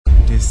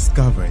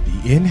discover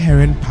the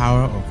inherent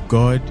power of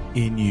God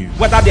in you.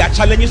 Whether there are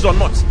challenges or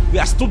not, we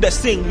are still the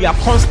same. We are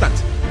constant.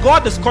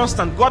 God is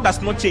constant. God does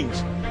not change.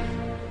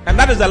 And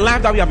that is the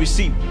life that we have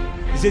received.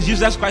 It says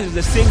Jesus Christ is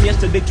the same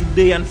yesterday,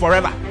 today, and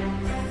forever.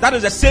 That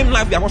is the same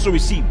life we have also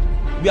received.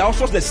 We are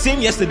also the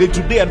same yesterday,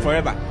 today, and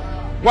forever.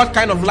 What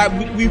kind of life?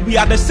 We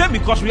are the same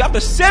because we have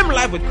the same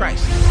life with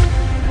Christ.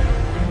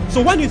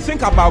 So when you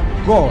think about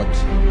God,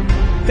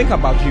 think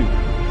about you.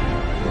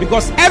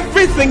 Because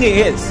everything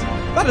He is,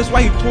 that is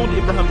why He told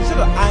Abraham, He said,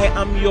 I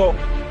am your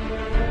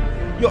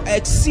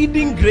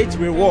exceeding great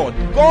reward.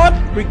 God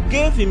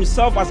gave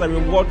Himself as a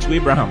reward to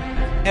Abraham.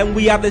 And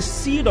we are the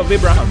seed of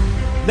Abraham.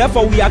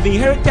 Therefore, we have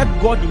inherited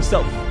God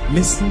Himself.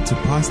 Listen to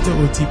Pastor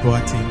O.T.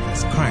 Boateng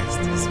as Christ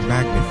is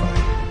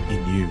magnified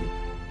in you.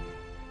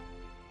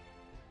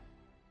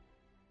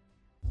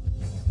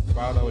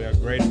 Father, we are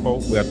grateful.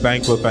 We are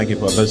thankful. Thank you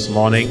for this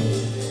morning.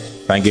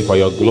 Thank you for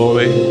your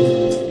glory,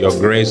 your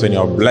grace, and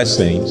your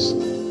blessings.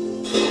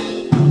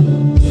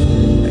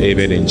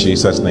 Amen. In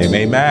Jesus' name,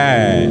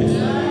 amen.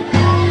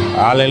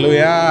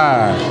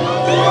 Hallelujah.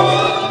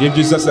 Give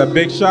Jesus a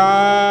big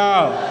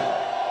shout.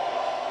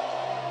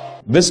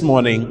 This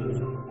morning,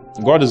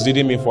 God is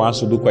leading me for us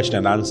to do question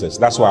and answers.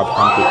 That's why I've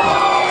come quickly.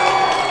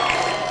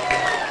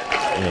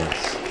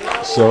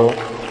 Yes. So,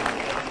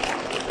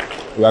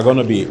 we are going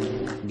to be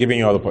giving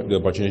you all the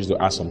opportunity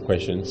to ask some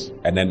questions.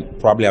 And then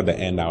probably at the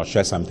end, I'll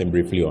share something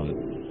briefly on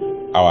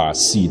our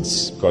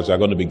seeds. Because we are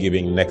going to be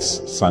giving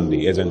next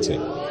Sunday, isn't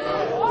it?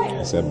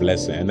 It's a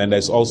blessing. And then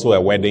there's also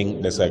a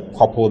wedding. There's a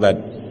couple that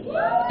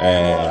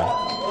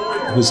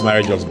whose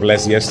marriage was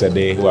blessed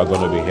yesterday who are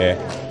going to be here.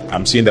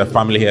 I'm seeing the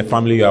family here.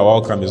 Family, you are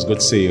welcome. It's good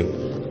to see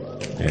you.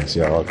 Yes,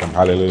 you are welcome.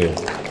 Hallelujah.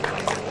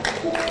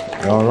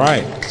 All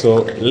right.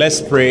 So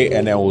let's pray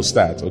and then we'll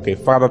start. Okay.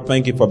 Father,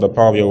 thank you for the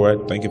power of your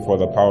word. Thank you for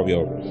the power of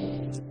your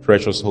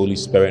precious Holy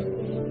Spirit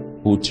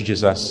who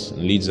teaches us,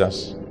 leads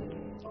us,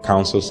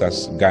 counsels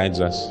us,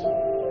 guides us.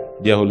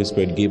 Dear Holy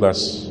Spirit, give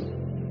us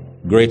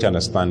great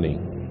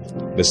understanding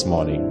this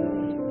morning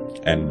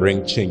and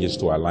bring changes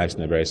to our lives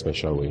in a very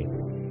special way.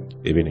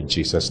 Even in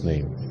Jesus'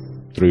 name,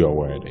 through your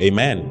word.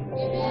 Amen.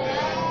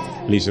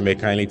 Please, you may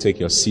kindly take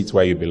your seat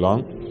where you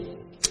belong,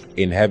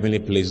 in heavenly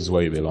places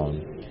where you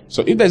belong.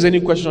 So if there's any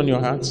question on your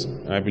heart,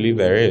 and I believe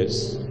there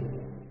is,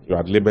 you're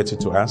at liberty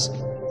to ask,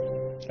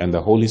 and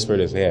the Holy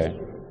Spirit is here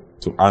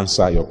to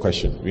answer your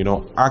question. You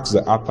know, ask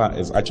the author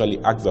is actually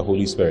ask the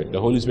Holy Spirit.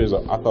 The Holy Spirit is the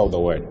author of the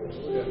word.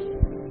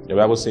 The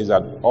Bible says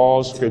that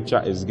all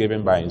scripture is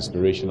given by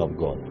inspiration of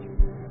God.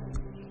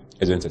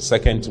 Isn't it? 2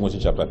 Timothy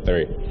chapter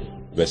 3,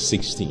 verse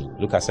 16.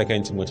 Look at 2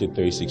 Timothy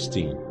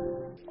 3:16.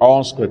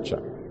 All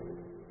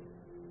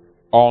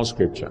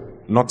scripture,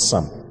 not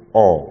some,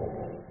 all,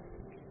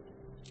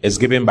 is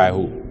given by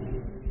who?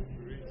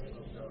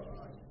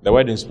 The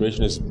word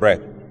inspiration is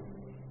breath.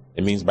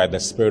 It means by the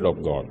Spirit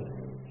of God.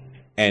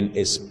 And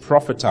is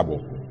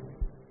profitable.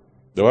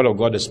 The word of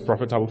God is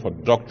profitable for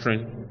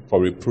doctrine,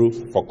 for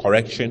reproof, for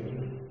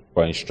correction,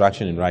 for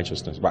instruction in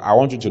righteousness. But I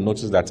want you to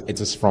notice that it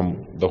is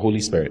from the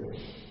Holy Spirit.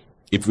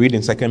 If you read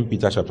in 2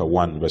 Peter chapter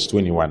 1, verse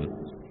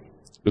 21,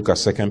 look at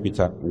 2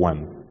 Peter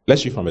 1.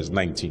 Let's read from verse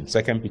 19.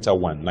 2 Peter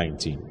 1,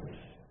 19.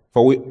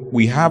 For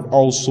we have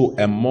also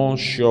a more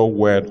sure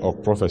word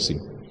of prophecy,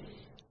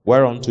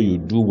 whereunto you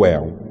do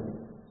well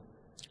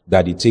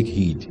that ye take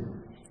heed,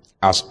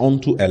 as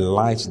unto a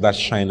light that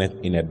shineth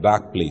in a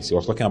dark place. He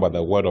was talking about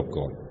the word of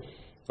God.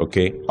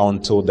 Okay?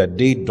 Until the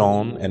day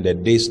dawn and the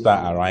day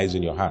star arise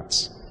in your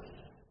hearts.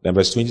 Then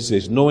verse 20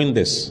 says, knowing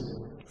this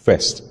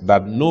first,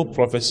 that no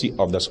prophecy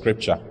of the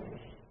scripture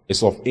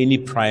is of any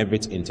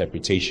private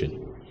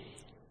interpretation.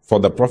 For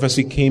the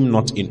prophecy came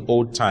not in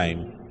old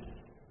time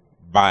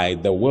by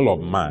the will of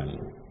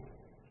man,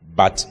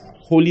 but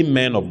holy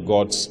men of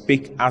God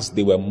spake as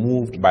they were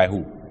moved by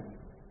who?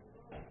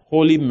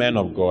 Holy men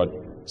of God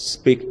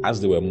spake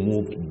as they were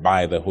moved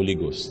by the Holy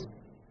Ghost.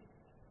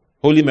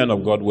 Holy men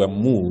of God were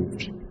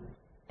moved,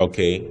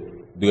 okay?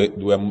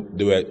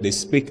 They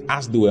spake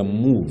as they were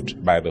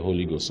moved by the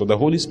Holy Ghost. So the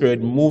Holy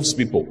Spirit moves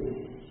people,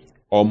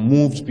 or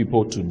moved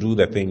people to do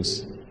the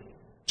things,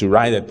 to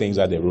write the things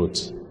that they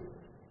wrote.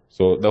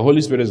 So the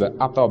Holy Spirit is the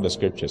author of the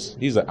scriptures.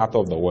 He's the author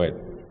of the word.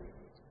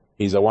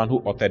 He's the one who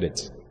authored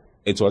it.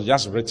 It was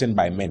just written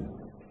by men.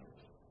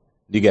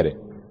 Do you get it?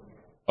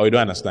 Or you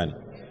don't understand?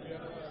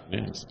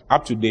 Yes.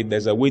 Up to date,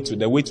 there's the way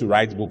to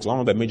write books. One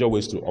of the major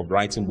ways of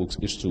writing books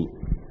is to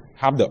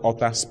have the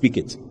author speak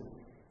it.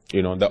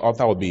 You know, the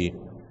author will be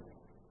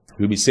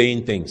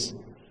saying things,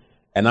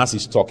 and as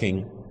he's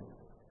talking,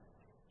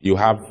 you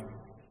have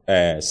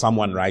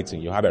someone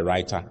writing. You have a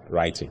writer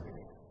writing.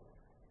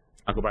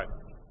 Uncle Brian.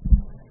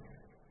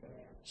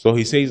 So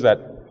he says that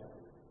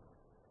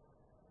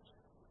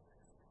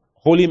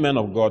holy men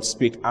of God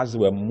speak as they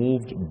were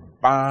moved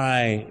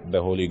by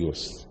the Holy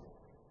Ghost.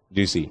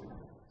 Do you see?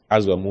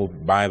 As they were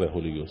moved by the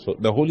Holy Ghost. So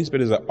the Holy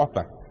Spirit is the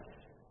author.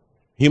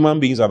 Human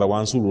beings are the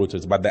ones who wrote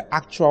it, but the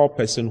actual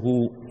person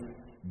who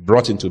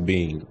brought into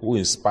being, who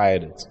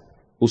inspired it,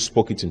 who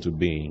spoke it into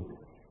being,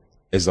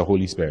 is the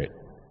Holy Spirit.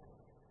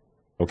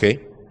 Okay?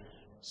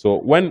 So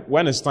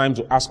when it's time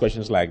to ask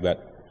questions like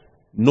that,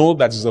 know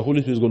that it's the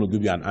Holy Spirit is going to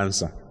give you an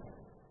answer.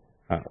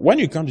 When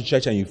you come to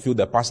church and you feel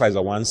the pastor is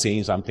the one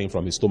saying something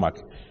from his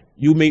stomach,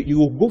 you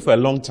will go for a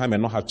long time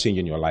and not have change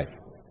in your life.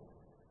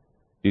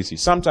 You see,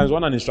 sometimes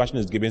when an instruction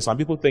is given, some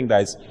people think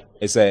that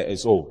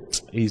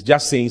he's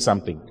just saying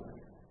something.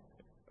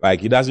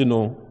 Like he doesn't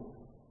know.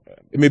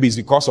 Maybe it's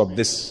because of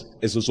this.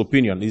 It's his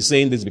opinion. He's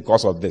saying this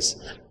because of this.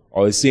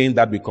 Or he's saying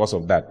that because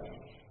of that.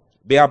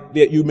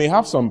 You may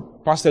have some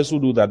pastors who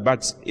do that,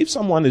 but if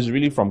someone is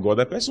really from God,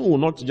 the person will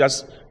not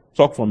just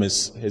talk from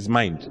his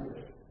mind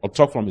or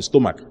talk from his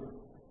stomach.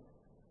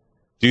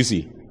 Do you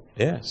see?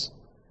 Yes.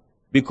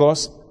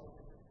 Because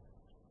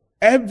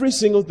every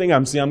single thing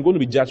I'm saying, I'm going to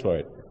be judged for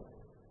it.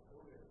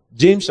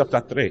 James chapter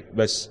 3,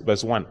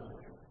 verse 1.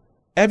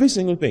 Every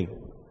single thing.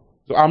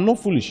 So I'm not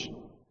foolish.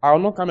 I will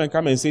not come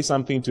and say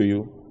something to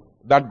you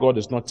that God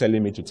is not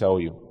telling me to tell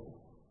you.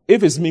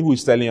 If it's me who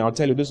is telling you, I'll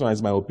tell you this one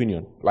is my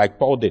opinion. Like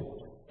Paul did.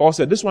 Paul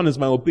said, this one is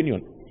my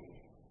opinion.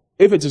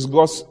 If it is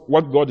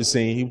what God is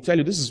saying, he will tell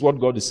you this is what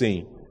God is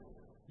saying.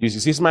 You see, he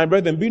says, my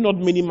brethren, be not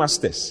many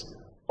masters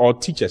or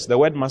teachers. The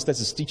word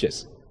masters is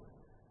teachers.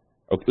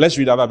 Okay, let's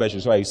read other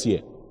versions so I see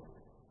it.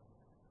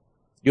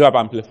 You have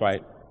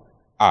Amplified.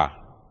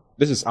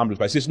 This is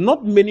Amplified. It says,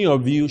 not many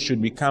of you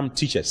should become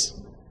teachers.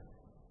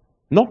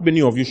 Not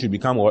many of you should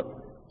become what?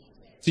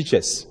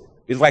 Teachers.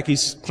 It's like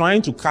he's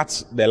trying to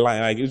cut the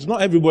line. Like it's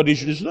not everybody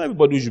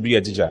who should be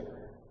a teacher.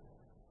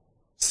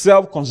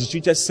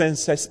 Self-constituted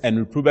censors and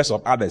reprovers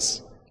of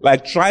others.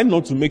 Like try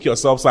not to make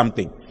yourself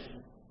something.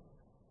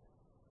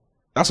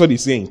 That's what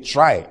he's saying.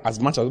 Try as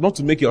much as not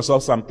to make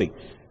yourself something.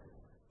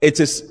 It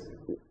is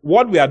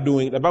what we are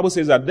doing. The Bible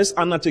says that this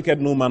honor taketh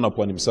no man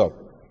upon himself.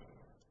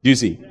 Do you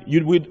see?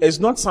 It's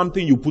not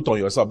something you put on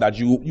yourself that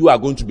you are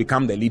going to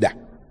become the leader.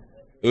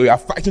 You are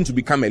fighting to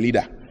become a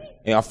leader.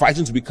 You are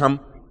fighting to become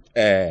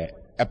a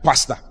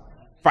pastor.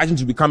 Fighting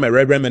to become a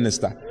reverend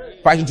minister.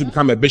 Fighting to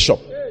become a bishop.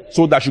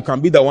 So that you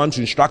can be the one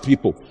to instruct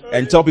people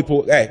and tell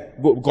people, hey,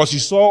 go, because you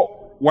saw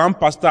one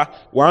pastor,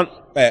 one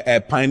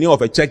pioneer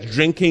of a church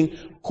drinking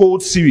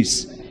cold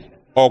series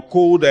or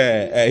cold,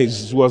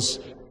 he was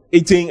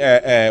eating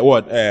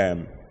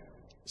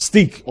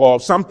steak or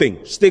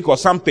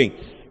something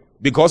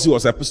because he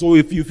was so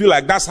if you feel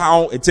like that's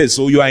how it is,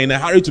 so you are in a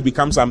hurry to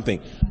become something.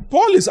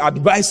 Paul is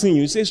advising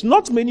you, he says,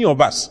 not many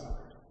of us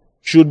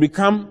should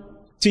become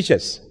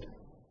teachers.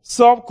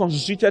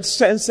 Self-constituted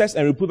censors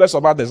and reprovers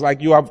of others.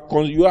 Like you are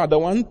the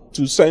one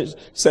to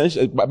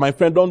censure. My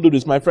friend, don't do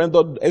this. My friend,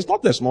 don't. It's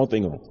not a small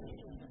thing.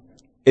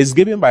 It's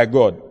given by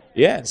God.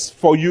 Yes.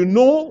 For you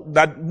know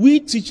that we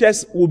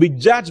teachers will be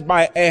judged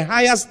by a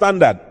higher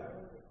standard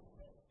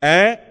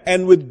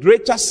and with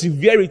greater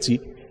severity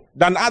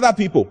than other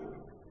people.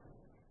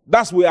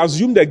 Thus, we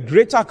assume the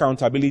greater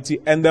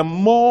accountability and the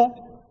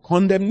more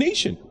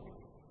condemnation.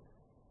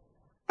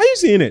 Are you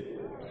seeing it?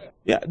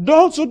 Yeah,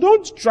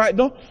 don't try.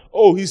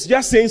 He's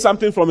just saying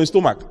something from his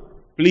stomach.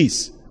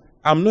 Please,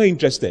 I'm not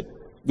interested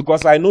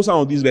because I know some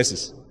of these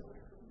verses.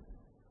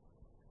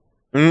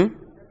 I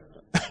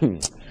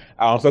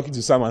was talking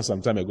to someone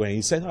some time ago and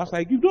he said, I was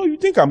like, you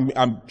think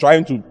I'm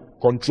trying to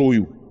control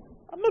you?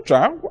 I'm not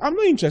trying. I'm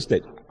not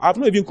interested. I've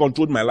not even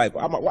controlled my life.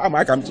 Why am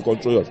I coming to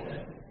control yours?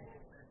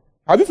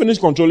 Have you finished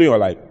controlling your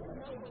life?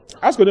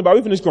 Ask your neighbor, have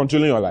you finished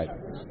controlling your life?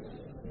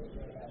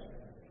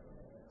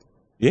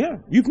 Yeah,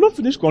 you've not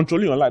finished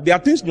controlling your life. There are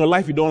things in your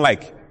life you don't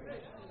like.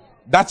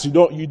 That you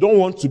don't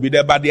want to be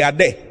there, but they are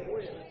there.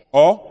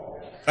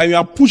 And you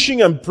are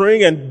pushing and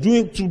praying and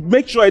doing to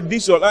make sure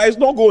this your life is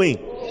not going.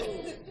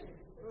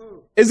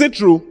 Is it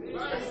true?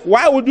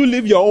 Why would you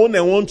leave your own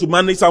and want to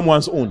manage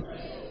someone's own?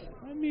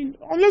 I mean,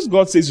 unless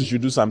God says you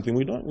should do something,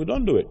 we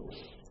don't do it.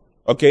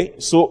 Okay,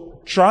 so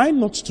try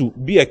not to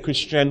be a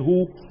Christian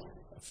who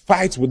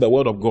fights with the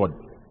word of God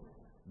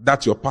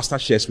that your pastor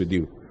shares with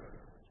you.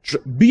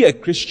 Be a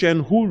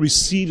Christian who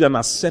receives and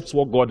accepts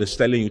what God is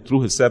telling you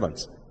through his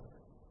servants.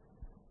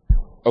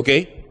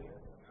 Okay?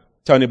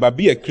 Tell me, but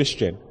be a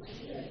Christian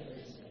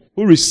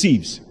who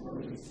receives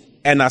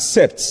and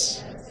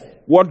accepts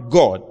what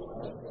God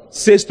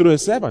says through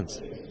his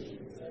servants.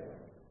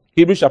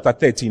 Hebrews chapter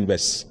 13,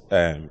 verse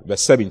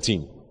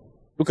 17.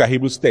 Look at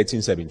Hebrews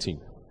 13,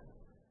 17.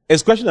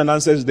 It's question and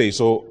answers day,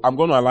 so I'm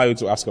going to allow you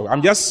to ask.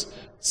 I'm just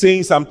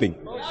saying something.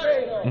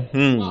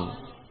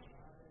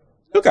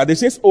 Look at this.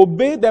 It says,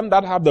 obey them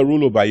that have the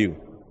rule over you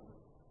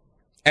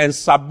and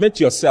submit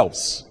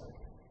yourselves.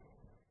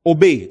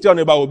 Obey. Tell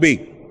me about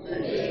obey.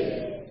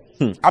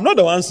 I'm not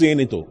the one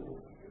saying it, though.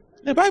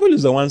 The Bible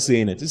is the one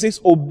saying it. It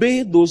says,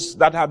 obey those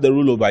that have the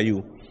rule over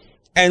you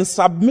and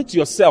submit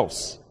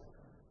yourselves,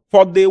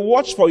 for they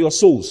watch for your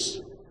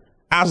souls,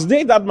 as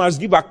they that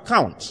must give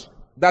account,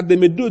 that they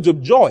may do it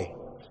with joy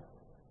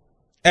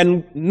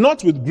and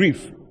not with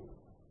grief,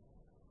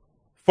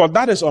 for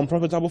that is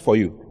unprofitable for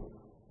you.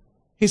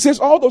 He says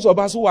all those of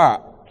us who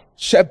are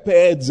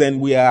shepherds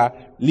and we are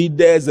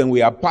leaders and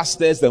we are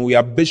pastors and we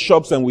are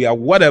bishops and we are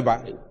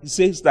whatever, he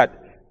says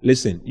that,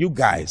 listen, you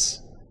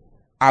guys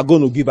are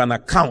going to give an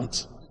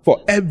account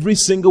for every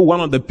single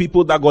one of the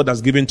people that God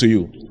has given to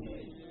you.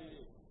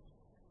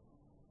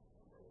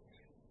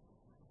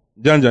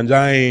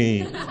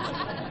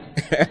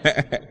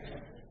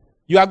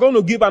 You are going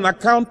to give an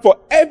account for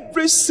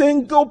every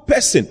single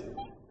person.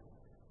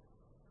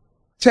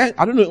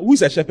 I don't know,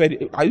 who's a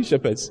shepherd? Are you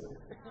shepherds?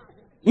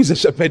 Who's a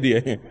shepherd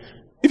here?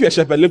 If you're a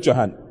shepherd, lift your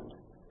hand.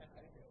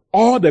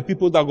 All the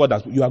people that God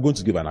has, you are going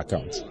to give an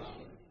account.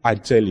 I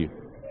tell you.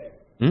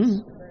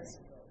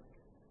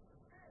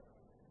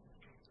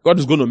 God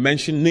is going to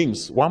mention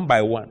names one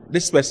by one.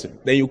 This person.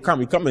 Then you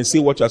come and see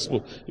what you're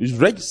supposed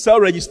to. Cell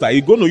register.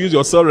 You're going to use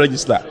your cell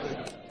register.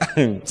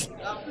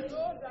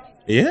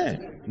 Yeah.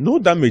 No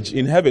damage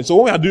in heaven. So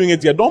when we are doing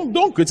it here,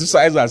 don't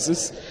criticize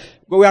us.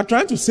 But we are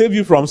trying to save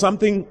you from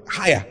something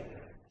higher.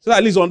 So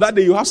at least on that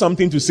day you have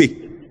something to say.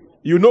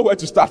 You know where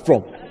to start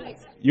from.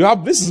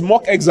 This is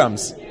mock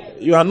exams.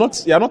 You are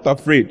not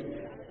afraid.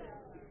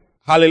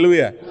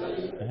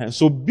 Hallelujah.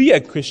 So be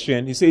a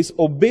Christian. He says,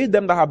 obey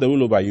them that have the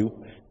rule over you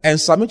and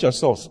submit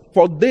yourselves.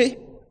 For they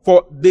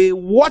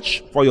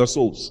watch for your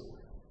souls.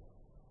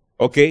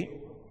 Okay?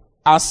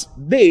 As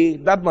they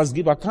that must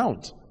give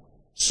account.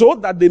 So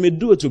that they may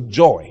do it with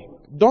joy.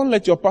 Don't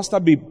let your pastor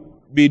be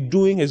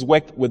doing his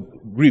work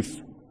with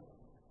grief.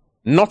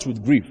 Not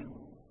with grief.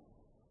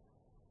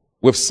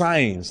 With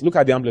signs. Look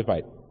at the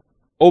Amplified.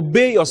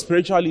 Obey your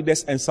spiritual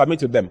leaders and submit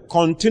to them,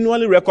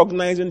 continually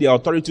recognizing their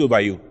authority over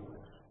you.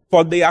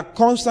 For they are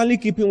constantly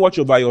keeping watch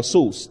over your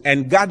souls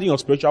and guarding your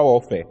spiritual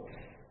welfare,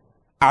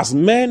 as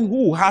men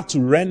who had to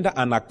render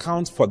an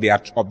account of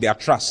their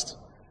trust.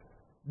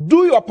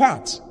 Do your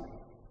part.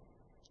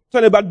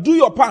 Tell about do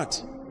your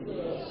part.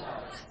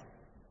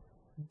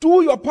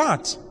 Do your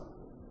part.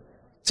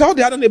 Tell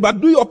the other neighbor,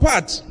 do your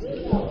part.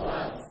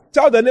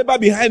 Tell the neighbor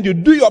behind you,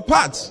 do your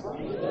part.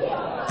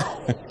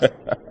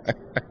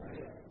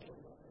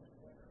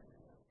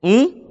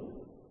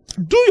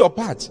 Do your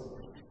part.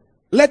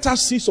 Let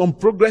us see some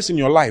progress in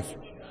your life.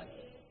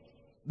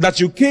 That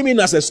you came in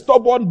as a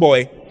stubborn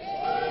boy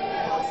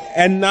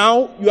and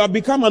now you have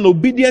become an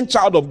obedient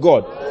child of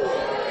God.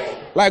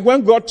 Like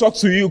when God talks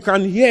to you, you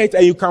can hear it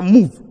and you can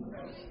move.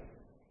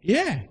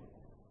 Yeah.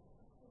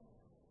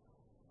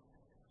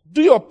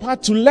 Do your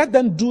part to let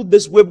them do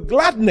this with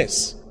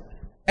gladness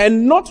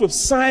and not with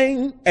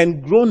sighing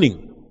and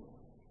groaning,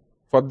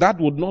 for that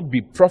would not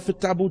be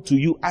profitable to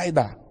you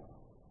either.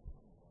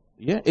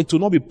 Yeah, it will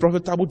not be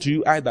profitable to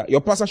you either.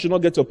 Your pastor should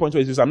not get to a point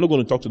where he says, I'm not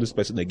going to talk to this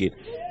person again.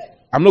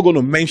 I'm not going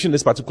to mention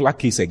this particular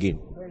case again.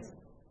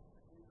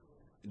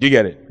 Do you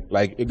get it?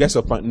 Like, it gets to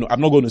a point, no, I'm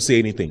not going to say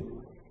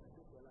anything.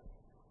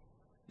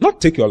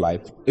 Not take your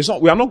life. It's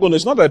not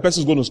that the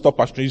person is going to stop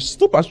pastoring you. He's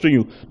still pastoring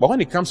you. But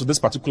when it comes to this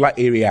particular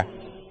area,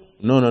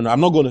 no, I'm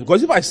not going to.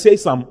 Because if I say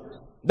some,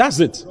 that's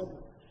it.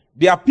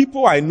 There are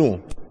people I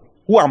know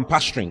who I'm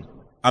pastoring.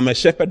 I'm a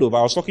shepherd over.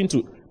 I was talking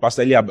to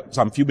Pastor Elia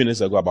some few minutes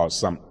ago about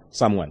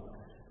someone.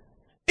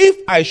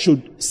 If I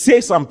should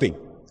say something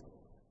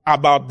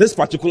about this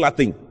particular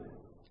thing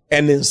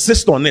and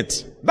insist on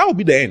it, that would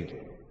be the end.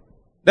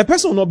 The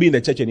person will not be in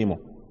the church anymore.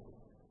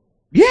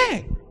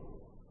 Yeah.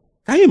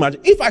 Can you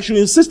imagine? If I should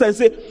insist and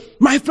say,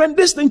 my friend,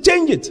 this thing,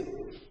 change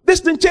it. This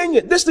thing, change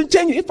it. This thing,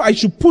 change it. If I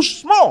should push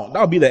small, that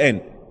would be the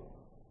end.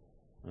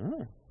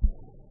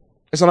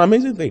 It's an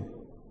amazing thing.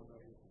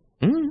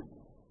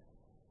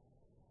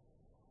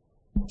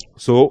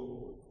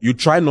 So, you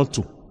try not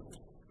to.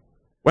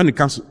 When it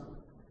comes to,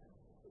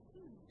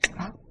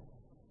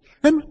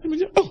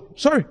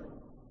 sorry.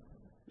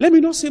 Let me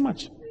not say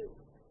much.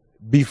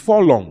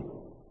 Before long,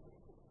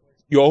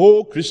 your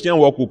whole Christian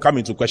walk will come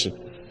into question.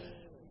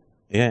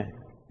 Yeah.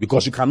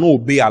 Because you cannot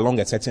obey along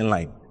a certain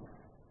line.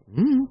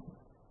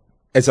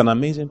 It's an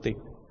amazing thing.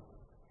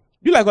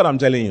 You like what I'm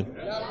telling you?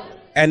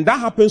 And that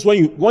happens when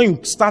you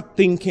start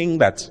thinking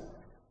that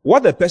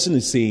what the person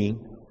is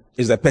saying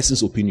is the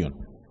person's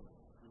opinion.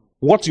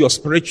 What your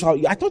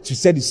spiritual, I thought you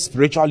said is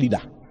spiritual leader.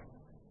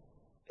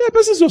 Yeah, the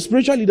person's your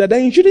spiritual leader.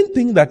 Then you shouldn't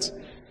think that,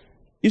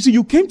 you see,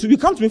 you come to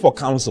me for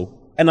counsel,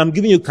 and I'm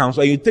giving you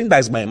counsel, and you think that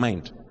is my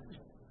mind.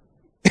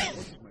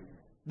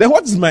 Then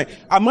what is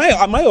am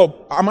I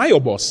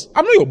your boss?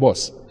 I'm not your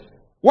boss.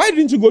 Why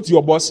didn't you go to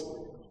your boss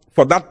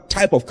for that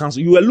type of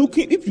counsel?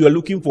 If you are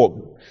looking for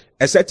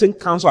a certain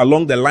counsel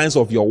along the lines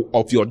of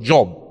your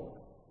job.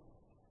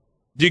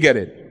 Do you get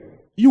it?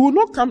 You will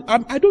not come,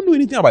 I don't know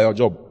anything about your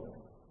job.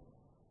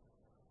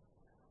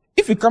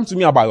 If you come to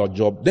me about your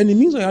job, then it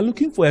means that you are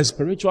looking for a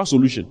spiritual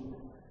solution.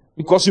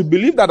 Because you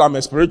believe that I'm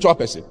a spiritual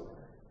person.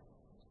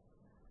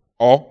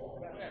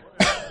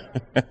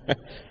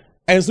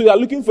 And so you are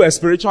looking for a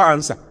spiritual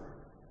answer.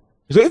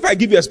 So if I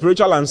give you a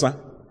spiritual answer,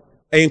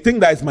 and you think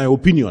that it's my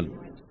opinion,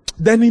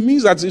 then it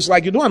means that it's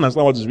like you don't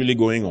understand what is really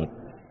going on.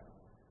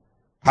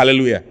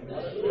 Hallelujah.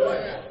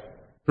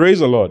 Praise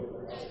the Lord.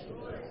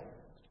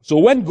 So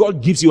when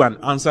God gives you an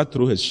answer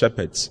through his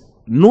shepherds,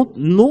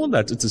 know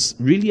that it is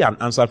really an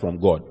answer from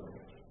God.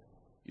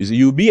 You see,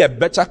 you'll be a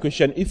better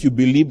Christian if you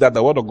believe that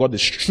the word of God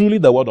is truly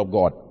the word of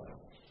God.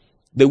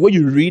 The way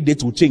you read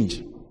it will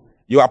change.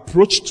 Your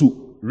approach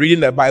to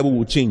reading the Bible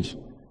will change.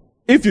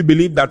 If you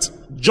believe that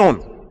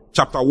John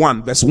chapter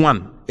 1 verse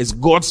 1 is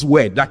God's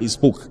word that he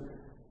spoke.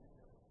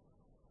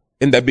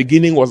 In the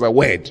beginning was a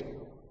word.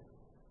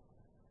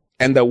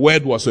 And the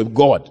word was with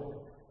God.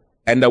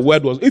 And the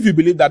word was, if you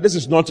believe that this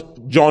is not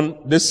John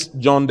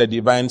the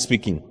divine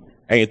speaking,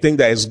 and you think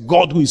that it's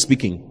God who is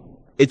speaking,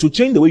 it will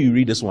change the way you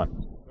read this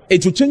one.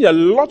 It will change a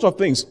lot of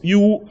things.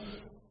 You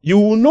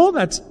will know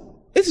that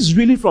it is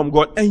really from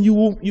God, and you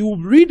will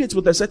read it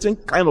with a certain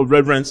kind of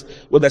reverence,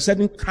 with a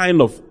certain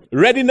kind of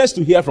readiness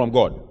to hear from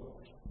God.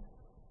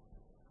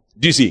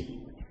 Do you see?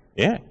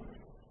 Yeah.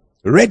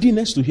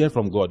 Readiness to hear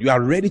from God. You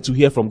are ready to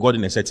hear from God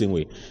in a certain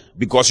way,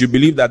 because you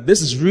believe that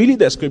this is really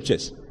the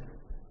scriptures,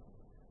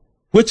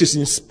 which is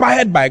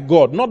inspired by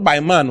God, not by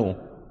man. No.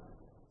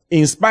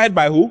 Inspired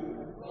by who?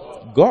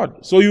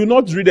 God. So you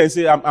not read and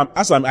say,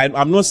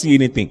 I'm not seeing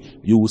anything.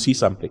 You will see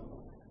something.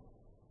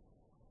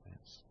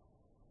 Yes.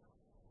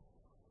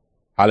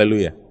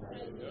 Hallelujah.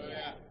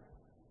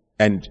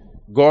 And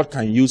God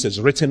can use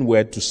his written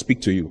word to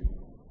speak to you.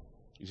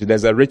 You see,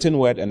 there's a written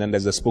word and then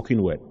there's a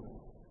spoken word.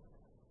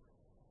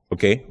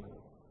 Okay?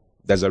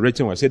 There's a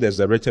written word. Say there's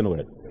a written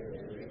word.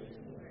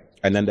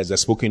 And then there's a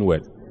spoken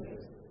word.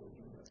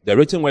 The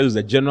written word is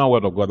the general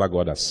word of God that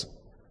God has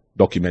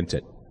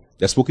documented.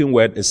 The spoken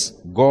word is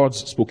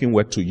God's spoken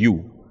word to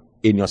you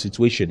in your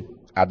situation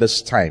at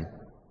this time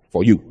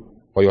for you,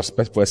 for a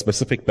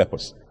specific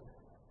purpose.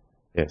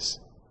 Yes.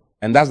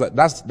 And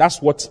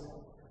that's what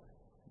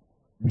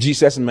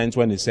Jesus meant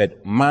when he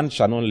said, man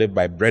shall not live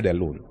by bread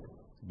alone,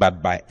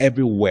 but by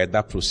every word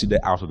that proceeded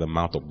out of the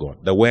mouth of God.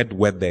 The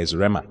word there is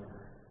rhema.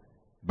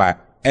 By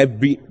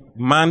every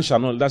man shall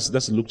not,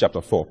 that's Luke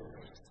chapter 4.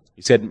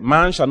 He said,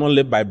 man shall not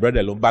live by bread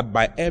alone, but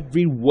by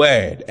every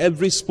word,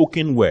 every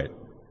spoken word.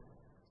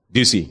 Do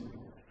you see?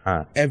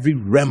 Every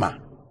rhema,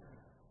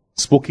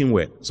 spoken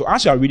word. So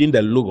as you are reading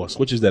the Logos,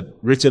 which is the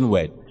written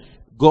word,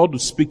 God will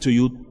speak to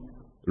you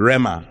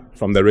rhema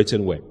from the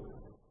written word.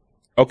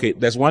 Okay,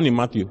 there's one in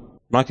Matthew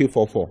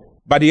 4:4.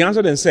 But he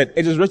answered and said,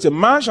 it is written,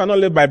 man shall not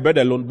live by bread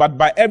alone, but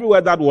by every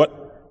word that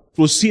what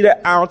proceeded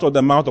out of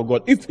the mouth of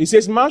God. If he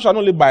says, man shall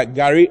not live by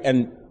gari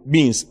and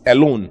beans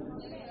alone,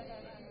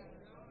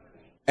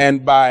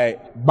 and by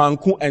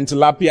banku and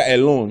tilapia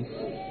alone,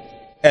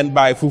 and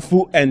by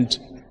fufu and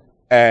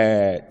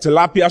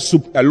tilapia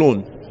soup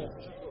alone.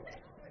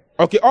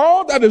 Okay,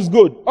 all that is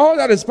good, all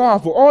that is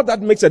powerful, all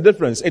that makes a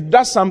difference. It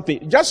does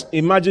something. Just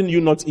imagine you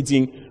not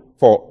eating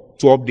for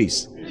 12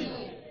 days.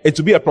 It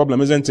will be a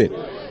problem, isn't it?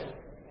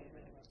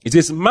 It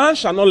says, man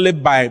shall not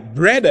live by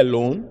bread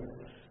alone,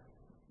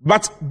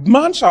 but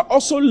man shall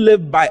also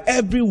live by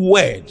every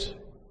word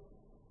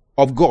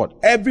of God.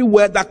 Every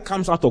word that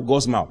comes out of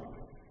God's mouth.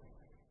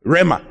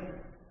 Rhema.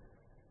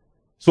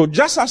 So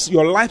just as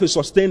your life is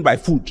sustained by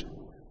food,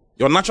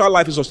 your natural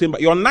life is sustained by,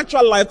 your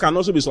natural life can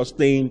also be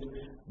sustained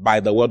by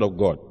the word of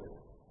God.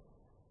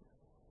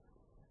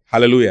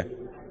 Hallelujah.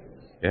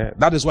 Yeah.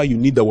 That is why you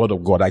need the word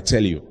of God, I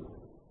tell you.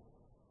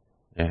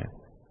 Yeah.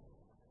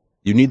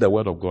 You need the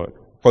word of God.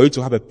 For you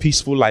to have a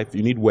peaceful life,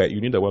 you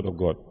need the word of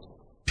God.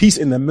 Peace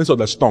in the midst of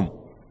the storm.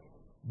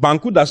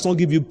 Banku does not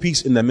give you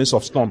peace in the midst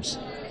of storms.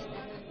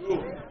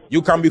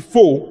 You can be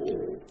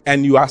full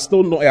and you are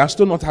still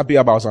not happy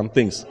about some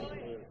things.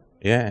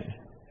 Yeah.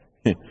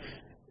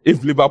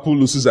 If Liverpool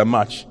loses a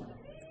match,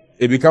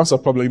 it becomes a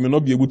problem. You may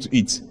not be able to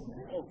eat.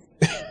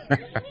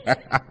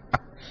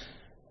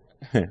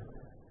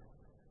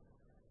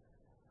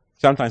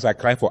 Sometimes I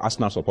cry for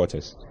Arsenal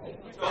supporters.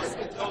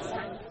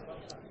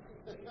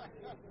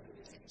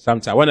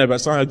 Sometimes, whenever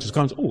someone just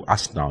comes, oh,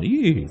 Arsenal,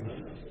 yeah,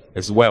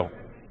 as well.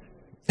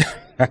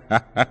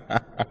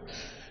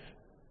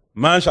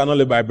 Man shall not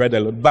live by bread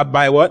alone, but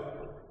by what?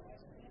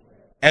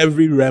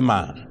 Every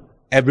rhema,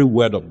 every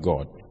word of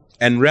God.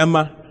 And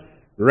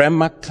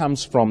rhema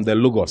comes from the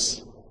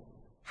Logos.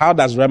 How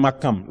does rhema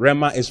come?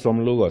 Rhema is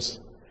from Logos.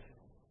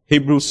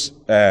 Hebrews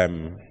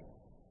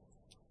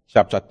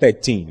chapter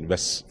 13,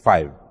 verse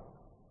 5.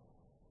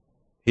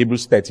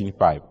 Hebrews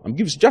 13:5. I'm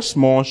giving just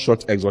small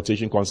short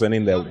exhortation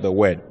concerning the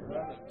word.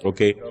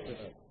 Okay?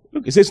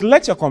 Look, it says,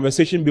 let your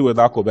conversation be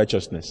without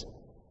covetousness,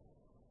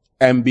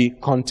 and be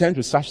content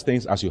with such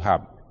things as you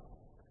have.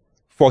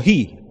 For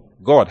he,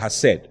 God, has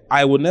said,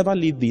 I will never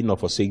leave thee nor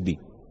forsake thee.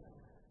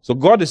 So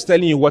God is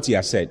telling you what he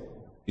has said.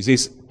 He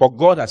says, for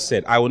God has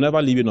said, I will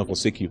never leave you nor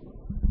forsake you.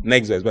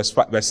 Next verse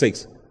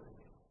 6.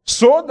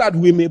 So that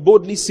we may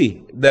boldly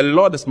say, the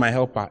Lord is my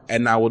helper,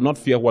 and I will not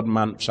fear what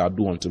man shall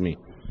do unto me.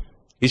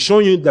 He's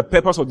showing you the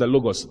purpose of the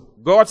Logos.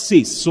 God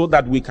says, so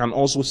that we can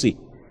also say.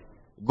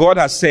 God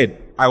has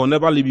said, I will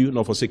never leave you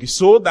nor forsake you.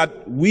 So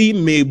that we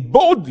may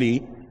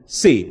boldly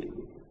say,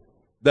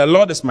 the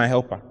Lord is my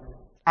helper.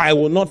 I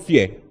will not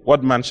fear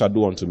what man shall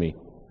do unto me.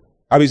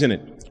 Have you seen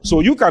it?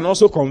 So you can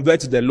also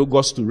convert the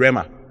Logos to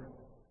Rhema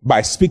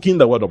by speaking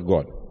the word of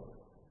God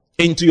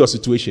into your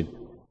situation.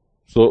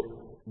 So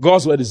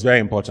God's word is very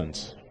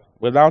important.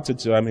 Without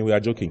it, we are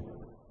joking.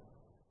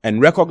 And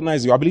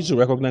recognize, your ability to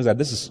recognize that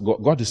this is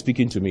God is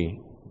speaking to me.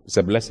 It's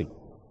a blessing.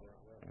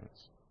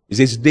 It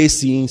says, they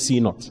seeing,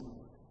 see not.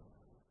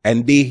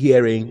 And they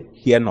hearing,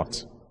 hear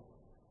not.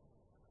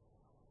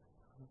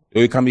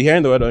 You can be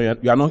hearing the word, or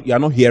you are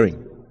not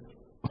hearing.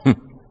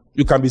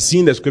 You can be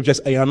seeing the scriptures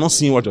and you are not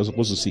seeing what you're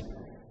supposed to see.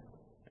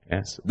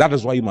 Yes. That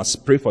is why you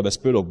must pray for the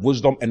spirit of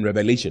wisdom and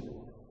revelation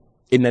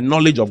in the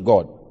knowledge of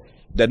God.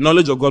 The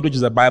knowledge of God, which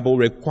is the Bible,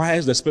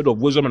 requires the spirit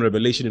of wisdom and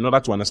revelation in order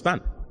to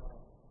understand.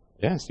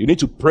 Yes. You need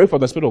to pray for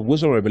the spirit of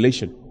wisdom and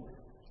revelation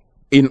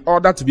in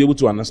order to be able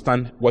to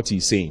understand what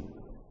he's saying.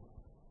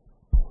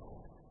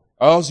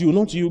 Or else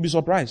you'll be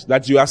surprised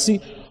that you are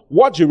seeing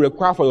what you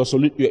require for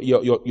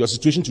your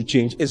situation to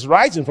change is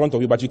right in front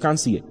of you, but you can't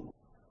see it.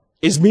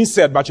 It's being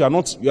said, but you are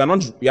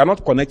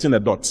not connecting the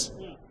dots.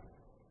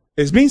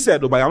 It's being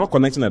said, but you are not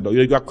connecting the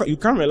dots. You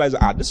can't realize,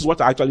 this is what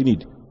I actually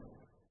need.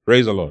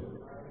 Praise the Lord.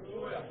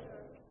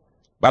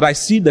 But I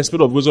see the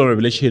spirit of wisdom and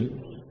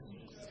revelation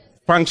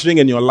functioning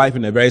in your life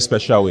in a very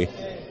special way.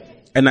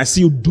 And I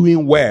see you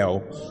doing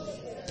well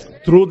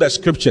through the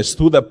scriptures,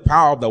 through the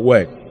power of the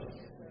word.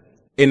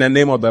 In the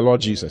name of the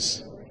Lord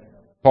Jesus.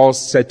 Paul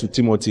said to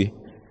Timothy,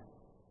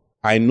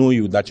 I know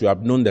you that you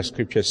have known the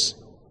scriptures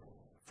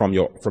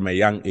from a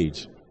young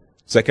age.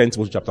 2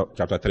 Timothy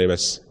chapter 3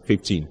 verse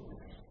 15.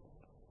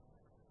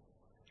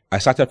 I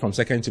started from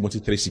 2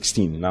 Timothy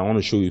 3:16. Now I want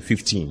to show you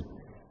 15.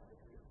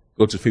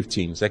 Go to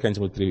 15. 2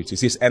 Timothy 3:15. It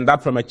says, and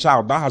that from a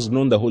child thou hast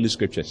known the holy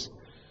scriptures,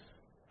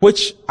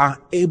 which are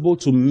able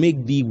to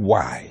make thee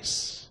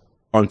wise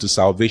unto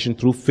salvation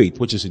through faith,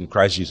 which is in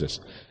Christ Jesus.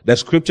 The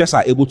scriptures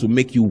are able to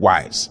make you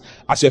wise.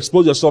 As you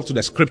expose yourself to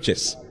the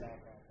scriptures,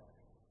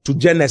 to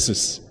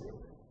Genesis.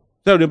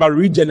 Tell them about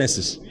read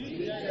Genesis.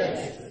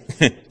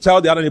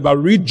 Tell the other about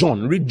read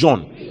John. Read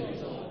John.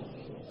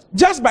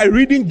 Just by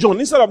reading John,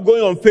 instead of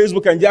going on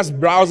Facebook and just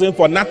browsing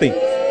for nothing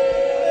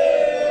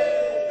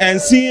and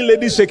seeing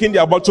ladies shaking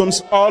their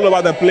bottoms all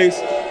over the place,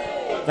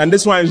 and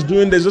this one is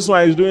doing this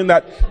one is doing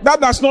that.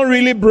 That does not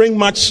really bring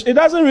much. It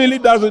doesn't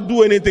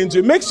do anything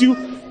to you.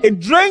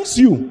 It drains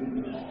you.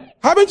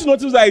 Haven't you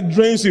noticed that it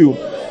drains you?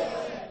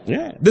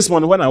 Yeah. This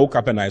morning when I woke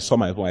up and I saw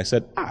my phone, I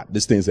said,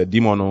 this thing is a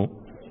demon. No?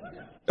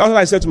 That's what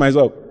I said to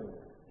myself.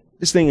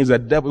 This thing is a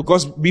devil.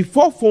 Because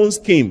before phones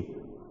came,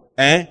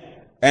 and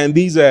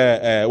these,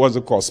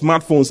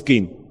 smartphones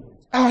came,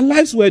 our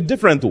lives were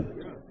different too.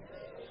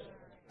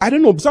 I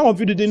don't know. Some of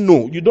you didn't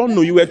know. You don't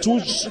know. You were too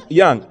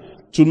young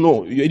to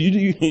know.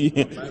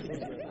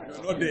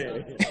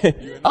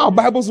 Our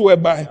Bibles were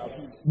by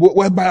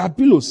our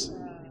pillows.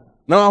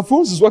 Now our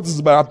phones is what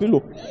is by our pillow.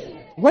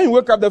 When you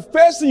wake up, the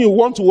first thing you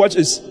want to watch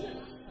is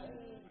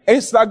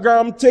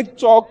Instagram,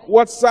 TikTok,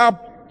 WhatsApp,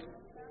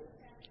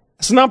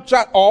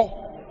 Snapchat, or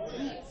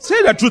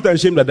say the truth and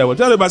shame the devil.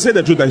 Tell them, say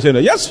the truth and shame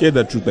the devil. Yes, say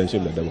the truth and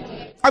shame the devil.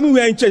 I mean,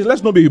 we are in church.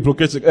 Let's not be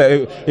hypocrites.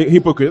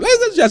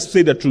 Let's just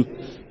say the truth.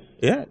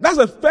 Yeah, that's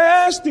the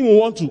first thing we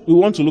want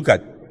to look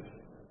at.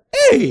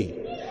 Hey.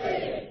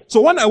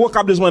 So when I woke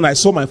up this morning, I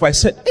saw my phone. I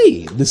said,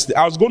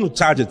 I was going to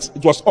charge it.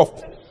 It was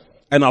off.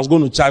 And I was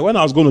going to charge. When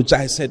I was going to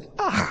charge, I said,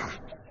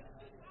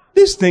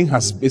 this thing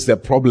is a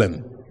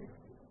problem.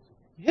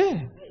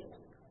 Yeah.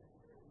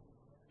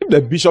 If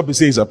the bishop is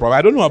saying it's a problem,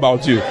 I don't know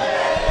about you.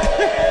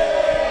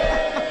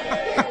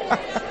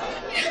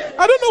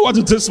 I don't know what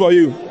it is for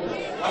you.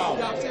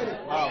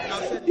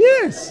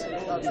 Yes.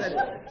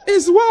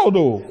 It's wild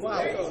though.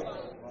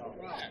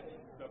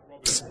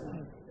 It's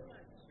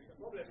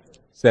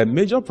a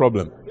major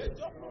problem.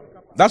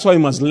 That's why you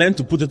must learn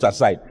to put it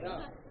aside.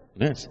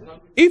 Yes.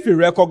 If you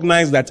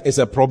recognize that it's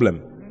a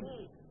problem,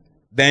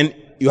 then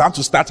you have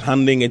to start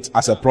handling it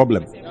as a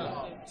problem.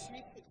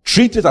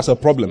 Treat it as a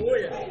problem.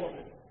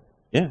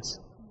 Yes.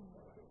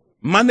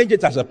 Manage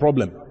it as a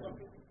problem.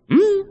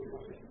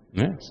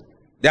 Yes.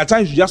 There are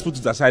times you just put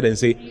it aside and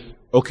say,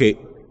 okay,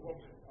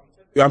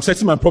 I'm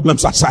setting my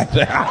problems aside.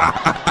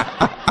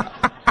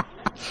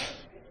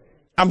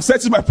 I'm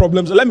setting my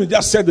problems. Let me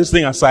just set this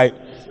thing aside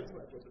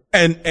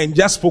and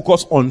just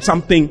focus on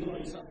something.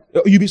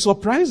 You'll be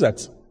surprised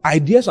that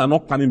ideas are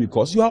not coming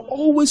because you are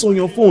always on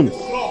your phone.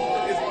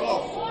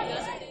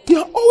 You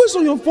are always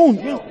on your phone.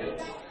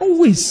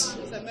 Always.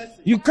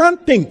 You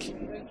can't think.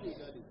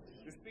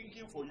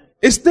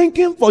 It's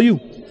thinking for you.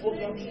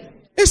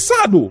 It's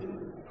sad though.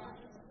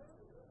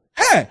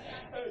 Hey,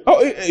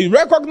 you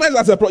recognize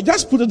as a problem.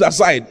 Just put it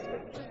aside.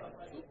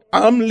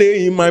 I'm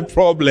laying my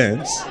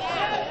problems.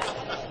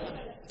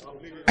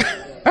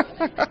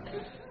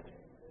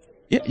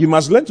 Yeah, you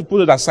must learn to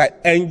put it aside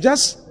and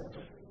just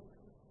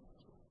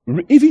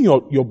even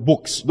your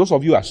books. Those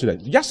of you who are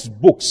students,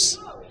 just books.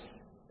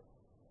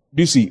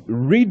 Do you see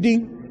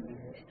reading?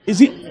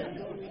 Is it?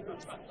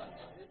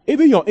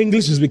 Even your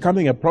English is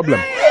becoming a problem.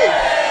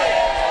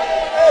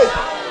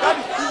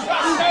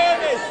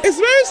 It's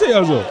very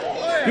serious though.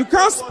 You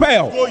can't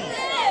spell.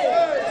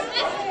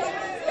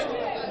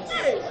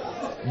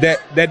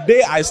 The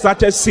day I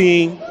started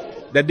seeing,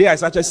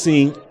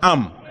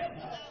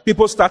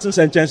 people starting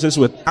sentences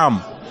with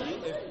I'm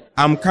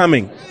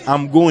coming,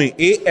 I'm going,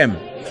 am.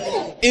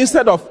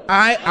 Instead of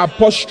I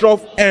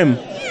apostrophe M.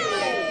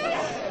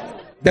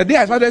 The day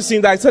I started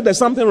seeing that, I said there's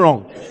something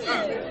wrong.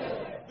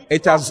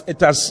 It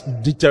has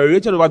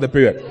deteriorated over the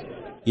period.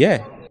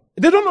 Yeah.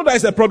 They don't know that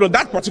it's a problem.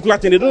 That particular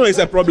thing, they don't know it's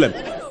a problem.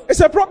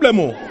 It's a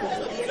problem.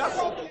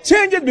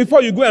 Change it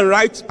before you go and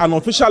write an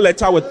official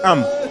letter with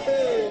am.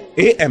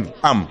 Hey.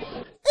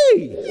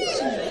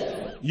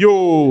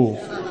 You.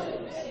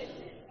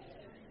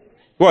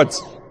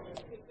 What?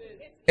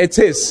 It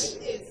is.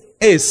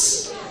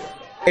 Is.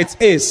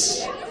 It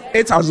is.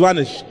 It has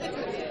vanished.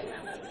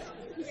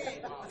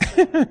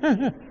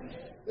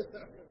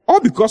 All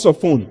because of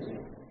phone.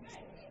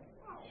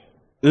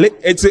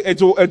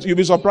 You'll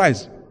be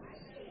surprised.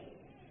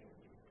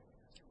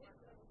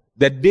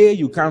 The day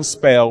you can't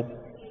spell,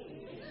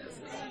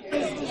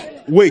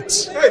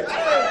 wait.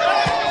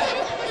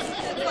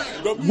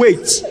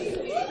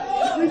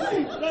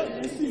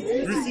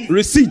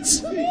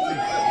 Receipt.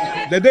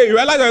 The day you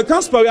realize that you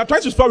can't spell, you are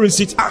trying to spell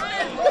receipt.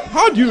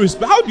 How do you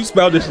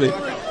spell this thing?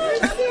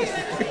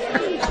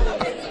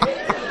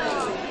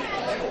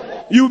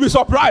 You'll be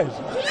surprised.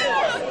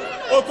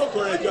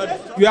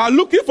 Autocorrect. You are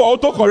looking for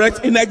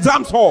autocorrect in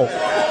exams hall.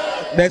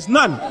 There's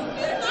none.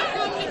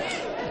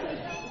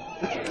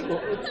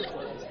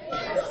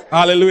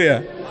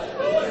 Hallelujah.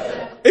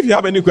 If you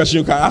have any question,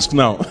 you can ask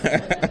now.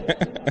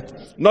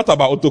 Not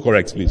about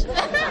autocorrect, please.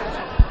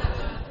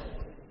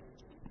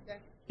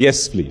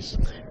 Yes, please.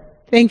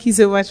 Thank you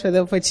so much for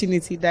the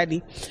opportunity,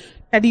 Daddy.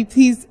 Daddy,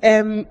 please,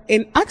 in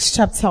Acts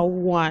chapter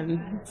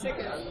 1.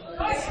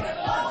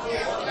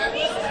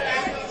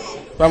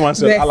 Someone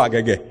said,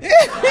 Alagege.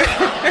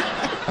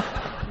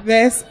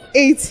 Verse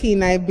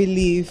 18, I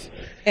believe.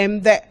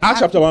 Acts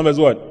chapter 1, verse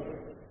what?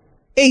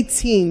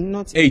 18,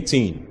 not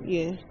 18.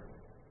 Yeah.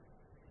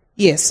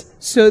 Yes.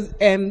 So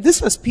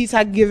this was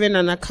Peter giving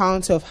an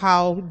account of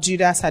how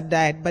Judas had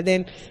died, but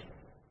then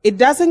it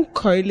doesn't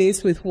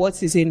correlate with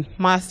what is in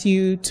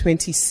Matthew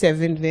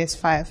 27, verse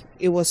 5.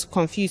 It was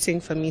confusing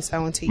for me, so I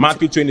want to...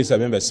 Matthew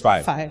 27, verse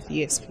 5. 5,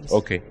 yes, please.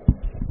 Okay.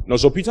 No,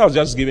 so Peter was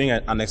just giving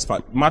an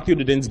expand. Matthew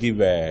didn't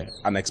give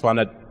an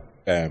expanded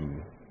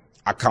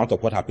account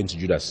of what happened to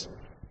Judas.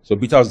 So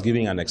Peter was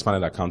giving an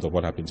expanded account of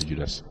what happened to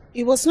Judas.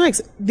 It was not.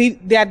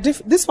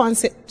 This one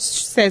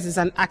says it's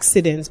an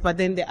accident, but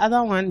then the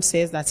other one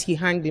says that he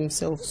hanged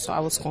himself. So I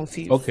was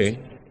confused. Okay.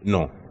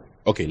 No.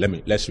 Okay.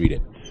 Let's read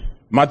it.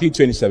 Matthew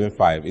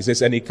 27:5. It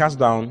says, and he cast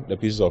down the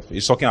pieces of.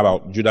 He's talking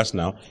about Judas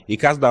now. He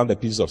cast down the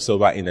pieces of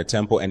silver in the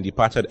temple and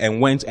departed and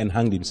went and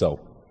hanged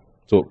himself.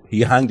 So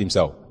he hanged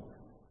himself.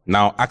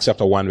 Now Acts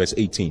chapter 1 verse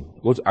 18.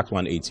 Go to Acts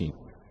 1:18.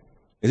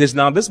 It says,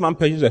 now this man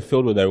perished a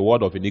field with the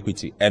reward of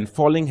iniquity, and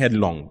falling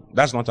headlong.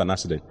 That's not an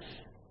accident.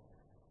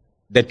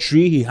 The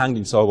tree he hanged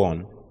himself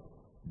on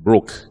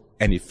broke,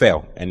 and he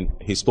fell, and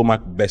his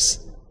stomach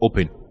burst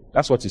open.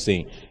 That's what he's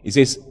saying. He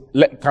says,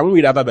 can we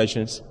read other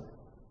versions?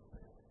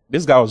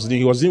 This guy was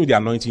dealing with the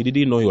anointing. He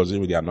didn't know he was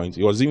dealing with the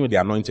anointing. He was dealing with the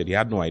anointed. He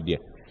had no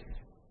idea.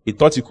 He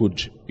thought he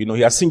could, he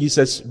had seen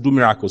Jesus do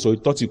miracles, so he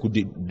thought he could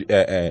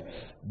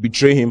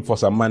betray him for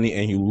some money,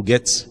 and he will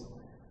get...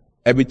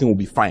 everything will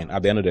be fine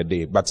at the end of the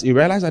day. But he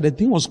realized that the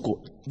thing was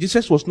good.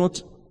 Jesus was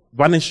not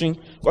vanishing,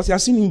 because he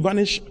had seen him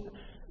vanish.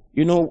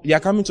 They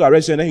are coming to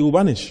arrest him, and then he will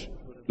vanish.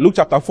 Luke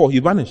chapter 4, he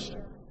vanished.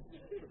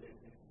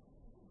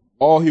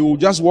 Or he will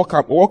just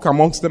walk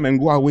amongst them and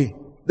go away.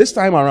 This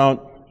time around,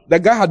 the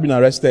guy had been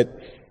arrested.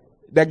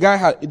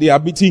 They are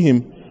beating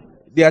him.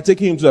 They are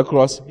taking him to the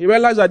cross. He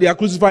realized that they are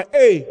crucifying.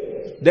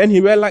 Then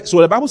he realized,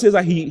 so the Bible says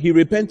that he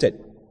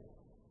repented.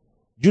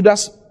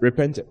 Judas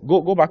repented.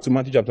 Go back to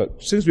Matthew chapter,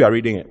 since we are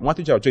reading it.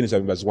 Matthew chapter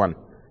 27 verse 1.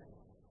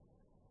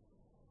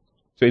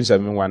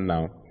 27:1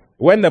 now.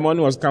 When the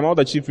morning was come, all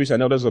the chief priests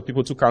and elders of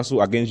people took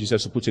counsel against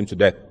Jesus to put him to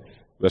death.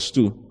 Verse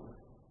 2.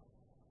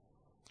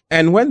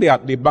 And when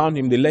they bound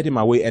him, they led him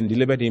away and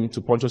delivered him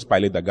to Pontius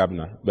Pilate the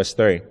governor. Verse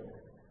 3.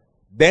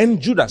 Then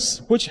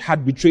Judas, which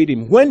had betrayed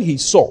him, when he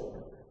saw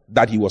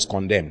that he was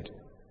condemned,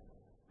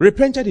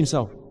 repented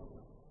himself.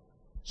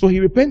 So he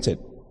repented.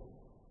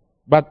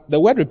 But the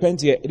word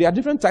repent here, there are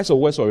different types of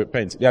words for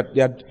repent.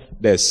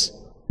 There's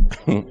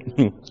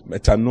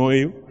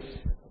metanoia,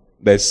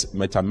 there's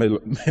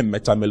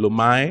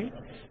metamelomai,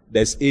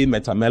 there's a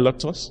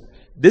metamelotos.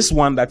 This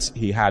one that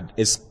he had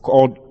is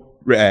called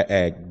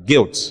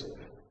guilt.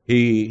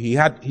 He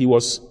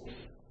was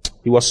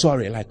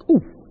sorry, like,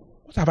 oh,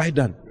 what have I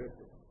done?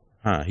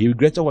 He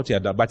regretted what he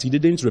had done, but he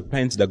didn't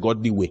repent the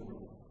godly way.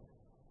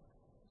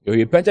 He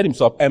repented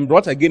himself and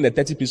brought again the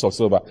 30 pieces of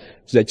silver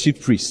to the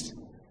chief priest.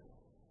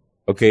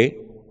 Okay?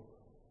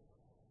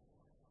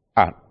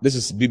 This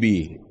is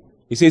BBE.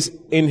 He says,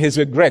 in his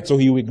regret, so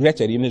he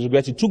regretted, in his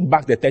regret, he took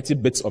back the 30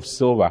 bits of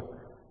silver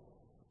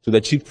to the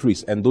chief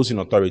priest and those in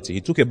authority.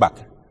 He took it back.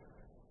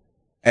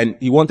 And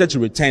he wanted to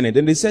return it.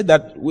 And they said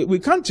that, we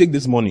can't take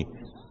this money.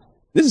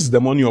 This is the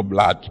money of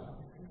blood.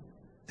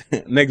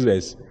 Next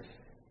verse.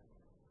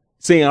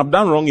 Saying, I've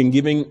done wrong in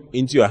giving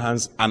into your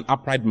hands an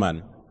upright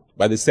man.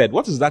 But they said,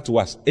 what is that to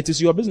us? It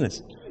is your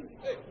business.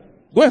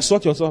 Go and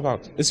sort yourself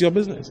out. It's your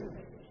business.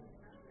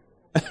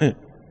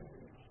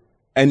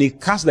 And he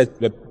cast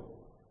the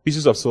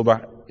pieces of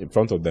silver in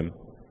front of them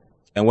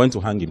and went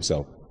to hang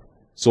himself.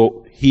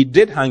 So he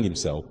did hang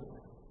himself,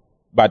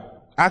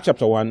 but Acts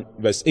chapter 1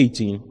 verse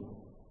 18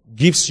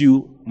 gives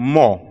you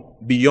more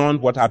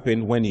beyond what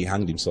happened when he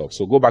hanged himself.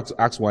 So go back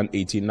to Acts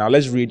 1:18. Now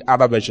let's read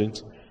other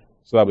versions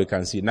so that we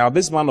can see. Now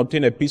this man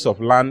obtained a piece of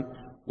land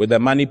with the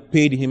money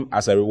paid him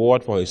as a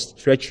reward for his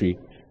treachery,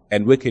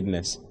 and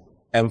wickedness,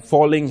 and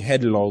falling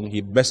headlong, he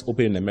burst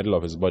open in the middle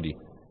of his body,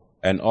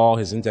 and all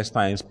his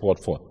intestines poured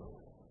forth.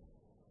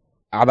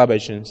 Other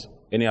versions?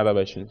 Any other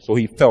versions? So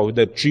he fell,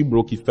 the tree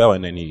broke, he fell,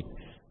 and then he...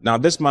 Now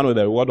this man with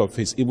the reward of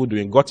his evil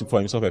doing got for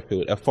himself a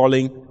field. A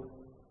falling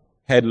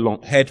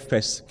headlong, head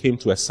first, came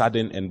to a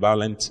sudden and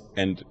violent,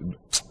 and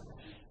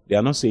they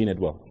are not saying it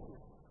well.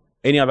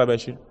 Any other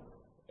version?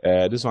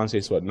 This one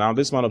says what? Now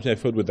this man obtained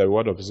a field with the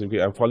reward of his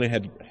evil, and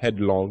falling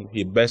headlong,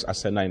 he burst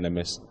asunder in the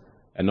midst,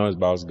 and all his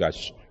bowels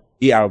gushed.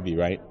 ERV,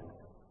 right?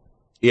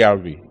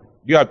 ERV. Do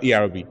you have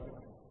ERV?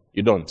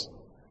 You don't.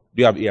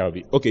 Do you have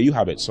ERV? Okay, you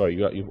have it. Sorry,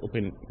 you've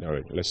opened. All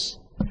right, let's.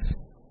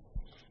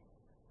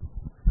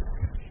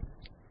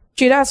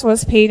 Judas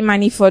was paid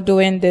money for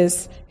doing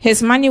this.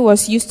 His money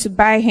was used to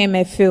buy him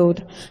a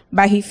field,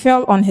 but he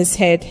fell on his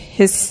head.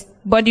 His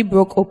body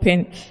broke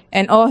open,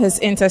 and all his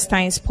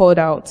intestines poured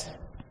out.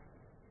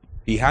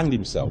 He hanged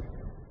himself.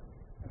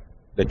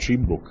 The tree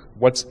broke.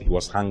 What he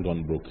was hanged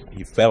on broke.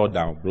 He fell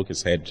down, broke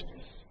his head,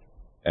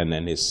 and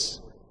then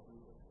it's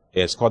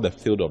called the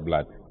field of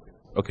blood.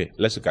 Okay,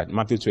 let's look at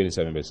Matthew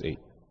 27, verse 8.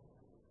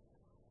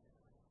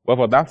 Well,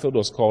 for that field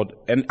was called,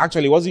 and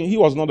actually he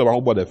was not the one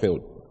who bought the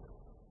field.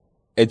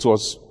 It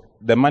was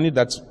the money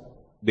that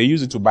they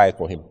used it to buy it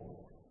for him.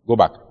 Go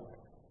back.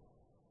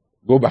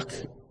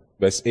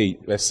 Verse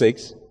 8, verse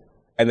 6.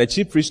 And the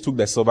chief priests took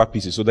the silver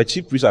pieces. So the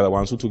chief priests are the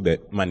ones who took the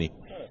money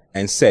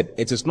and said,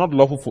 it is not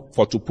lawful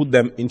for to put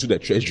them into the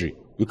treasury.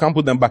 You can't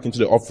put them back into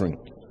the offering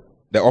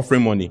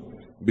money,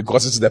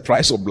 because it's the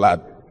price of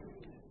blood.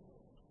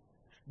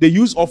 They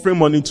use offering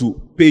money to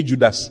pay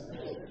Judas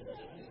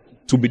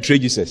to betray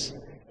Jesus.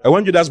 And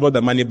when Judas brought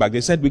the money back,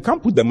 they said, we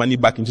can't put the money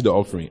back into the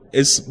offering.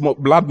 It's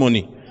blood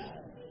money.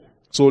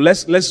 So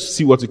let's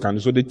see what we can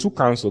do. So they took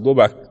counsel. Go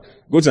back.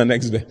 Go to the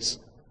next verse.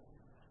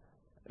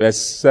 Verse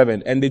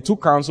 7. And they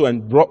took counsel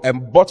and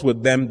bought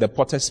with them the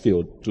potter's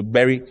field to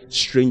bury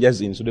strangers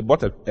in. So they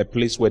bought a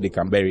place where they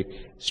can bury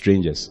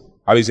strangers.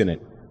 Have you seen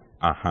it?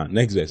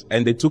 Next verse.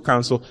 And they took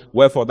counsel,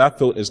 wherefore that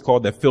field is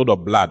called the field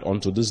of blood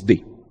unto this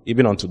day.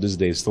 Even unto this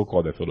day, it's still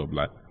called the field of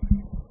blood.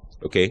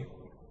 Okay?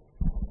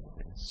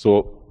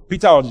 So,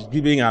 Peter was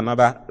giving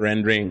another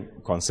rendering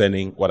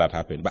concerning what had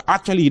happened. But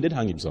actually, he did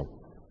hang himself.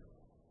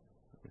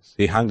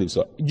 He hanged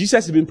himself.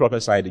 Jesus even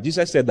prophesied it.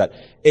 Jesus said that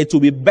it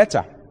will be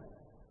better,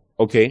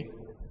 okay,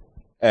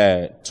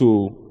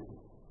 to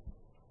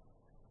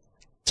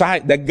try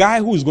the guy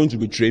who is going to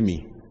betray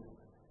me.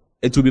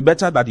 It will be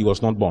better that he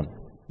was not born.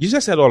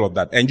 Jesus said all of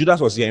that, and Judas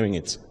was hearing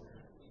it.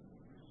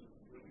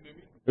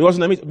 It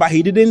wasn't a meeting, but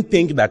he didn't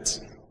think that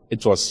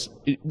it was.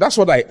 That's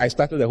what I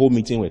started the whole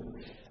meeting with.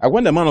 And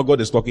when the man of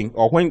God is talking,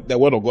 or when the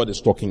word of God is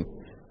talking,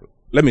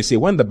 let me say,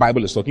 when the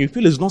Bible is talking, you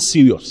feel it's not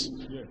serious.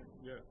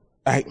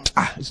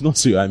 It's not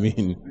serious. I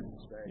mean,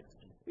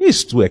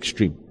 it's too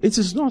extreme. It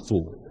is not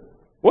so.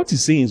 What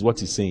he's saying is what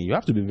he's saying. You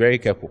have to be very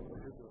careful.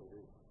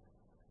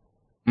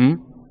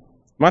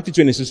 Matthew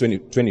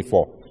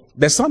 26:24.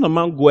 The Son of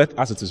Man goeth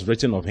as it is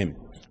written of him.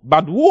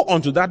 But woe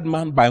unto that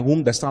man by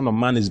whom the Son of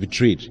Man is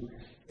betrayed.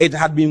 It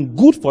had been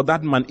good for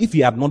that man if he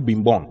had not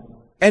been born.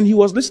 And he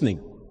was listening.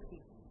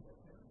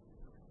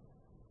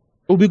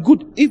 It would be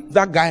good if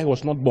that guy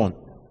was not born.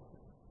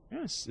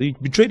 Yes, he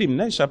betrayed him.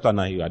 Next chapter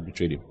 9, he had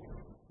betrayed him.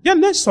 Yeah,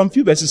 next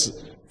few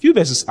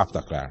verses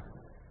after Clara.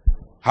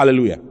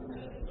 Hallelujah.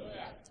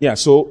 Yeah,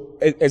 so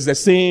it's the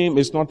same.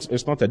 It's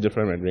not a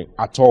different rendering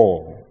at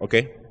all.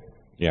 Okay?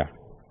 Yeah.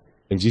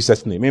 In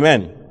Jesus' name.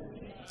 Amen.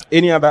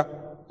 Any other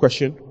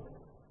question?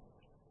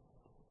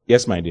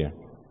 Yes, my dear.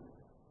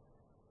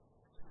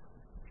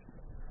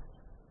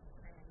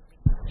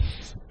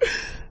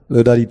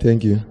 Lord Daddy,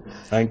 thank you.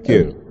 Thank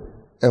you.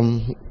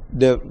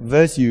 The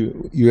verse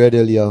you read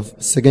earlier,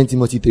 2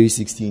 Timothy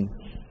 3:16.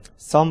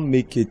 Some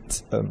make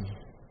it,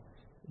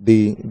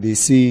 they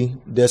see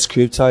the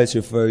scripture is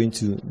referring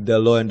to the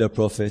law and the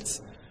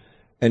prophets,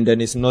 and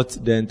then it's not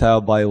the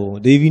entire Bible.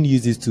 They even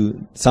use it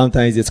to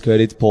sometimes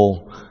discredit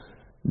Paul.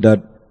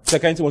 That 2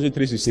 Timothy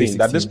 3:16.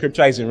 That this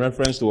scripture is in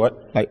reference to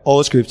what? Like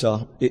all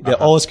scripture.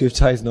 All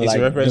scripture is not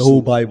like the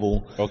whole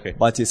Bible. Okay.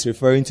 But it's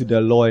referring to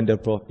the law and the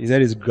prophets. He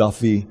said it's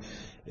graphy.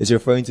 It's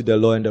referring to the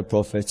law and the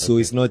prophets. So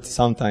it's not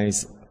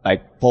sometimes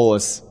like Paul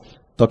was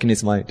talking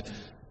his mind.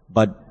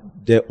 But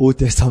the Old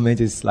Testament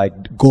is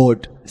like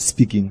God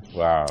speaking.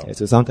 Wow. Yeah,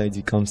 so sometimes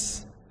it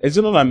comes. Is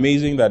it not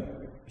amazing that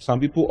some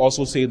people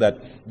also say that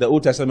the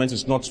Old Testament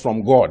is not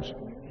from God?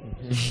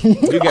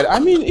 You get it? I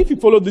mean, if you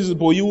follow this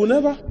book, you will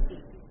never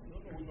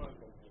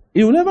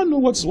know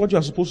what you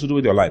are supposed to do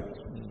with your life.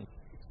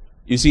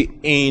 You see,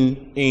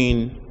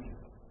 in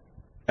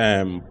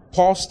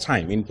Paul's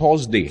time, in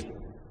Paul's day,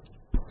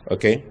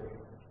 okay,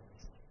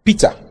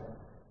 Peter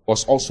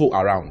was also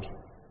around,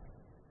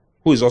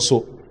 who is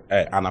also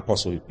an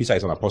apostle. Peter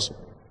is an apostle.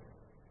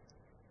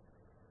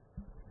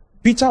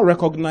 Peter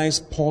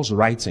recognized Paul's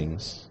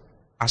writings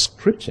as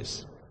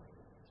scriptures.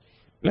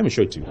 Let me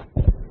show it to you.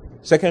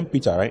 2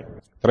 Peter, right?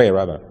 3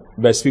 rather,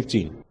 verse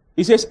 15.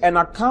 He says, an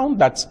account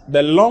that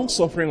the long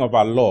suffering of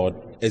our Lord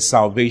is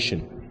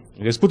salvation.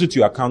 Just put it to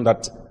your account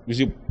that, you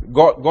see,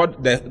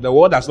 the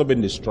world has not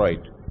been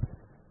destroyed.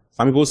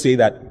 Some people say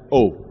that,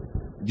 oh,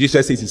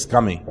 Jesus says it's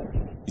coming.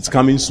 It's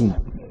coming soon.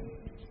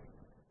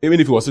 Even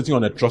if he was sitting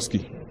on a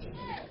Trotsky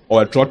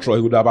or a Trotro,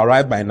 he would have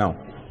arrived by now.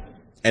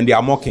 And they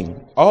are mocking.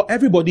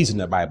 Everybody is in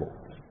the Bible.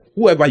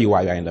 Whoever you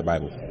are in the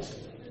Bible.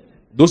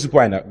 Those people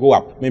are in the, go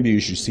up. Maybe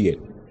you should see it.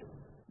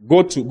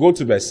 Go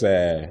to verse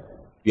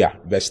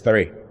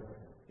 3.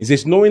 It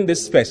says, knowing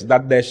this first,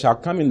 that there shall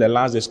come in the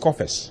last days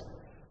scoffers,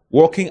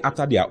 walking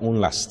after their own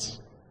lusts.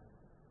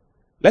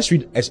 Let's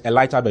read a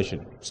lighter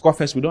version.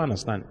 Scoffers, we don't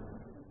understand.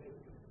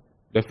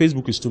 The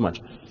Facebook is too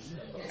much.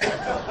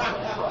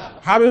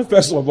 Having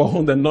first of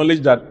all the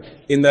knowledge that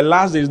in the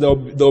last days there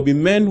will be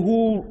men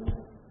who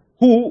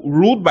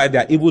ruled by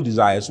their evil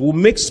desires will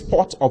make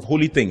sport of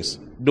holy things.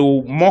 They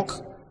will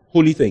mock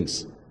holy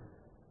things.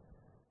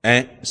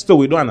 And still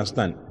we don't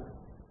understand.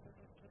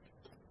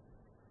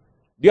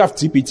 Do you have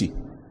TPT?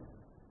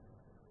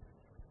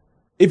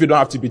 If you don't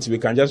have TPT, we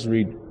can just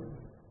read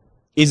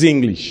Easy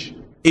English.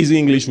 Easy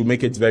English will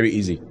make it very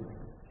easy.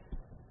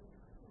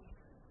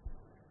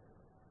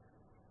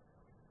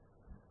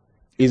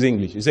 Easy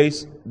English. It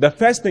says, the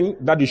first thing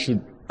that you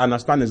should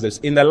understand is this.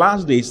 In the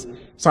last days,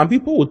 some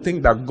people will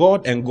think that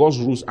God and God's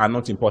rules are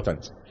not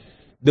important.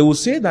 They will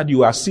say that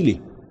you are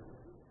silly.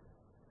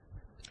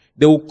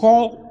 They will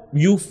call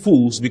you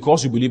fools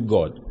because you believe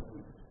God.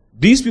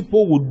 These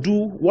people will do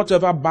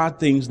whatever bad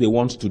things they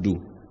want to do.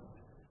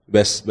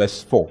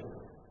 Verse 4.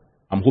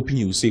 I'm hoping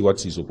you will say what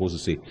he's supposed to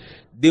say.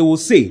 They will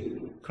say,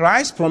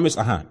 Christ promised,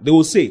 they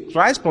will say,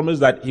 Christ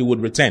promised that he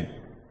would return.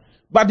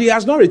 But he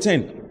has not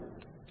returned.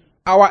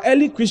 Our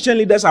early Christian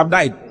leaders have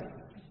died.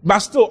 But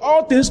still,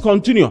 all things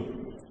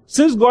continue.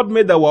 Since God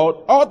made the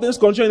world, all things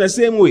continue in the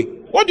same way.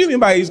 What do you mean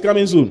by he's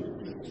coming soon?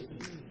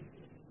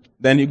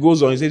 Then he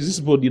goes on, he says, these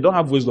people, they don't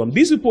have wisdom.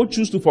 These people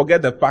choose to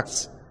forget the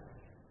facts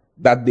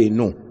that they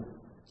know.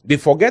 They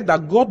forget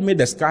that God made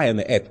the sky and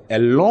the earth a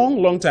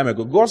long, long time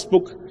ago. God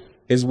spoke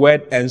his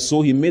word, and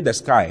so he made the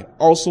sky.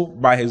 Also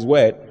by his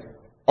word,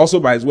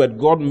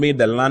 God made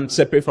the land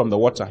separate from the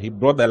water. He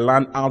brought the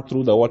land out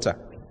through the water.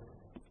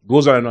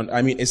 Goes on and on.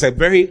 I mean, it's a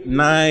very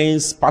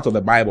nice part of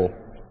the Bible.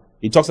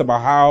 He talks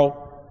about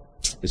how,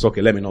 it's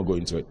okay, let me not go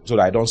into it, so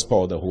that I don't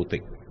spoil the whole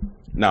thing.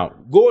 Now,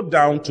 go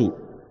down to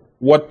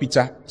what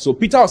Peter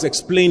was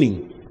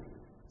explaining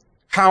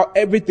how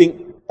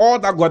everything, all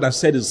that God has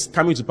said is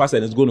coming to pass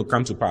and is going to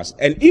come to pass.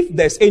 And if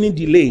there's any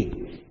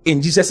delay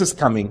in Jesus'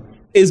 coming,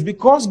 it's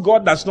because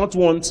God does not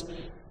want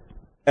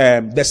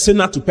the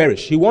sinner to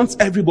perish. He wants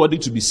everybody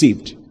to be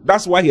saved.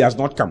 That's why he has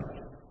not come.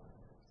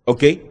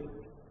 Okay?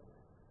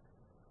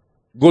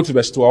 Go to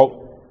verse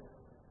 12.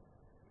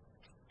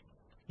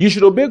 You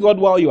should obey God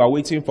while you are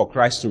waiting for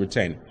Christ to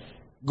return.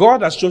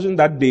 God has chosen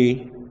that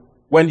day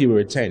when he will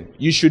return.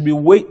 You should be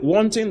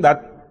wanting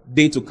that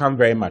day to come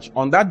very much.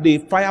 On that day,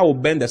 fire will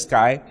burn the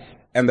sky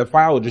and the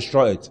fire will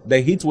destroy it. The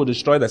heat will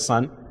destroy the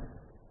sun,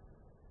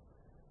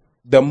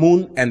 the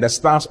moon, and the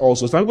stars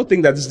also. Some people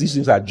think that these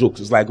things are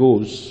jokes. It's like,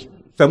 oh, it's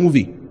a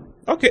movie.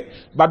 Okay.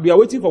 But we are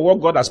waiting for what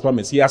God has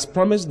promised. He has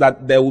promised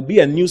that there will be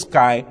a new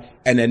sky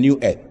and a new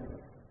earth.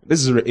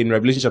 This is in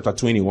Revelation chapter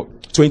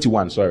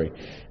 21.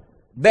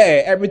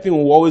 There, everything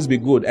will always be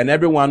good and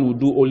everyone will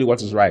do only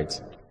what is right.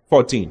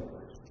 14.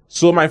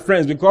 So my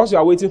friends, because you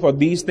are waiting for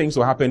these things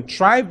to happen,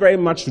 try very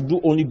much to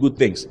do only good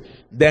things.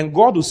 Then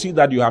God will see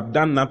that you have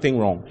done nothing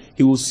wrong.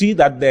 He will see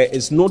that there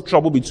is no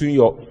trouble between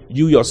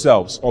you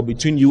yourselves or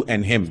between you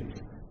and him.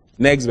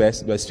 Next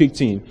verse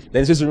 15.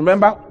 Then it says,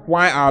 remember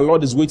why our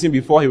Lord is waiting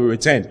before he will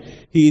return.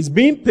 He is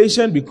being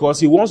patient because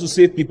he wants to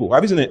save people.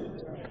 Have you seen it?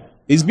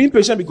 He's being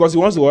patient because he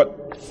wants to what?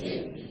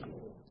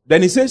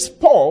 Then he says,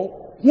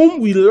 Paul,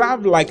 whom we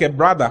love like a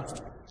brother,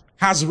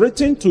 has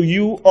written to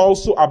you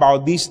also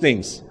about these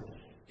things.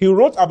 He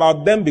wrote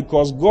about them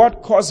because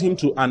God caused him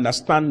to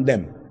understand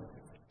them.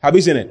 Have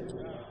you seen it?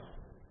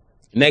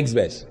 Next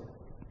verse.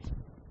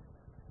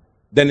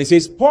 Then he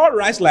says, Paul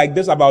writes like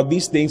this about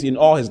these things in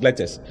all his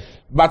letters.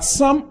 But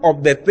some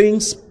of the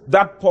things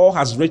that Paul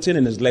has written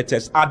in his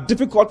letters are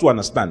difficult to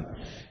understand.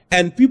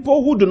 And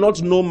people who do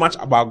not know much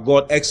about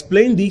God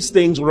explain these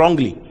things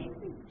wrongly.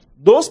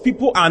 Those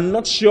people are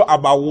not sure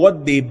about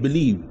what they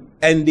believe,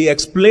 and they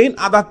explain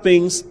other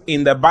things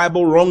in the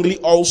Bible wrongly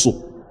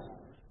also.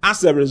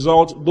 As a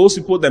result, those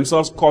people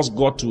themselves cause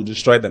God to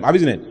destroy them. Have you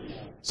seen it?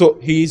 So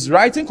he's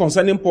writing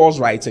concerning Paul's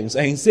writings,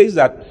 and he says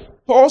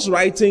that Paul's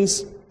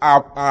writings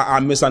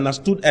are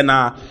misunderstood and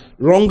are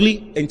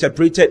wrongly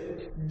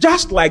interpreted,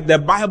 just like the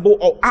Bible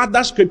or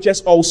other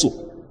scriptures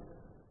also.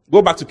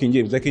 Go back to King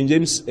James. The King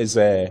James is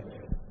a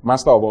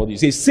master of all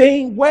these. He's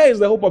saying, where is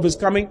the hope of his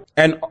coming?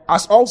 And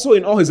as also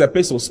in all his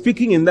epistles,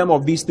 speaking in them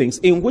of these things,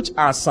 in which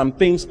are some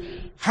things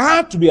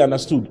hard to be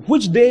understood,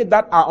 which they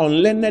that are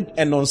unlearned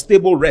and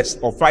unstable rest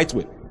or fight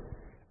with,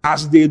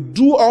 as they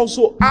do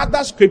also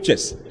other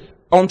scriptures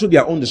unto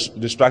their own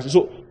destruction.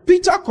 So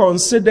Peter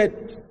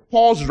considered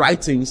Paul's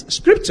writings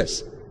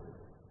scriptures.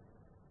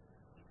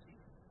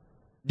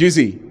 Do you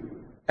see?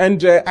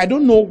 And I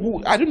don't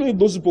know if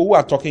those people who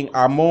are talking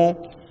are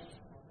more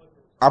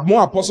have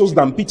more apostles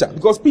than Peter,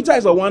 because Peter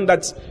is the one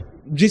that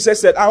Jesus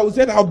said, I'll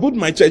build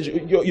my church.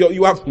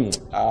 You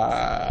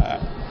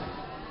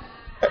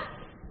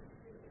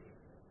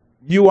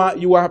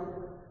are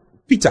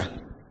Peter,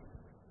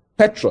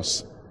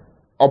 Petrus.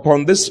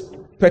 Upon this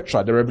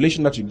Petra, the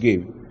revelation that you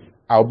gave,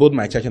 I'll build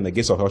my church and the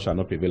gates of hell shall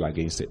not prevail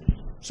against it.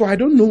 So I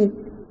don't know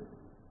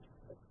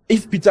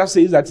if Peter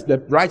says that the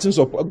writings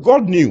of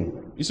God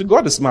knew. You see,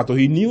 God is smart.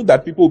 He knew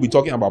that people will be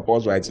talking about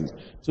Paul's writings.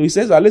 So he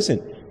says that,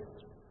 listen,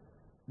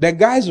 the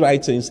guy's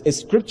writings is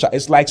scripture.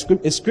 It's like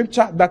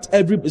scripture that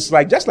it's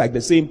like just like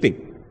the same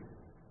thing.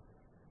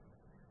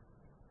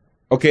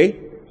 Okay?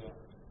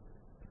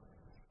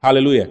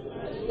 Hallelujah.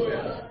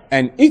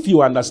 And if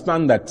you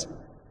understand that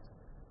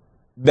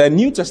the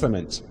New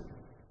Testament,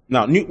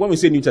 now when we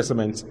say New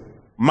Testament,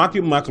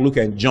 Matthew, Mark, Luke,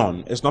 and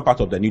John is not part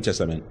of the New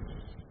Testament,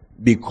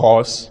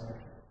 because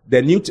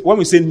when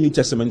we say New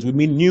Testament, we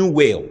mean new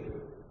whale.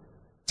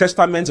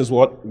 Testament is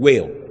what?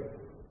 Whale.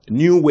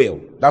 New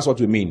whale. That's what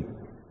we mean.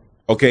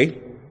 Okay?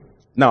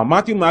 Now,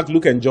 Matthew, Mark,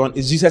 Luke, and John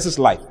is Jesus'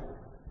 life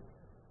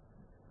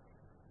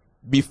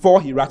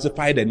before he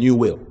ratified the new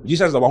will.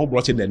 Jesus is the one who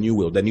brought in the new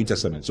will, the New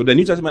Testament. So the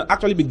New Testament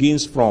actually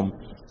begins from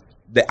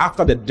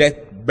after the death,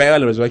 burial,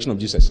 and resurrection of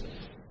Jesus.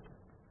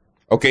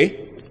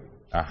 Okay?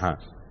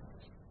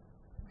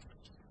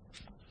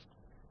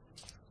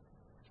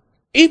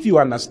 If you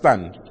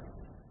understand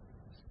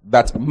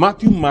that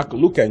Matthew, Mark,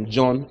 Luke, and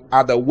John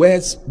are the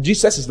words,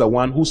 Jesus is the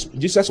one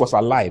Jesus was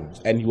alive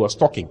and he was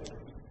talking.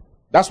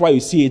 That's why you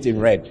see it in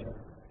red.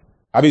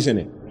 Have you seen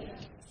it?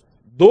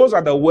 Those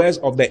are the words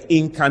of the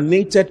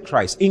incarnate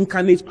Christ.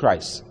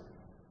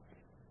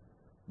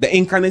 The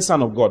incarnate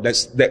Son of God.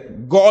 That's the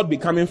God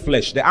becoming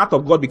flesh. The act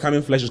of God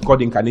becoming flesh is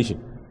called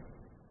incarnation.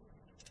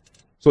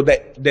 So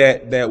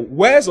the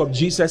words of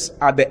Jesus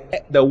are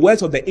the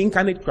words of the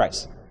incarnate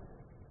Christ.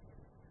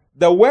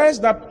 The words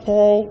that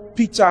Paul,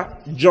 Peter,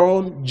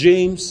 John,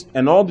 James,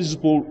 and all these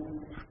people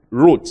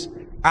wrote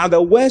are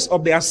the words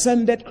of the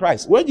ascended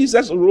Christ. When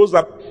Jesus rose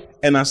up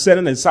and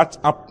ascended and sat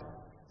up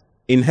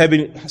in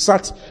heaven,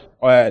 sat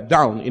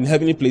down in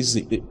heavenly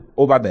places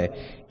over there,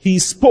 he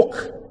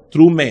spoke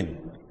through men.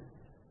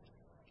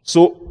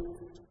 So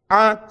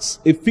Acts,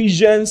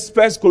 Ephesians,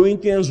 1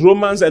 Corinthians,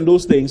 Romans, and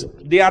those things,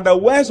 they are the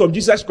words of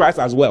Jesus Christ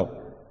as well.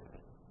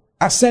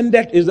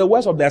 Ascended is the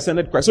words of the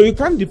ascended Christ. So you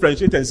can't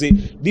differentiate and say,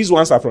 these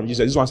ones are from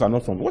Jesus, these ones are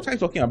not from. What are you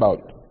talking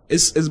about?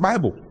 It's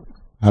Bible.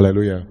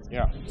 Hallelujah.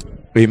 Yeah.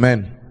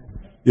 Amen.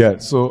 Yeah,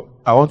 so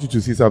I want you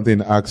to see something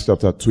in Acts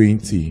chapter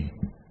 20,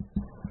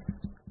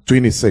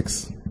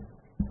 26.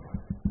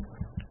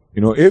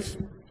 You know, if,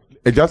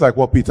 just like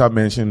what Peter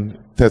mentioned,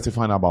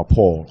 testifying about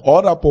Paul,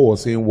 all that Paul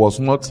was saying was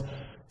not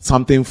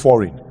something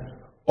foreign.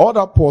 All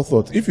that Paul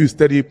thought, if you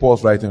study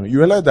Paul's writing, you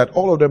realize that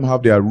all of them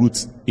have their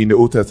roots in the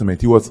Old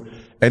Testament.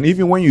 And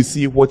even when you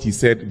see what he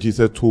said,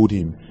 Jesus told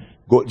him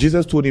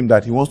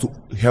that he wants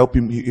to help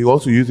him, he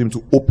wants to use him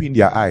to open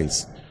their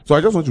eyes. So I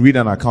just want to read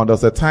an account.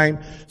 There's a time,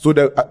 so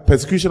the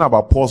persecution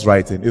about Paul's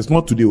writing is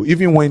not today.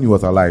 Even when he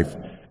was alive,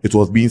 it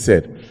was being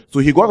said. So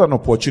he got an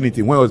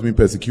opportunity when he was being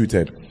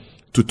persecuted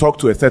to talk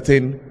to a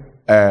certain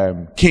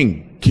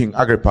King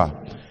Agrippa,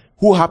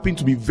 who happened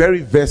to be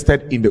very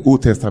vested in the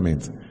Old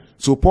Testament.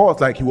 So Paul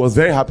was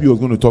very happy he was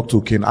going to talk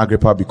to King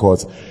Agrippa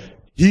because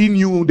he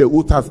knew the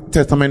Old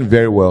Testament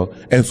very well,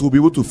 and so be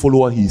able to follow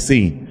what he's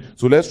saying.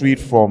 So let's read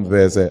from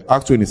verse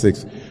Acts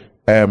 26,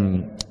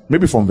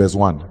 maybe from verse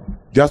 1,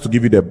 just to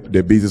give you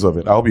the basis of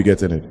it. I hope you're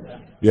getting it.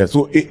 Yeah.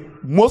 So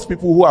most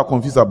people who are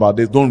confused about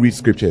this don't read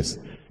scriptures.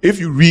 If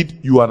you read,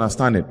 you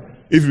understand it.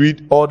 If you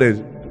read all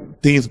the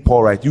things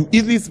Paul writes, you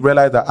easily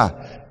realize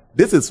that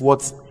this is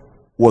what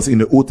was in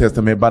the Old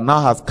Testament, but now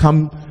has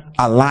come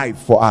alive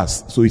for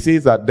us. So he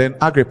says that then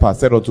Agrippa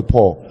said unto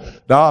Paul,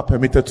 thou art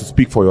permitted to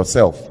speak for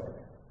yourself.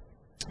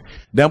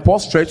 Then Paul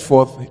stretched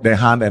forth the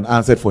hand and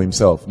answered for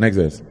himself. Next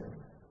verse.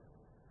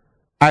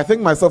 I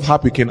think myself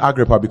happy, King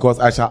Agrippa, because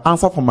I shall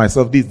answer for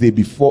myself this day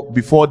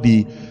before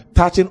thee,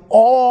 touching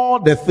all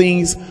the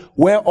things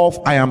whereof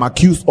I am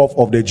accused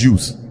of the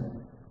Jews.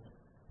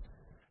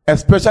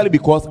 Especially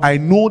because I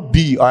know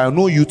thee, or I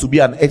know you to be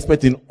an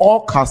expert in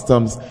all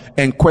customs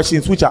and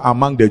questions which are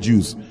among the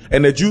Jews.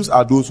 And the Jews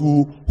are those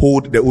who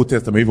hold the Old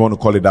Testament, if you want to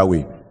call it that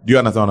way. Do you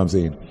understand what I'm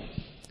saying?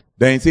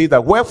 Then he says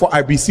that, wherefore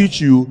I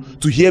beseech you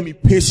to hear me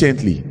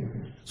patiently.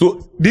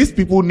 So these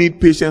people need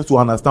patience to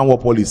understand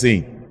what Paul is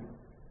saying.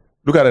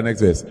 Look at the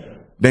next verse.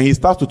 Then he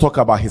starts to talk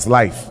about his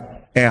life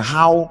and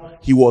how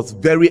he was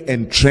very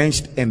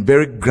entrenched and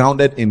very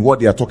grounded in what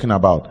they are talking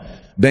about.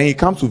 Then he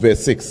comes to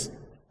verse 6.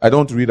 I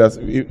don't read us.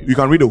 You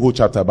can read the whole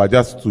chapter, but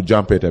just to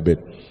jump it a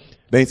bit.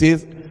 Then he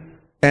says,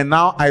 and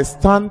now I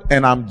stand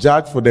and am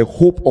judged for the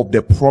hope of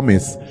the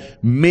promise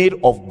made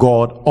of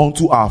God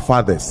unto our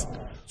fathers.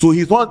 So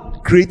he's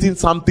not creating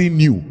something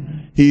new.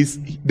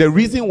 The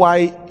reason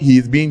why he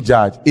is being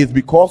judged is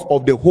because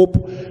of the hope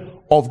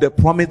of the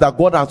promise that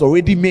God has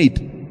already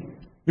made.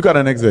 Look at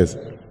the next verse.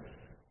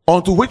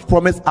 Unto which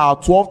promise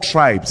our 12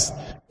 tribes,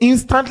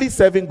 instantly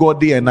serving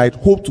God day and night,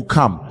 hope to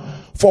come.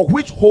 For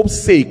which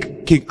hope's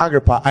sake, King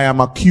Agrippa, I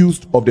am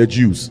accused of the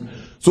Jews.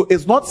 So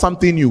it's not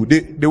something new.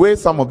 The way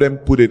some of them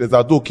put it is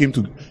that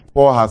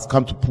Paul has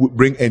come to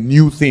bring a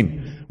new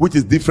thing, which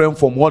is different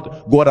from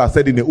what God has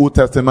said in the Old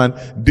Testament,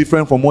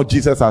 different from what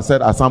Jesus has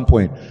said at some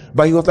point.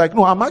 But he was like,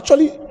 no, I'm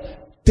actually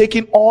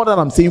taking all that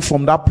I'm saying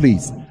from that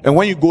place. And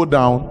when you go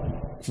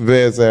down,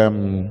 verse,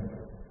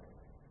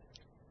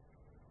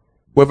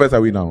 what verse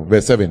are we now?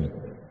 Verse 7.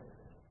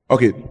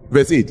 Okay,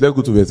 verse 8. Let's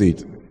go to verse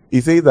 8.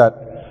 He says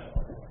that,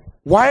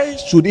 why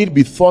should it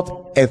be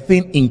thought a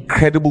thing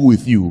incredible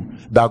with you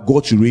that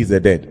God should raise the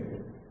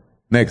dead?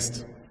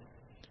 Next.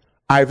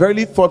 I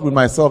verily thought with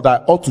myself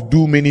that I ought to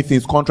do many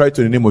things contrary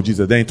to the name of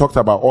Jesus. Then he talked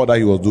about all that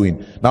he was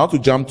doing. Now to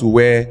jump to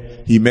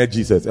where he met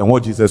Jesus and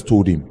what Jesus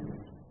told him.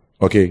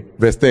 Okay,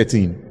 verse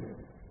 13.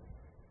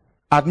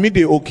 At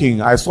midday, O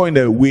king, I saw in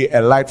the way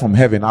a light from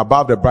heaven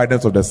above the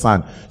brightness of the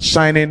sun,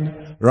 shining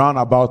round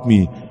about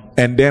me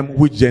and them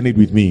which journeyed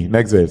with me.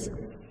 Next verse.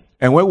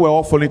 And when we were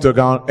all falling to the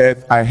ground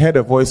earth, I heard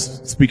a voice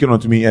speaking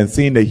unto me and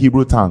saying in the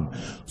Hebrew tongue,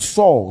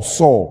 Saul,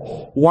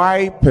 Saul,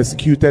 why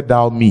persecutest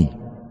thou me?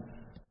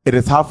 It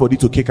is hard for thee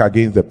to kick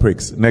against the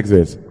pricks. Next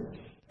verse.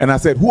 And I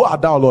said, who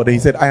art thou, Lord? And he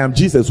said, I am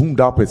Jesus whom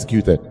thou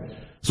persecuted.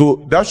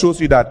 So that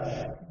shows you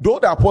that though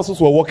the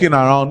apostles were walking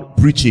around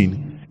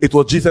preaching, it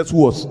was Jesus who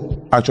was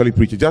actually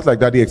preaching. Just like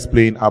Daddy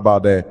explained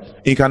about the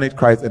incarnate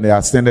Christ and the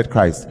ascended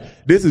Christ.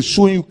 This is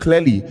showing you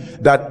clearly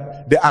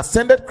that the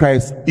ascended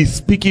Christ is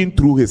speaking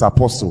through his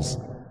apostles.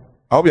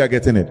 I hope you are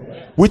getting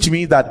it. Which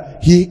means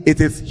that he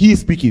is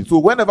speaking. So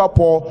whenever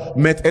Paul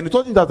met, and it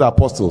wasn't just the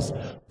apostles,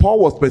 Paul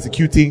was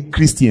persecuting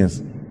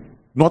Christians,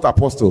 not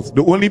apostles.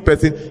 The only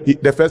person,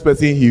 the first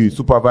person he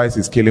supervised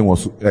his killing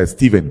was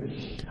Stephen.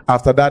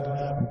 After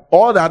that,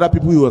 all the other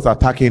people he was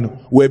attacking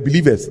were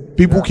believers.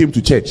 People who came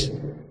to church.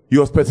 He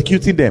was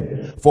persecuting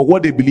them for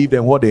what they believed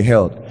and what they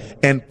held.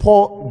 And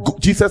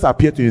Jesus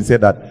appeared to him and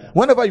said that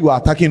whenever you are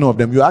attacking of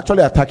them, you are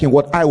actually attacking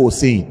what I was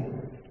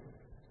saying.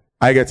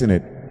 Are you getting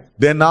it?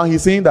 Then now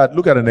he's saying that,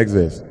 look at the next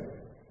verse.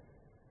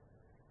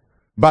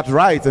 But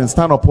rise and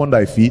stand upon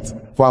thy feet,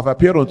 for I have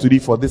appeared unto thee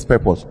for this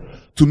purpose,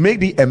 to make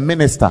thee a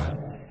minister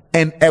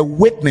and a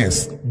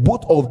witness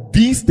both of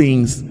these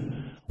things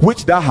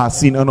which thou hast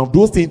seen, and of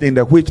those things in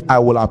the which I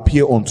will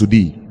appear unto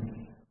thee.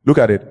 Look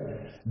at it.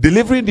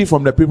 Delivering thee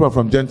from the people and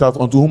from Gentiles,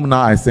 unto whom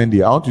now I send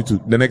thee. I want you to,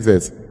 the next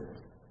verse.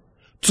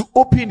 To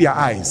open their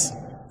eyes.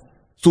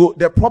 So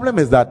the problem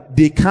is that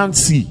they can't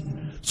see.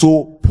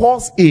 So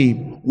Paul's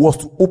aim was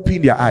to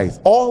open their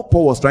eyes. All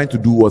Paul was trying to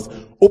do was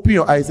open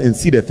your eyes and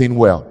see the thing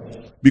well.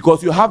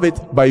 Because you have it,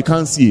 but you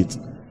can't see it.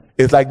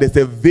 It's like there's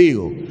a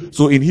veil.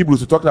 So in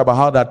Hebrews, we talked about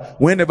how that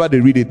whenever they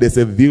read it, there's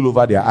a veil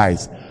over their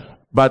eyes.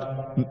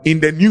 But in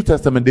the New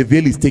Testament, the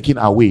veil is taken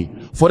away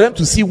for them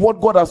to see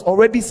what God has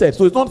already said.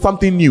 So it's not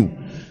something new.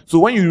 So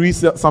when you read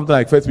something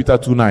like 1 Peter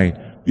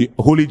 2:9, the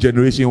holy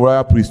generation,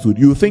 royal priesthood,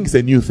 you think it's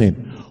a new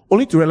thing.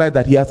 Only to realize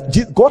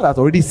that God has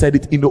already said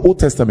it in the Old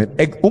Testament,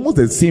 almost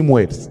the same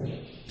words.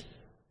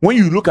 When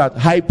you look at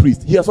high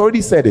priest, he has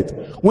already said it.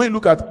 When you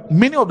look at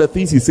many of the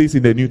things he says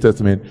in the New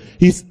Testament,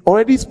 he's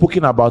already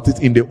spoken about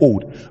it in the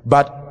Old.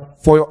 But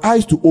for your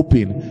eyes to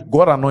open,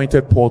 God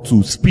anointed Paul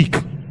to speak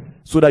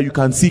so that you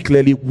can see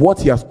clearly what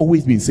he has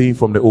always been saying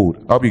from the Old.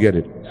 I hope you get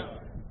it.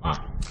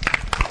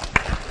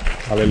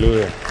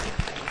 Hallelujah.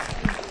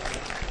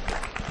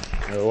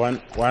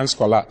 One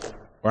scholar,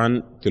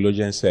 one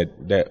theologian said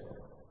that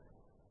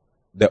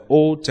the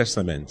Old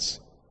Testament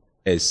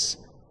is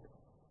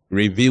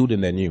revealed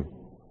in the New,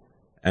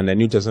 and the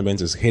New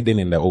Testament is hidden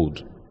in the Old.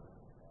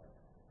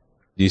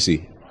 Do you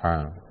see?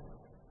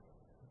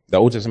 The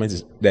Old Testament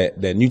is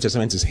the New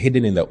Testament is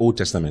hidden in the Old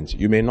Testament.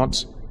 You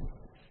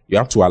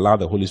have to allow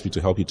the Holy Spirit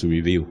to help you to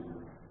reveal,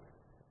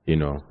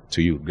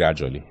 to you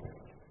gradually.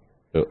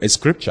 So it's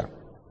scripture.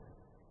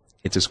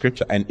 It's a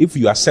scripture. And if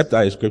you accept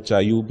that as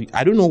scripture, you'll be,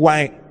 I don't know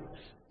why,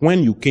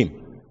 when you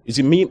came. You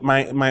see,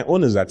 my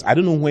own is that I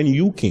don't know when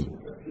you came.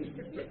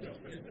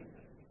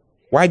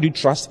 Why do you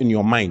trust in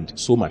your mind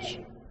so much?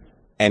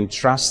 And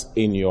trust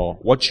in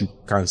what you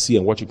can see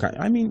and what you can't.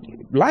 I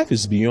mean, life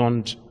is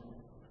beyond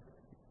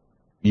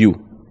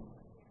you.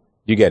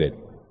 You get it?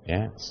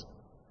 Yes.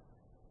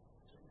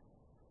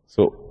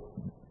 So,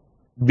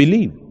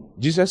 believe.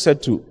 Jesus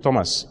said to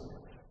Thomas,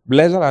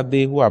 blessed are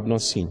they who have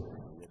not seen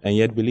and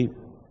yet believe.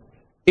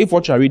 If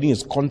what you are reading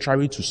is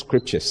contrary to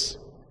scriptures,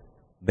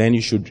 then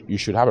you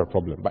should have a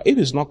problem. But if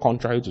it's not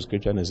contrary to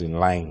scripture and is in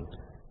line,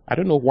 I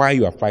don't know why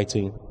you are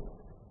fighting.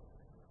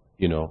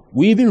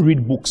 We even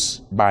read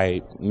books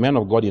by men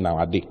of God in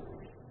our day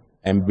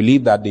and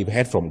believe that they've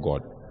heard from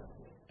God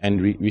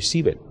and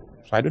receive it.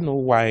 So I don't know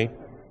why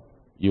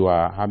you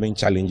are having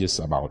challenges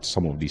about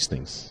some of these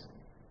things.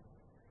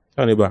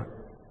 Tell neighbor,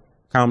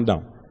 calm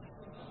down.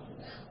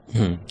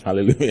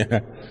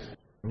 Hallelujah.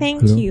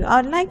 Thank you.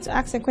 I would like to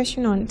ask a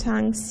question on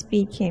tongues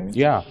speaking.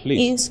 Yeah,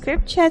 please. In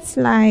scriptures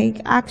like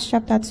Acts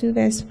chapter 2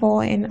 verse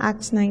 4 and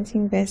Acts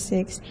 19 verse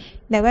 6,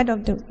 the word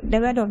of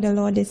the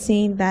Lord is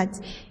saying that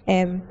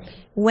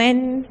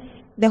when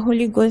the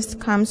Holy Ghost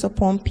comes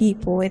upon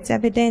people, it's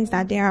evidence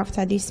that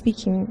thereafter they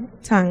speak in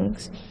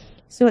tongues.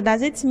 So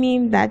does it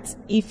mean that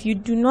if you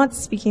do not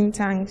speak in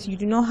tongues, you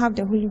do not have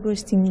the Holy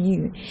Ghost in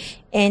you?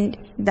 And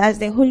does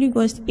the Holy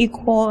Ghost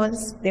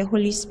equals the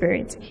Holy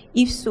Spirit?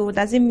 If so,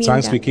 does it mean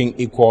tongue speaking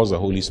equals the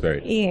Holy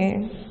Spirit?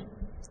 Yeah.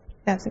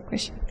 That's the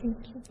question. Thank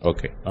you.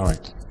 Okay, all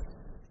right.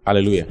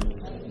 Hallelujah.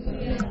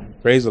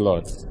 Praise the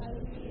Lord.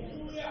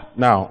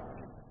 Now,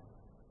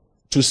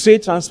 to say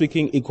tongue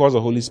speaking equals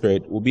the Holy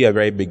Spirit will be a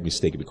very big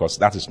mistake, because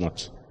that is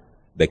not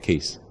the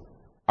case.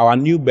 Our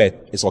new birth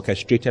is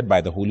orchestrated by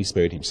the Holy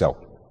Spirit himself.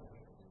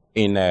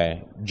 In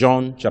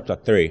John chapter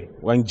 3,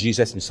 when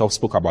Jesus himself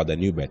spoke about the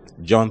new birth,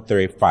 John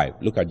 3:5.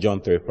 Look at John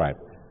 3:5.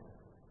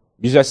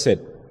 Jesus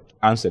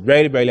answered,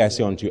 "Verily, verily, I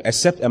say unto you,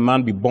 except a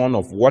man be born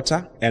of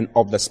water and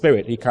of the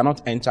Spirit, he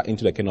cannot enter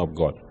into the kingdom of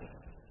God."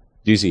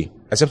 Do you see?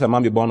 Except a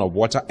man be born of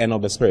water and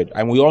of the Spirit.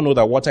 And we all know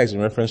that water is in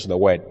reference to the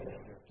Word.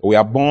 We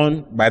are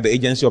born by the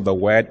agency of the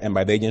Word and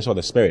by the agency of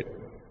the Spirit.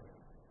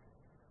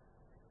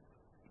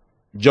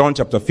 John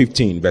chapter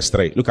 15, verse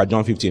 3. Look at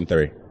John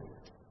 15:3.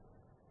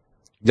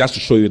 Just to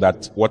show you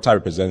that water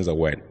represents the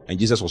Word. And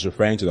Jesus was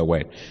referring to the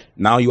Word.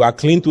 Now you are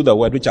clean through the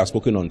Word which I have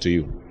spoken unto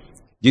you.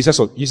 Jesus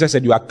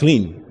said you are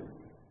clean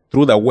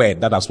through the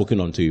Word that I have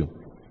spoken unto you.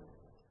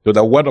 So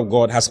the Word of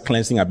God has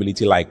cleansing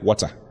ability like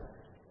water.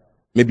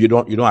 Maybe you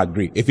don't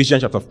agree.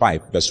 Ephesians chapter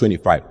 5, verse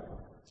 25.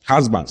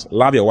 Husbands,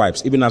 love your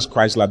wives, even as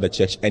Christ loved the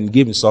church and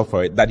gave himself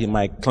for it, that he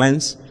might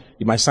cleanse,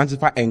 he might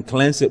sanctify and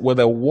cleanse it with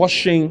the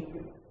washing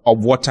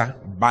of water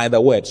by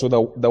the Word. So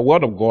the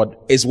Word of God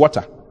is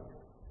water.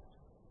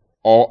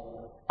 Or,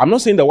 I'm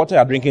not saying the water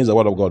you're drinking is the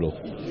Word of God, though.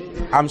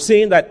 I'm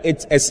saying that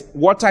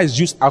water is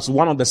used as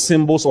one of the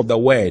symbols of the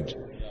Word.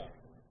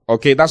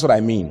 Okay, that's what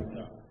I mean.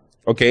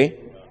 Okay?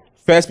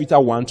 1 Peter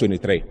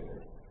 1:23.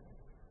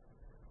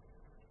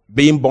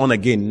 Being born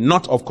again,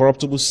 not of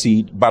corruptible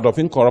seed, but of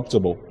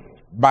incorruptible,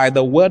 by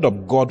the word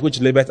of God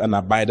which liveth and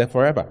abideth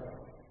forever.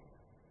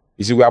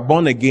 You see, we are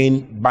born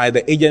again by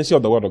the agency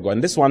of the word of God.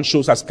 And this one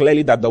shows us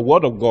clearly that the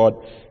word of God,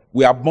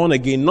 we are born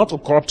again not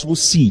of corruptible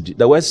seed.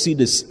 The word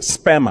seed is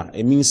sperma.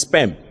 It means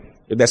sperm.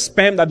 The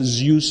sperm that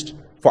is used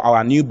for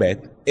our new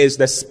birth is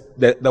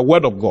the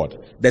word of God.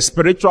 The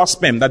spiritual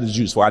sperm that is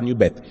used for our new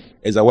birth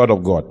is the word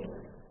of God.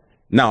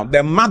 Now,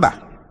 the mother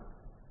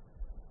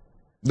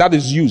that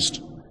is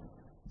used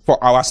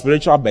for our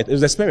spiritual birth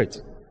is the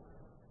Spirit.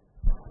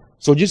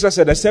 So Jesus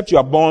said, except you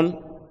are born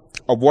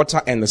of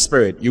water and the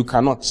Spirit, you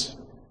cannot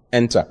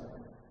enter.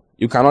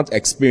 You cannot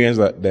experience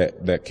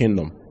the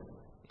kingdom.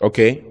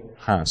 Okay?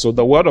 So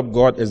the word of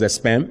God is the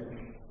sperm.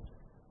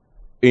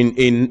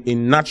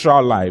 In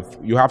natural life,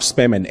 you have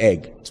sperm and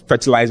egg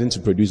fertilizing to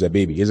produce a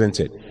baby, isn't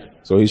it?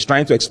 So he's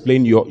trying to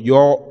explain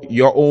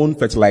your own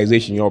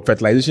fertilization. Your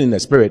fertilization in the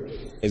Spirit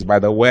is by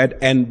the word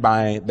and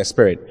by the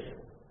Spirit.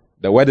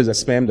 The word is the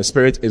sperm, the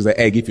Spirit is the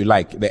egg, if you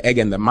like, the egg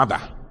and the mother.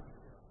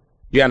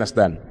 You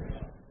understand?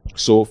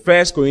 So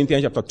 1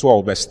 Corinthians chapter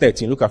 12, verse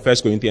 13. Look at 1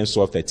 Corinthians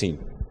 12, 13.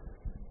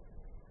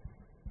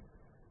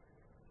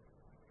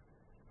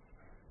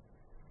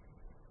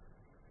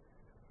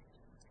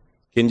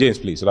 King James,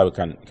 please, so that we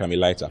can be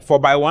lighter. For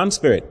by one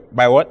Spirit,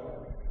 by what?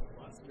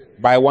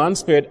 By one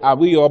Spirit are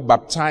we all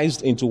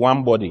baptized into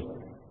one body.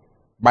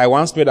 By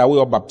one Spirit are we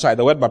all baptized.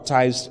 The word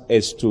baptized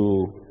is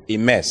to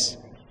immerse.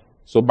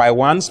 So by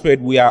one Spirit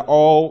we are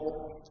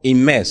all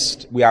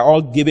immersed. We are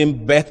all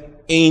given birth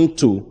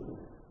into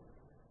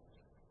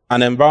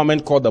an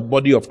environment called the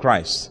body of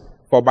Christ.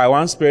 For by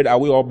one Spirit are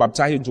we all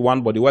baptized into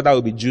one body, whether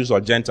we be Jews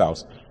or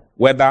Gentiles,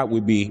 whether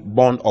we be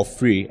born or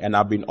free, and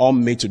have been all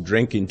made to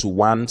drink into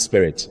one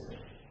Spirit.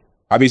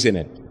 Have you seen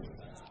it?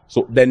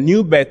 So the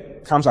new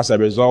birth comes as a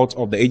result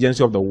of the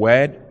agency of the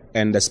Word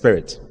and the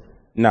Spirit.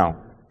 Now,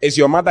 is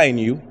your mother in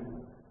you?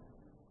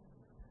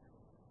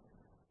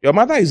 Your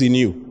mother is in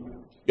you.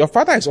 Your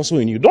father is also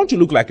in you. Don't you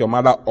look like your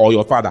mother or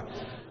your father?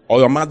 Or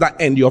your mother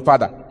and your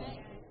father?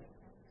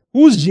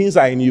 Whose genes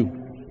are in you?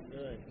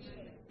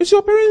 It's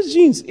your parents'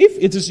 genes. If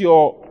it is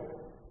your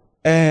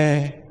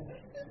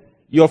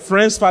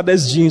friend's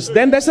father's genes,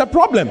 then there's a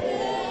problem.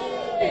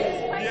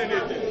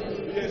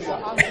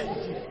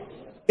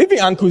 If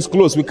your uncle is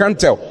close, we can't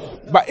tell.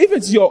 But if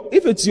it's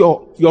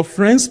your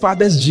friend's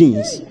father's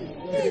genes,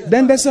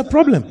 then there's a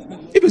problem.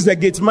 If it's the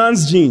gate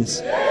man's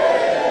genes,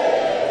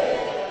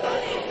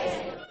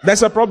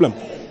 there's a problem.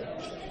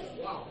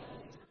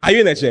 Are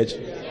you in the church?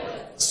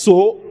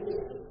 So,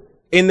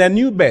 in the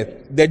new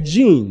birth, the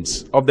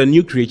genes of the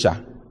new creature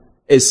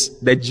is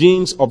the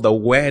genes of the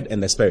Word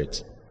and the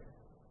Spirit.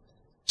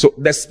 So,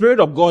 the Spirit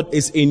of God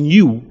is in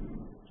you.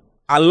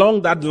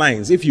 Along that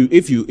lines, if you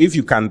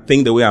can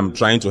think the way I'm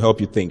trying to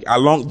help you think,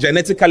 along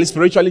genetically,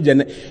 spiritually,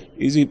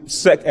 is it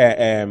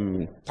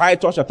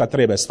Titus chapter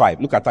 3 verse 5?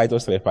 Look at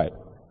Titus 3:5.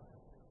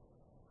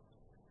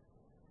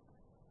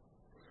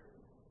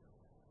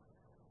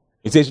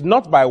 It says,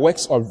 not by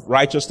works of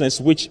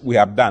righteousness which we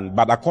have done,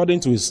 but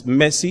according to his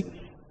mercy,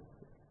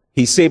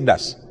 he saved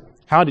us.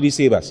 How did he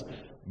save us?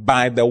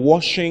 By the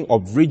washing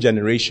of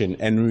regeneration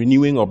and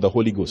renewing of the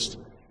Holy Ghost.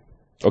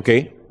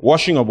 Okay?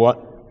 Washing of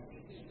what?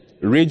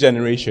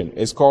 Regeneration.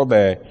 It's called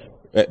the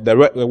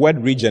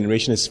word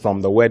regeneration is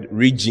from the word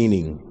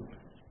regening.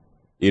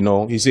 You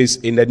know, he says,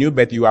 in the new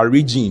birth, you are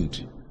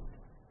regened.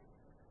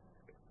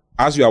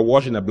 As you are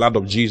washed in the blood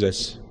of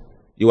Jesus,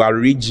 you are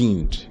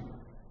regened.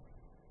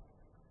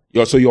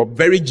 So your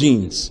very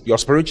genes, your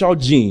spiritual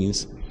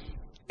genes,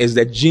 is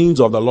the genes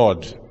of the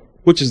Lord,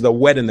 which is the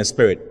Word and the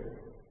Spirit.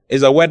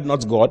 Is the Word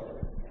not God?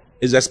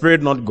 Is the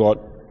Spirit not God?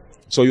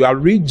 So you are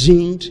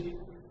regened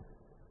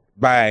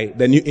by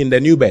in the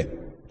new birth.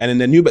 And in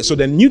the new birth, so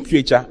the new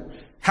creature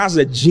has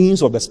the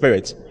genes of the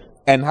Spirit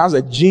and has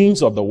the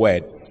genes of the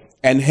Word.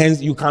 And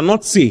hence you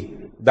cannot say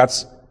that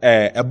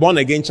a born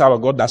again child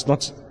of God does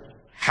not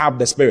have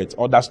the Spirit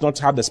or does not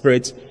have the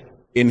Spirit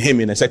in him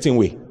in a certain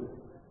way.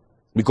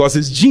 Because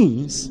his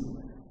genes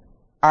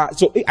are,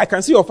 so I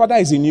can see your father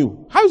is in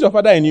you. How is your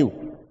father in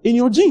you? In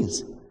your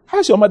genes. How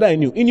is your mother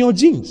in you? In your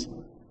genes.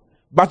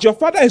 But your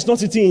father is not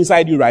sitting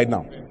inside you right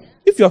now.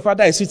 If your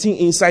father is sitting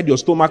inside your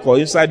stomach or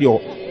inside your,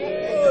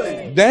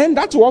 then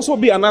that will also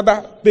be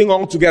another thing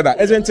altogether,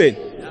 isn't it?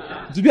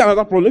 It will be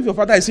another problem. If your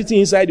father is sitting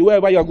inside you,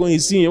 wherever you are going,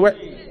 he's seeing you.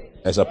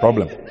 There's a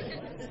problem.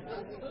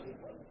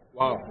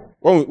 Wow.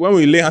 When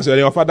we lay hands on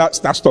your father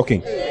starts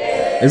talking.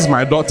 It's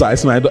my daughter.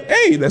 It's my daughter.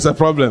 Hey, there's a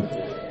problem.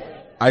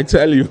 I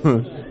tell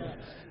you.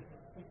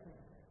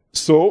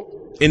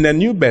 So, in the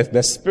new birth,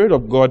 the Spirit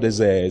of God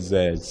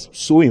is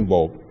so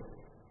involved.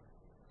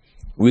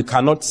 We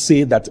cannot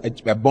say that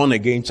a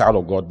born-again child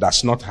of God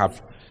does not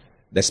have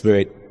the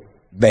Spirit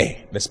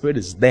there. The Spirit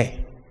is there.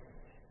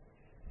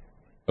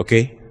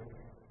 Okay?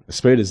 The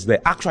Spirit is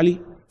there.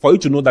 Actually, for you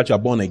to know that you are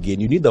born again,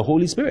 you need the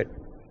Holy Spirit.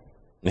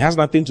 It has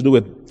nothing to do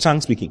with tongue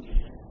speaking.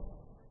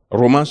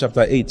 Romans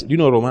chapter 8. Do you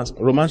know Romans?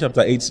 Romans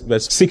chapter 8,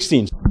 verse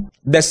 16.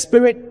 The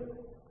Spirit,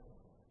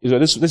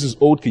 this is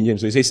Old King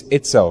James, so it says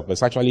itself.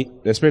 It's actually,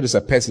 the Spirit is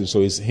a person,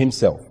 so it's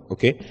himself.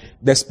 Okay?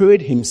 The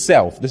Spirit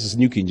himself, this is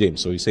New King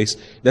James, so it says,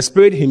 the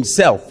Spirit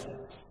himself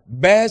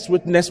bears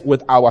witness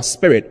with our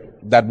spirit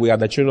that we are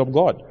the children of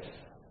God.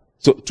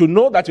 So to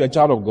know that you're a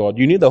child of God,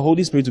 you need the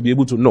Holy Spirit to be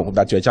able to know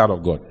that you're a child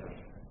of God.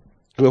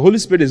 The Holy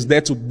Spirit is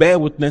there to bear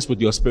witness with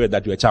your spirit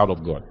that you're a child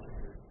of God.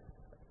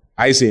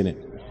 Are you saying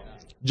it?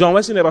 John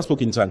Wesley never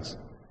spoke in tongues.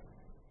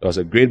 He was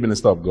a great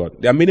minister of God.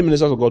 There are many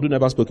ministers of God who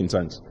never spoke in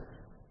tongues.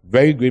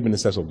 Very great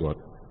ministers of God.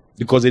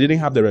 Because they didn't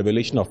have the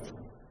revelation of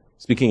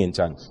speaking in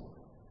tongues.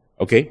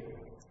 Okay?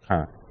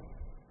 But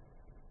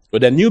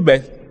the new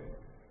birth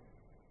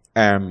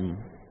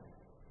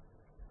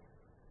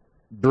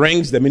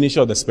brings the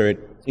ministry of the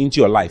Spirit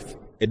into your life.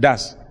 It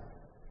does.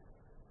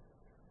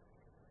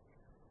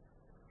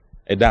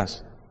 It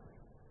does.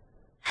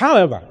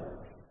 However,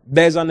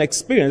 there's another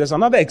experience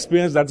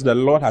that the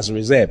Lord has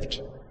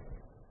reserved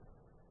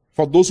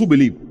for those who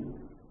believe.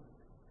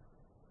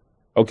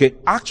 Okay?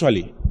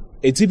 Actually,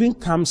 it even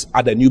comes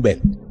at the new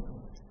birth.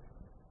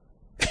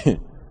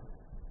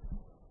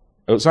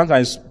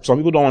 Sometimes some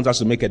people don't want us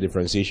to make a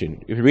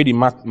differentiation. If you read in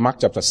Mark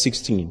chapter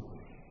 16,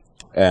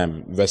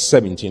 verse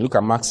 17, look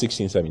at Mark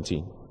 16,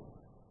 17.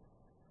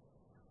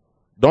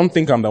 Don't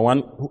think I'm the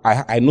one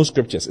I know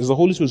scriptures. It's the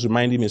Holy Spirit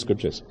reminding me of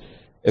scriptures.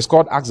 It's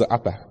called Acts the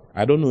Upper.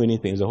 I don't know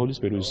anything. It's the Holy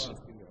Spirit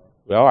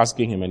we're all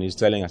asking him and he's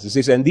telling us. He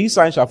says, and these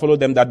signs shall follow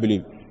them that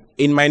believe.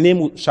 In my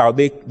name shall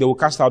they will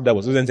cast out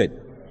devils, isn't it?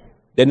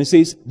 Then he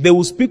says, they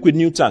will speak with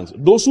new tongues.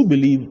 Those who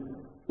believe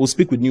will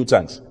speak with new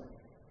tongues.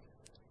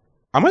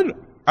 I'm not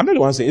the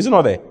one saying, is it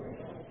not there?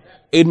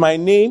 In my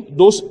name,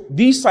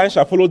 these signs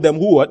shall follow them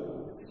who what?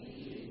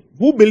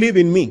 Who believe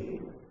in me.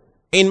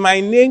 In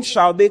my name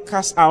shall they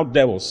cast out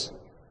devils.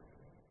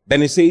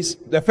 Then it says,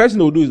 the first thing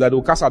they will do is that they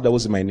will cast out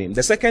devils in my name.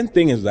 The second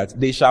thing is that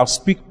they shall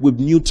speak with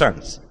new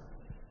tongues.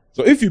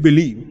 So if you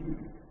believe,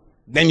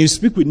 then you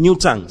speak with new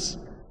tongues.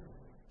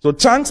 So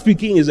tongue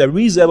speaking is a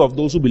reserve of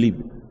those who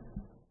believe.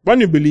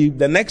 When you believe,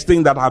 the next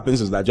thing that happens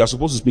is that you are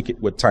supposed to speak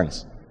with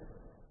tongues.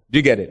 Do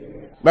you get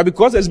it? But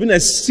because there's been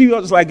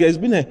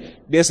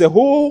there's a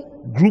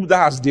whole group that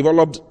has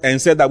developed and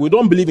said that we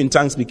don't believe in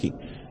tongue speaking.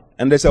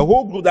 And there's a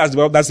whole group that has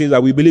developed that says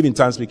that we believe in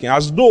tongue speaking,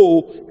 as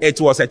though it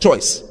was a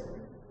choice.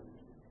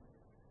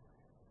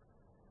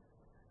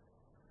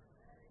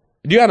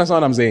 Do you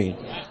understand what I'm saying?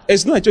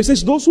 It's not a choice.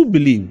 It's those who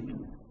believe.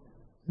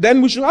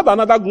 Then we should have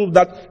another group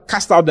that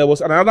casts out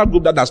devils and another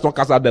group that does not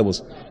cast out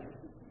devils.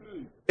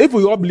 If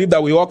we all believe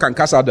that we all can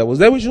cast out devils,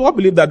 then we should all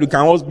believe that we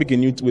can all speak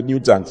with new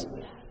tongues.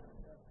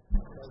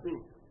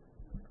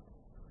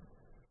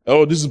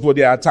 Oh, this is for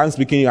their tongue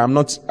speaking. I'm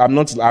not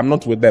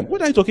with them.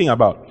 What are you talking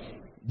about?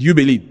 Do you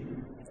believe?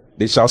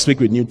 They shall speak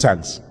with new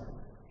tongues.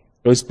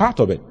 So it's part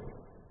of it.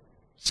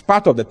 It's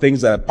part of the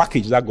things that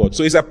package that God.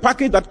 So it's a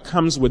package that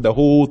comes with the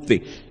whole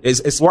thing.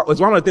 It's one of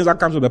the things that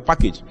comes with the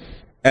package.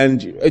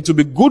 And it will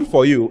be good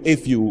for you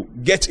if you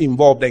get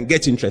involved and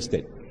get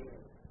interested.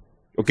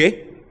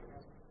 Okay?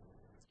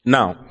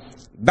 Now,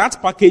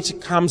 that package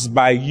comes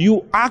by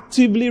you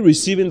actively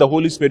receiving the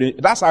Holy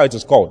Spirit. That's how it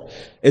is called.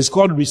 It's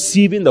called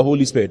receiving the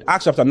Holy Spirit.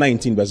 Acts chapter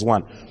 19 verse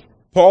 1.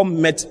 Paul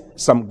met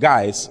some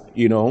guys,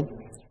 in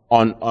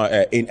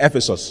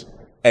Ephesus,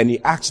 and he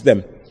asked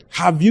them,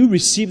 have you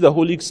received the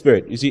Holy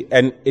Spirit? You see,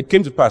 and it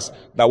came to pass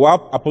that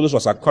while Apollos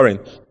was at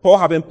Corinth, Paul,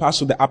 having passed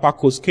through the upper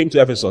coast, came to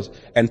Ephesus,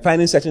 and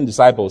finding certain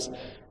disciples,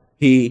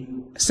 he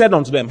said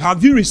unto them,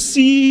 have you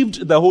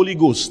received the Holy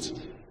Ghost?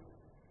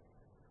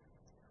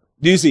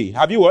 Do you see?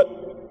 Have you what?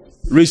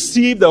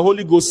 Received the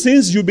Holy Ghost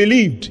since you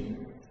believed.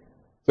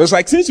 So it's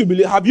like, since you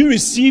believe, have you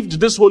received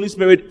this Holy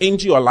Spirit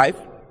into your life?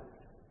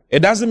 It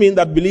doesn't mean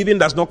that believing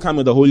does not come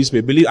with the Holy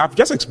Spirit. I've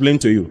just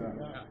explained to you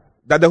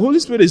that the Holy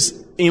Spirit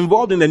is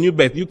involved in the new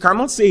birth. You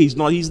cannot say he's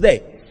not, he's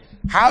there.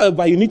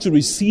 However, you need to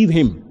receive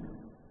him.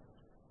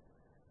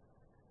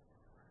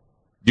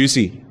 Do you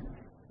see?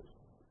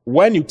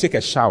 When you take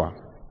a shower,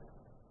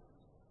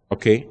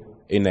 okay,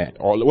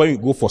 or when you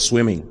go for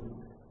swimming,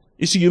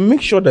 you see, you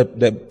make sure that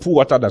the pool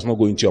water does not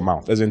go into your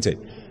mouth, isn't it?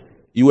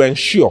 You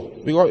ensure,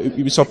 because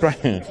you'll be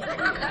surprised.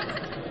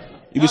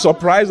 You'll be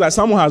surprised that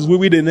someone has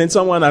wee-weed and then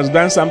someone has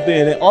done something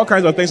and all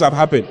kinds of things have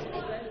happened.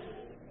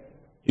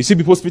 You see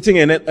people spitting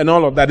in it and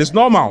all of that. It's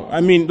normal.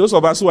 I mean, those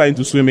of us who are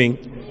into swimming,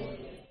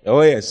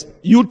 oh yes,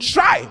 you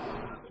try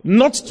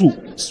not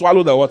to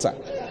swallow the water.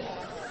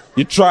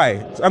 You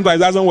try. Sometimes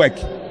it doesn't work.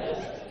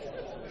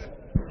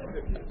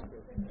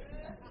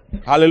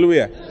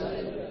 Hallelujah.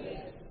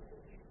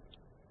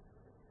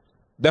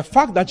 The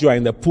fact that you are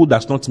in the pool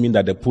does not mean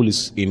that the pool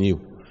is in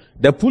you.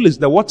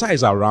 The water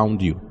is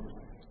around you,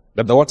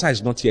 but the water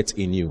is not yet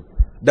in you.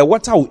 The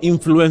water will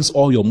influence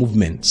all your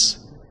movements,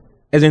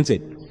 isn't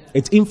it?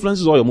 It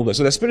influences all your movements.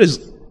 So the Spirit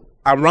is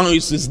around you,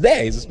 it's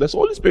there. It's the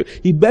Holy Spirit.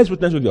 He bears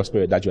witness with your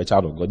spirit that you're a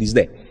child of God. He's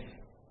there.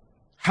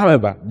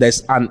 However,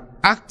 there's an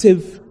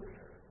active,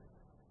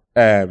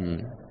 how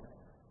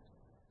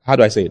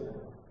do I say it?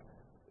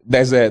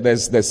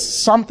 There's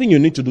something you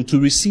need to do to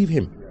receive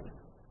him.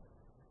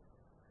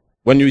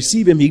 When you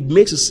receive him, he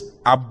makes his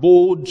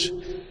abode.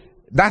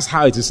 That's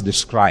how it is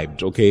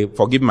described. Okay,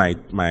 forgive my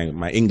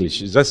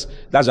English. That's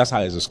just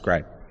how it's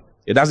described.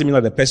 It doesn't mean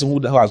that the person who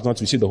has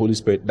not received the Holy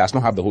Spirit does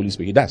not have the Holy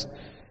Spirit. He does.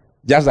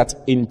 Just that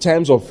in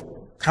terms of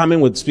coming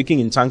with speaking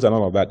in tongues and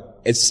all of that,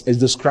 it's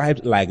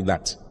described like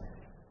that.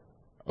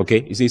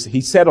 Okay, he says,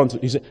 he said, have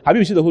you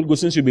received the Holy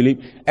Ghost since you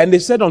believe? And they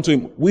said unto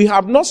him, we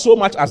have not so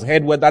much as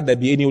heard whether there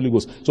be any Holy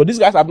Ghost. So these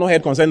guys have not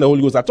heard concerning the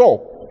Holy Ghost at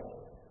all.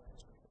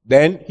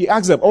 Then he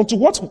asked them, unto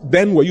what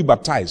then were you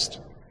baptized?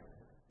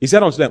 He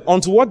said unto them,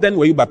 unto what then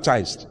were you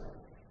baptized?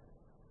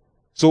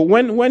 So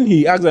when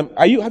he asked them,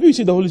 have you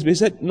received the Holy Spirit? He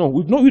said, no,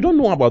 we don't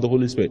know about the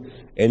Holy Spirit.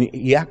 And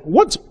he asked,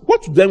 what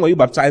then were you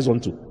baptized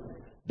unto?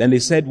 Then they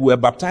said, we were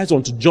baptized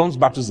unto John's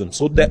baptism.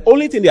 So the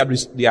only thing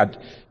they had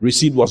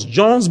received was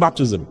John's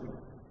baptism.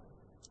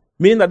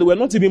 Meaning that they were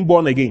not even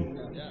born again.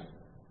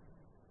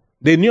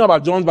 They knew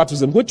about John's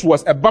baptism, which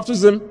was a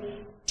baptism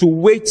to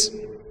wait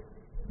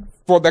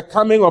for the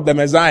coming of the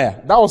Messiah.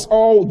 That was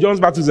all John's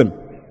baptism.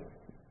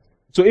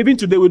 So even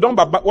today, we don't,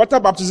 water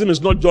baptism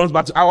is not John's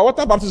baptism. Our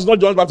water baptism is not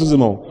John's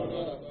baptism.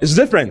 It's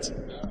different.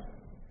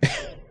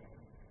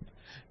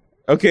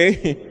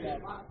 Okay?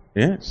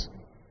 Yes.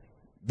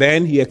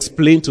 Then he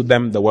explained to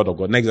them the word of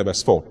God. Next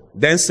verse 4.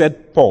 Then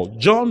said Paul,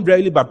 John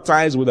really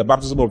baptized with the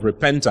baptism of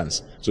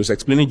repentance. So he's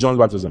explaining John's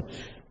baptism.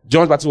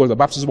 John's baptism was the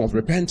baptism of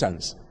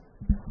repentance.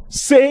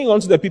 Saying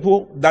unto the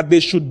people that they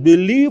should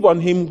believe on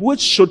him which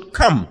should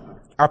come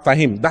after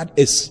him. That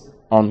is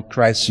on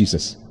Christ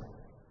Jesus.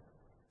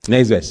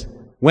 Next verse.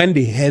 When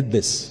they heard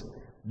this,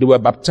 they were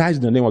baptized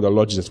in the name of the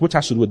Lord Jesus, which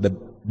has to do with the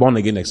born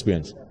again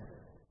experience.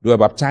 They were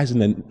baptized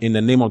in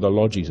the name of the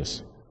Lord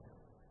Jesus.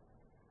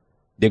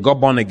 They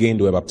got born again,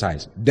 they were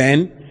baptized.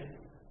 Then,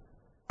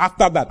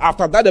 after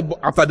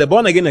the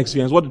born again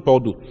experience, what did Paul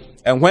do?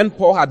 And when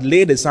Paul had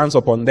laid his hands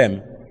upon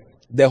them,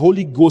 the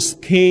Holy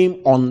Ghost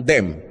came on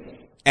them,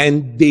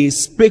 and they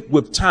spake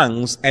with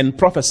tongues and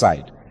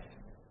prophesied.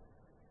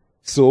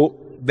 So,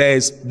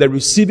 there's the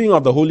receiving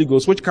of the Holy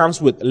Ghost, which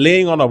comes with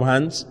laying on of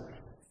hands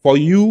for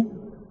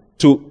you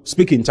to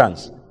speak in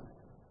tongues.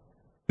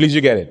 Please,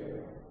 you get it?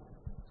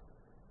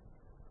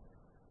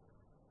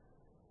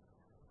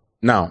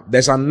 Now,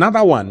 there's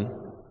another one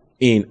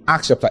in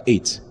Acts chapter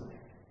 8.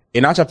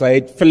 In Acts chapter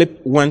 8,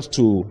 Philip went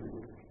to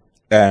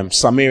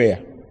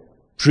Samaria,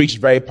 preached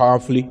very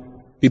powerfully.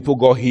 People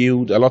got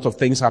healed. A lot of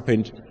things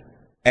happened.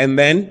 And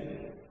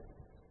then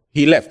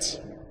he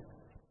left.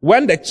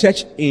 When the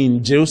church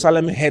in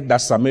Jerusalem heard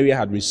that Samaria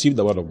had received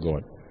the word of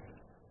God,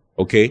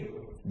 okay,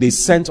 they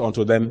sent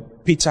unto them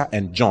Peter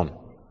and John.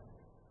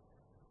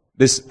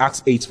 This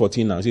Acts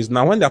 8:14 now. It says,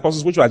 now when the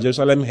apostles which were at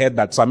Jerusalem heard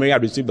that Samaria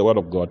had received the word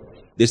of God,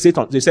 they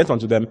sent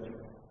unto them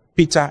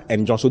Peter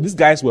and John. So these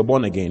guys were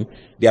born again.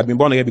 They had been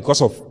born again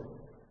because of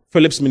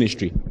Philip's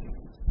ministry.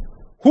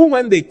 Who,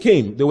 when they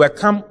came, they were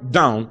come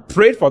down,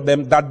 prayed for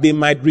them that they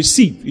might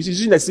receive. You see,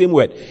 using the same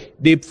word.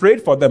 They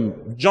prayed for them.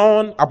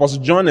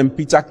 Apostle John and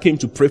Peter came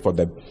to pray for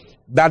them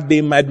that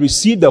they might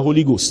receive the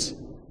Holy Ghost.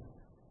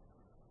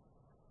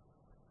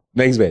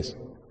 Next verse.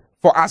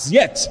 For as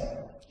yet,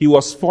 he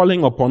was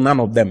falling upon none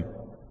of them.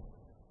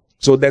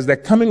 So there's the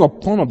coming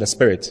upon of the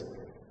Spirit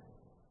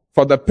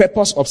for the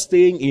purpose of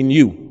staying in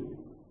you.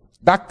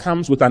 That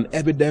comes with the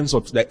evidence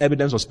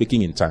of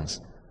speaking in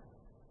tongues.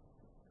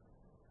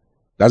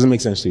 Doesn't make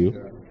sense to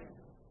you?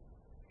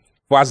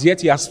 For as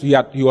yet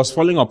he was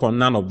falling upon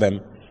none of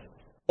them.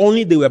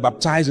 Only they were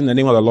baptized in the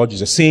name of the Lord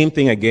Jesus. Same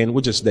thing again,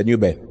 which is the new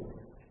birth.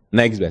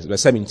 Next verse,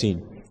 verse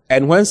 17.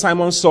 And when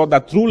Simon saw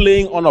that through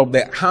laying on of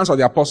the hands of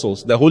the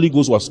apostles, the Holy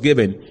Ghost was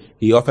given,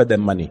 he offered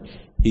them money.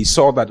 He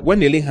saw that when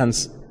they lay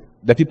hands,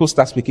 the people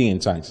start speaking in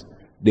tongues.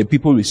 The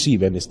people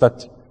receive and they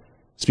start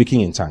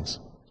speaking in tongues.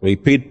 So he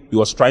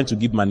was trying to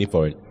give money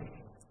for it.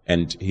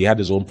 And he had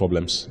his own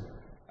problems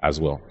as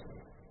well.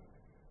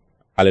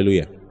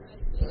 Hallelujah.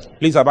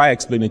 Please, have I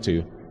explained it to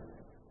you?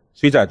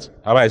 Sweetheart,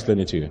 have I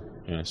explained it to you?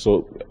 Yeah.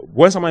 So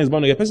when someone is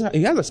born again,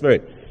 he has a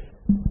spirit.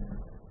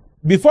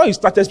 Before he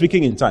started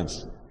speaking in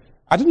tongues,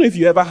 I don't know if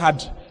you ever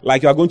had,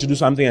 like you are going to do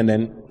something and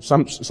then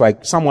it's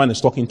like someone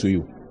is talking to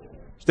you.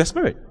 It's the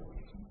Spirit.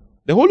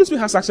 The Holy Spirit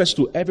has access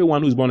to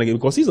everyone who is born again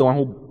because he's the one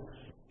who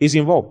is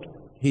involved.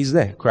 He's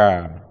there.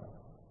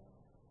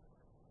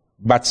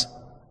 But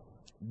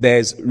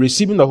there's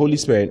receiving the Holy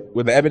Spirit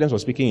with the evidence of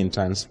speaking in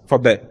tongues for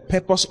the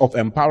purpose of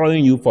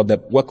empowering you for the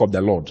work of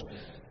the Lord,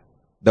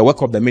 the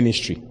work of the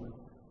ministry.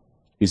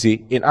 You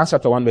see, in Acts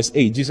chapter 1 verse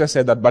 8, Jesus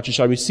said that, but you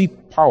shall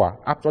receive power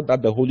after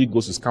that the Holy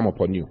Ghost is come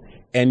upon you,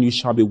 and you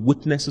shall be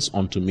witnesses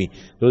unto me.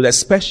 So the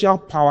special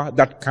power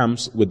that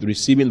comes with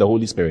receiving the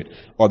Holy Spirit,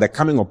 or the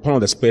coming upon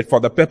the Spirit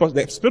for the purpose,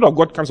 the Spirit of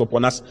God comes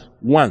upon us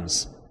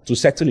once to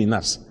settle in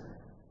us.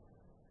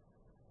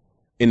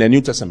 In the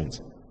New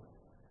Testament.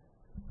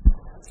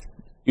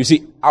 You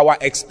see, our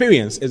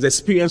experience is the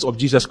experience of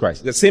Jesus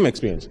Christ. The same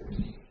experience.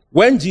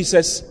 When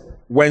Jesus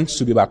went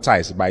to be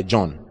baptized by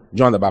John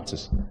the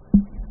Baptist,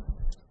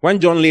 when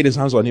John laid his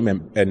hands on him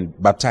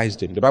and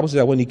baptized him, the Bible says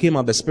that when he came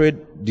out, the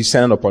Spirit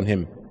descended upon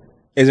him.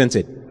 Isn't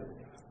it?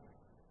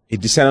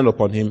 It descended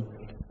upon him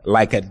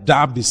like a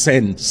dove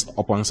descends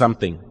upon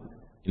something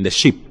in the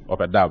shape of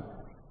a dove.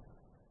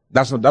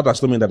 That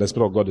does not mean that the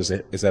Spirit of God is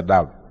a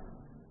dove.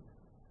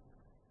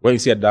 When you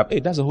see a dove, hey,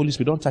 that's the Holy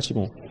Spirit, don't touch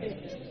him.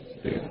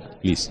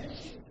 Please.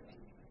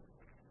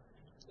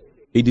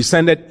 He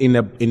descended in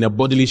a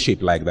bodily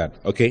shape like that.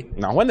 Okay?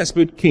 Now when the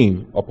Spirit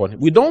came upon him,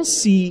 we don't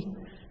see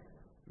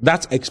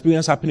that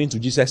experience happening to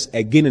Jesus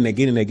again and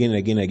again and again and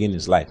again and again in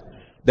his life.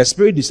 The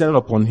Spirit descended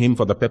upon him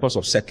for the purpose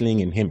of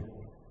settling in him.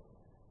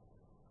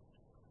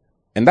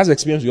 And that's the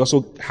experience we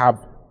also have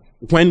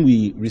when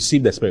we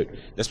receive the Spirit.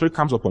 The Spirit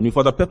comes upon you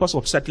for the purpose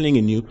of settling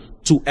in you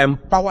to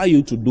empower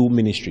you to do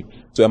ministry,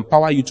 to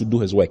empower you to do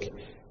his work.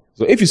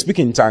 So if you speak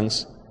in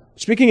tongues,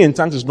 speaking in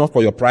tongues is not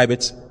for your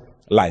private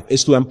life.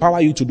 It's to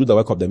empower you to do the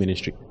work of the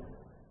ministry.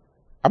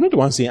 I'm not the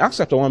one saying, Acts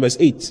chapter 1 verse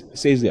 8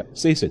 says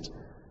it.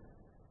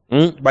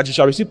 But you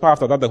shall receive power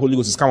after that the Holy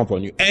Ghost is come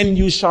upon you, and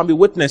you shall be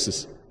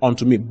witnesses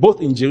unto me, both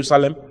in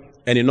Jerusalem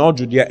and in all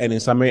Judea and in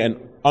Samaria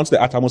and unto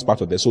the uttermost part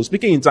of this. So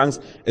speaking in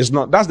tongues is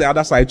not, that's the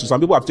other side too. Some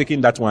people have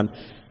taken that one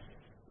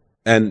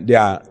and they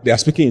are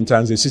speaking in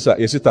tongues. They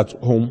sit at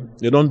home.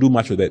 They don't do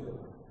much with it.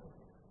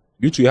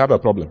 You two have a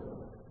problem.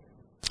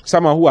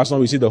 Someone who has not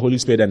received the Holy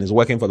Spirit and is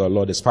working for the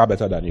Lord is far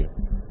better than you.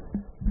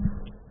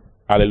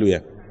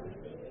 Hallelujah.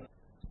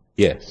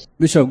 Yes.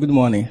 Bishop, good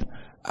morning.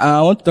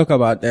 I want to talk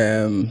about,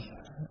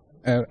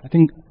 I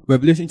think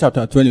Revelation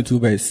chapter 22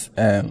 verse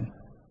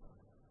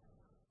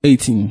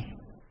 18.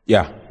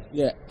 Yeah.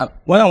 Yeah.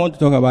 What I want to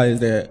talk about is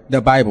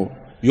the Bible.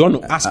 You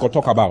want to ask or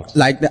talk about?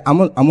 I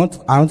want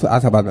to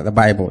ask about the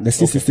Bible, the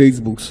 66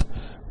 books.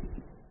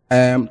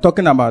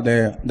 Talking about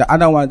the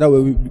other ones that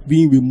were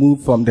being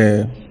removed from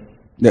the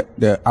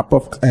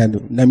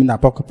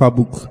Apocryphal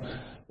book.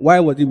 Why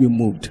was it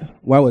removed?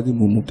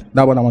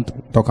 That's what I want to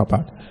talk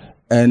about.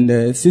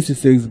 And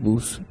 66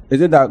 books.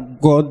 Is it that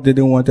God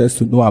didn't want us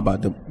to know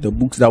about the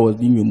books that was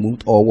being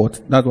removed, or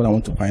what? That's what I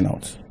want to find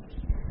out.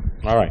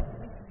 All right.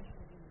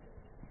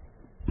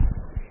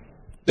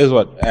 This is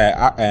what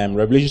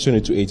Revelation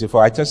 22:18.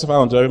 For I testify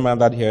unto every man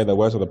that heareth the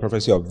words of the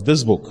prophecy of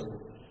this book.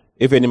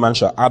 If any man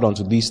shall add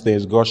unto these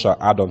things, God shall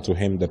add unto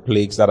him the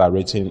plagues that are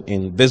written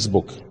in this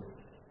book.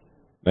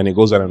 Then it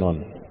goes on and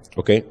on.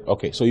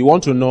 Okay. So you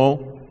want to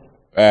know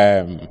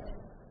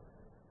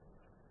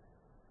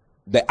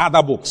the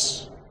other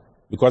books,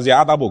 because there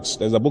are other books.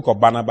 There's the book of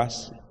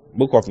Barnabas,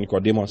 book of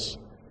Nicodemus,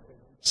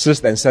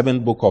 6th and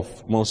 7th book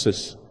of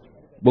Moses,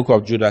 book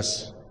of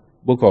Judas,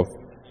 book of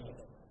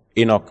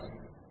Enoch.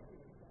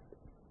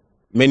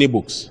 Many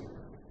books.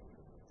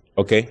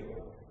 Okay?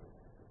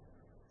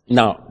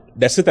 Now,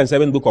 the 6th and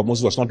 7th book of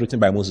Moses was not written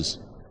by Moses.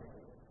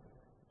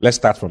 Let's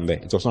start from there.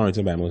 It was not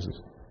written by Moses.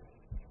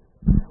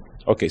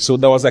 Okay, so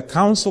there was a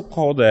council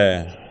called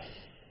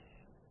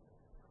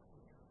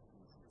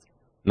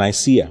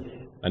Nicaea,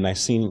 a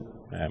Nicene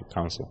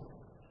council.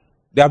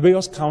 There are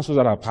various councils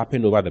that have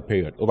happened over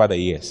the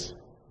years,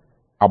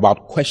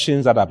 about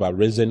questions that have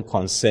arisen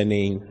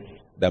concerning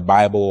the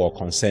Bible or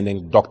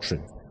concerning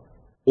doctrine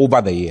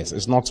over the years.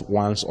 It's not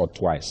once or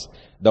twice.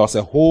 There was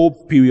a whole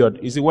period.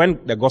 You see, when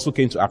the gospel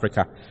came to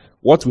Africa,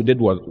 what we did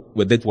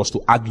was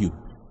to argue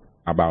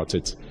about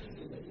it.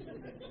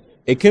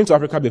 It came to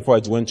Africa before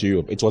it went to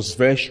Europe. It was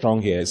very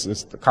strong here.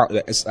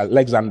 It's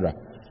Alexandria,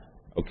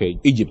 okay,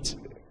 Egypt.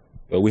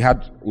 We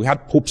had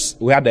popes,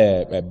 we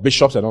had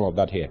bishops and all of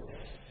that here.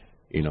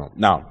 You know.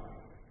 Now,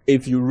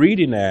 if you read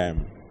in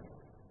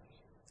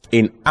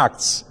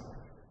Acts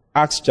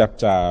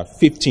chapter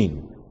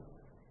 15,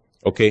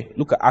 Okay,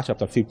 look at Acts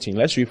chapter 15.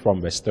 Let's read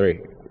from verse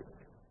 3.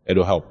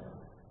 It'll help.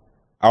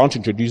 I want to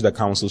introduce the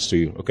councils to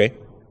you, okay?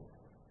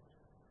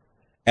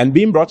 And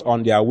being brought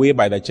on their way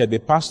by the church, they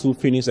passed through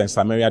Phoenix and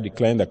Samaria,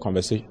 declaring the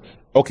conversation.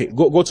 Okay,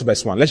 go to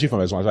verse 1. Let's read from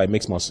verse 1 so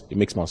it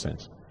makes more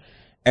sense.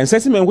 And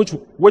certain men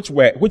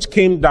which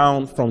came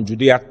down from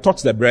Judea taught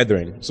the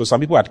brethren. So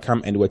some people had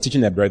come and were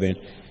teaching their brethren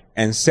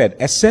and said,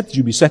 except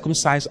you be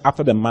circumcised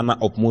after the manner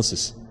of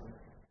Moses.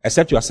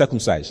 Except you are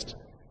circumcised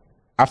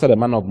after the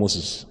manner of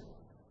Moses.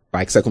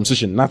 Like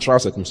circumcision, natural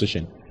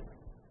circumcision.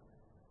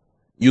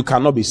 You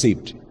cannot be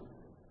saved.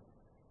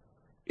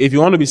 If you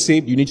want to be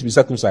saved, you need to be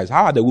circumcised.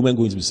 How are the women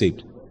going to be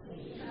saved?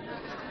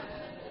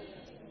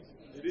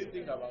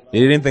 They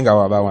didn't think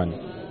about that one.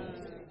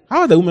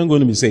 How are the women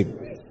going to be saved?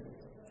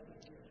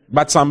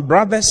 But some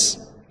brothers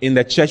in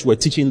the church were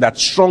teaching that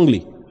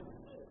strongly.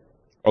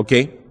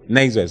 Okay?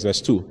 Next verse,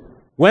 verse 2.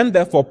 When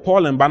therefore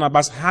Paul and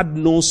Barnabas had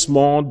no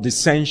small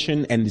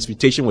dissension and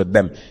disputation with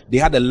them, they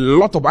had a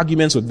lot of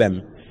arguments with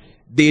them.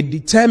 They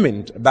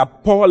determined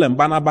that Paul and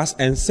Barnabas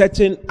and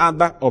certain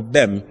other of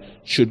them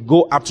should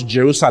go up to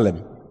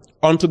Jerusalem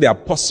unto the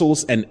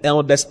apostles and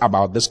elders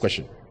about this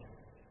question.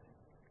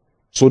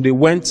 So they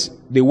went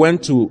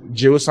to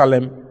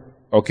Jerusalem,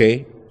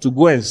 okay, to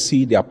go and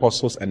see the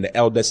apostles and the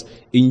elders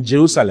in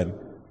Jerusalem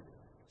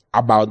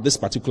about this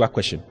particular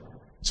question.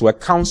 So a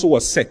council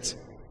was set.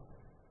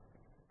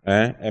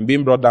 And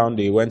being brought down,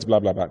 they went blah,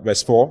 blah, blah.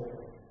 Verse 4.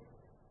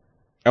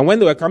 And when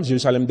they were come to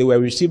Jerusalem, they were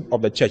received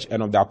of the church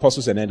and of the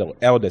apostles and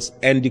elders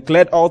and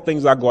declared all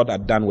things that God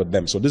had done with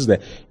them. So this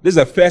is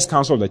the first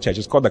council of the church.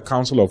 It's called the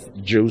Council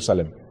of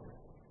Jerusalem.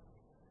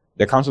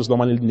 The council is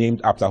normally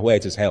named after where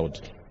it is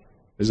held.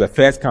 This is the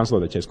first council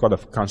of the church. It's called the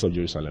Council of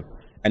Jerusalem.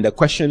 And the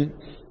question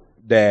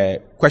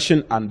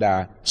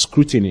under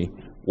scrutiny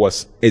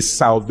was, is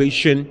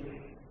salvation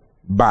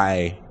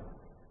by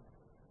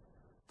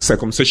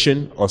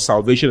circumcision or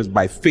salvation is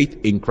by faith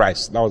in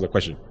Christ? That was the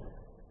question.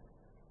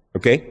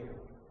 Okay?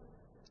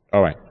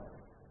 All right.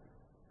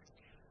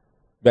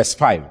 Verse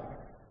 5.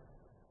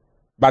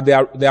 But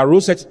there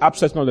arose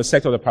upset on the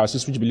sect of the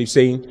Pharisees which believed,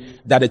 saying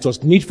that it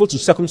was needful to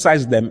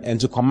circumcise them and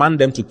to command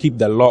them to keep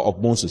the law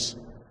of Moses.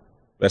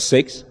 Verse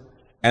 6.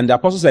 And the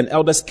apostles and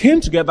elders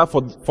came together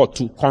for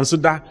to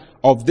consider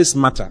of this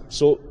matter.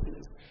 So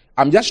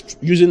I'm just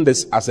using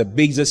this as a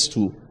basis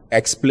to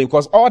explain,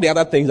 because all the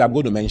other things I'm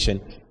going to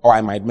mention, or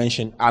I might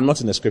mention, are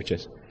not in the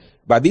scriptures.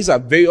 But these are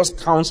various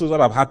councils that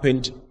have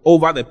happened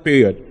over the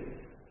period.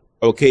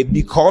 Okay,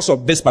 because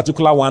of this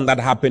particular one that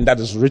happened, that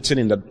is written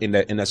in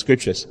the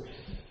scriptures,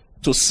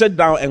 to sit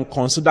down and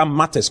consider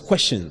matters,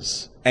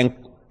 questions, and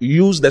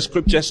use the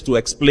scriptures to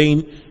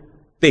explain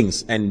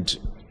things, and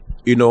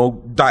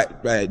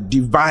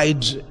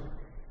divide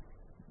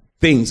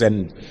things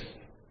and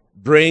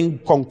bring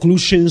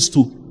conclusions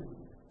to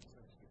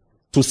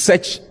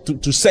search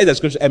the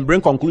scripture and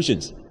bring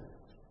conclusions.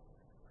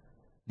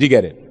 Do you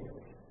get it?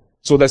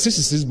 So the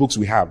 66 books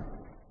we have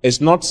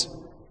is not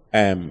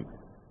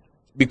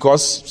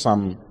because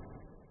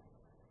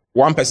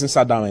one person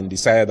sat down and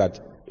decided that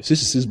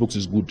 66 books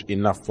is good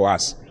enough for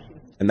us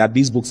and that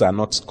these books are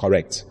not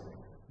correct.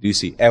 Do you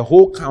see? A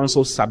whole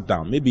council sat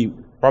down.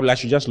 Probably I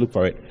should just look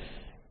for it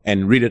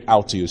and read it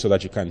out to you so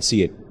that you can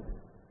see it.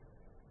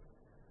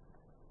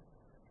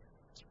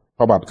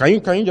 How about, can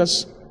you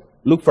just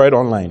look for it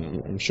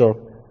online? I'm sure.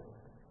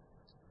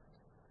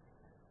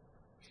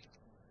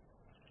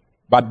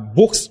 But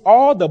books,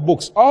 all the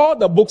books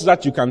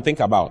that you can think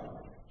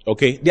about,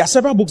 okay? There are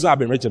several books that have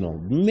been written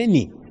on,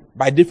 many,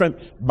 by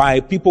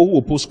people who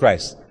oppose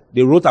Christ.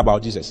 They wrote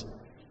about Jesus.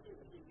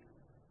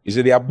 You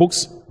see, there are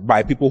books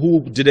by people who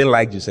didn't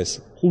like Jesus,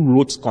 who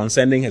wrote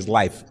concerning his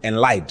life and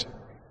lied.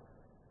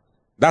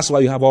 That's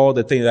why you have all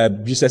the things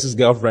that Jesus'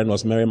 girlfriend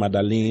was Mary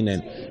Magdalene,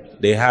 and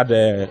they had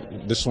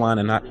this one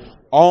and that.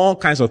 All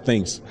kinds of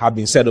things have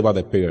been said over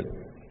the period.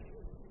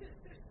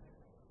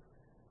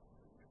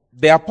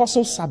 The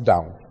apostles sat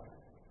down,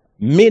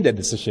 made a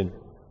decision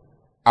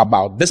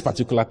about this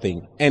particular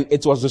thing, and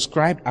it was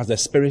described as the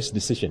Spirit's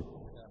decision.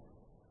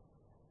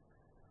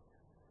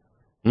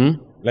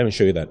 Let me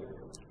show you that.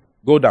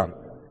 Go down.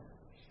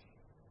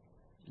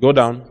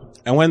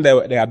 And when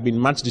they had been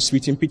much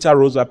disputing, Peter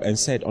rose up and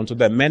said unto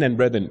them, men and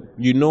brethren,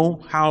 you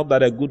know how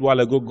that a good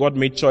while ago God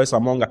made choice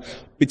among us.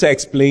 Peter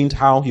explained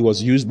how he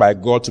was used by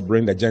God to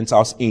bring the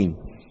Gentiles in.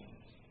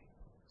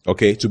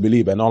 Okay, to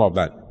believe and all of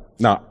that.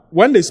 Now,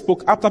 when they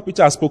spoke, after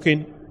Peter had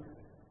spoken,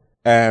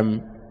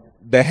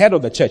 the head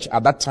of the church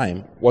at that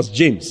time was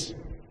James.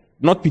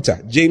 Not Peter.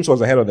 James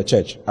was the head of the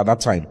church at that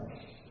time.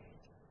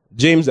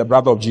 James, the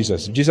brother of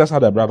Jesus. Jesus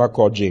had a brother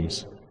called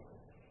James.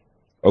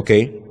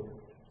 Okay?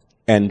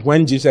 And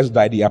when Jesus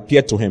died, he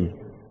appeared to him.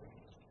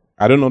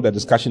 I don't know the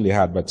discussion they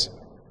had, but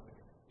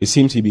it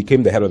seems he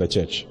became the head of the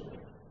church.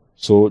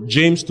 So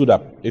James stood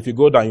up. If you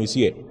go down, you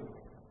see it.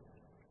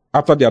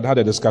 After they had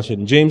a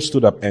discussion, James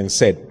stood up and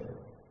said,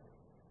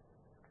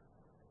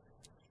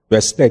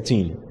 verse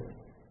 13.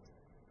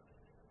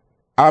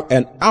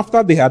 And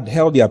after they had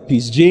held their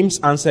peace, James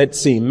answered,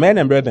 saying, men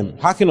and brethren,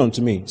 hearken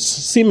unto me.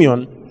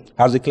 Simeon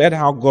has declared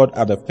how God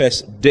at the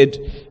first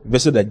did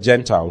visit the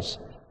Gentiles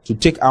to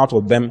take out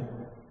of them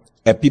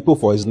a people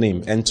for his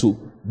name, and to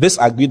this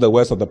agree the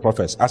words of the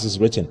prophets, as is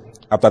written.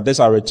 After this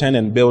I'll return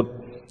and build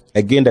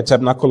again the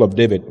tabernacle of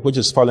David, which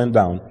is fallen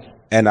down,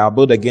 and I'll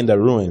build again the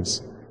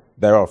ruins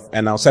thereof,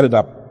 and I'll set it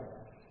up,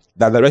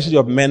 that the residue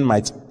of men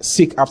might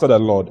seek after the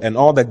Lord, and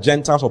all the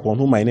Gentiles upon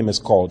whom my name is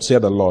called,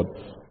 saith the Lord,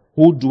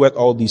 who doeth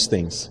all these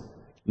things.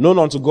 Known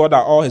unto God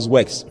are all his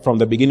works from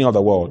the beginning of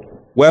the world.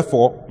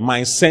 Wherefore,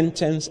 my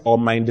sentence or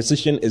my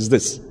decision is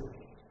this,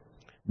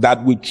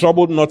 that we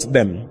trouble not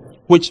them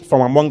which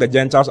from among the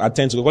Gentiles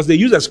attend to, because they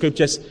use the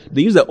scriptures,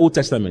 they use the Old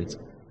Testament.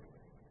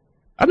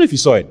 I don't know if you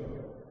saw it.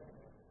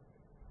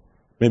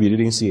 Maybe you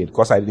didn't see it,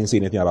 because I didn't say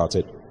anything about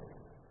it.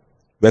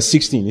 Verse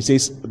 15, it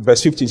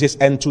says,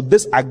 and to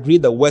this agree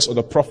the words of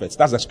the prophets,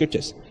 that's the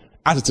scriptures,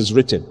 as it is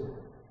written.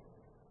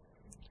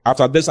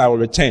 After this I will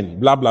return,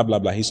 blah, blah, blah,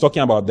 blah. He's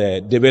talking about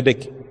the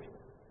Davidic,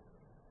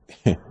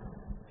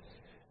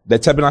 the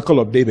tabernacle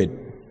of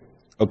David,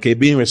 okay,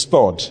 being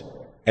restored,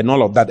 and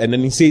all of that. And then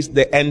he says,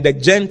 and the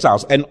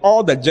Gentiles, and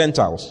all the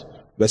Gentiles,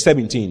 verse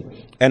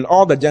 17, and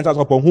all the Gentiles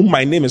upon whom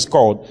my name is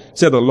called,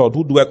 said the Lord,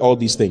 who doeth all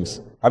these things.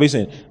 Have you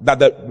seen? That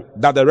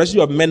the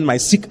residue of men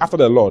might seek after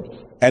the Lord,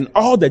 and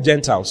all the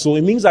Gentiles. So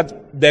it means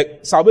that the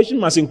salvation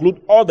must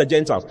include all the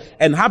Gentiles,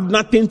 and have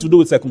nothing to do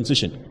with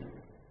circumcision.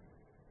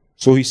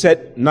 So he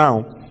said,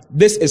 now,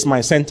 this is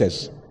my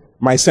sentence,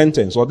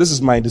 or this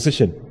is my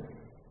decision.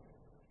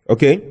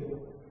 Okay?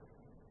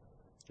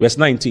 Verse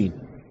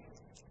 19.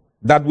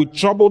 That we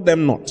trouble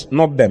them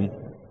not them,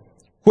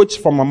 which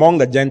from among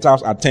the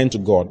Gentiles attend to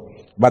God,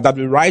 but that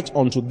we write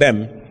unto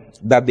them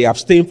that they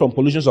abstain from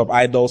pollutions of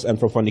idols, and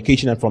from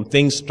fornication, and from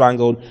things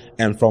strangled,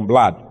 and from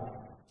blood.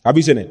 Have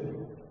you seen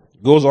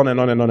it? Goes on and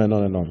on and on and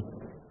on and on.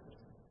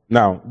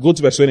 Now, go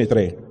to verse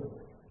 23.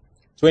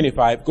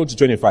 25, go to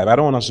 25. I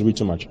don't want us to read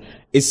too much.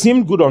 It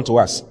seemed good unto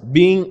us,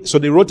 so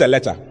they wrote a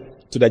letter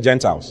to the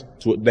Gentiles,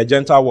 to the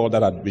Gentile world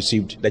that had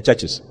received the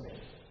churches.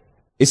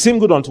 It seemed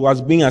good unto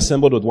us, being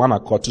assembled with one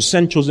accord, to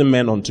send chosen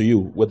men unto you,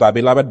 with our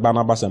beloved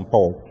Barnabas and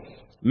Paul,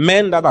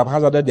 men that have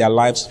hazarded their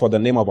lives for the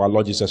name of our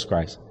Lord Jesus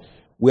Christ.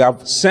 We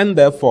have sent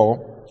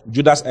therefore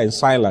Judas and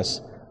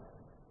Silas,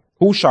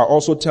 who shall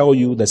also tell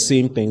you the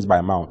same things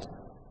by mouth.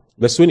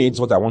 Verse 28 is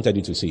what I wanted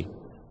you to see.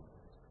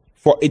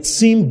 For it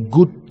seemed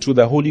good to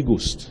the Holy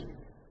Ghost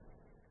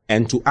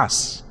and to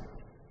us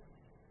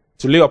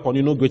to lay upon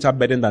you no greater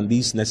burden than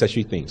these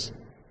necessary things.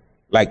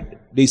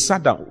 Like, they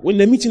sat down. When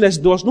the meeting, there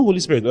was no Holy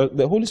Spirit.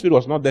 The Holy Spirit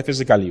was not there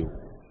physically.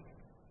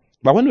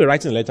 But when we were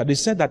writing the letter, they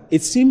said that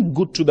it seemed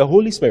good to the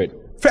Holy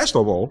Spirit, first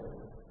of all,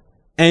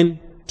 and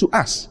to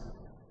us,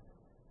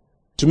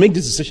 to make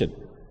this decision.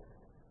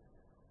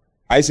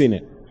 Are you seeing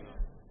it?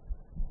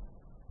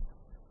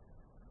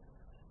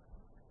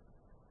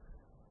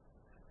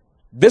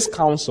 This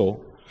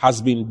council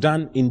has been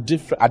done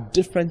at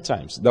different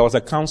times. There was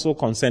a council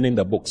concerning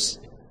the books.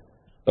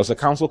 There was a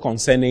council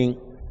concerning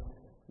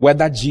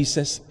whether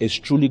Jesus is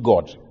truly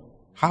God.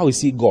 How is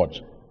he God?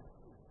 There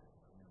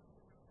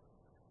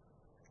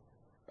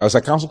was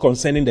a council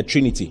concerning the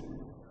Trinity.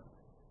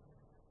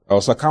 There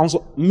was a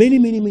council,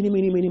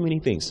 many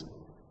things.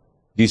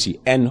 Do you see?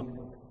 And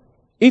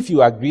if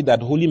you agree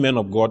that holy men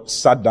of God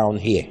sat down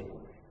here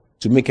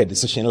to make a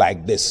decision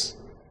like this,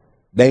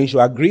 then you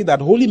should agree that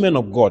holy men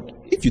of God,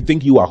 if you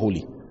think you are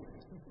holy,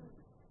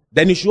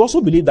 then you should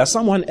also believe that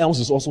someone else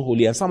is also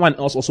holy, and someone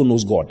else also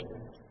knows God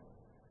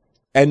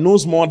and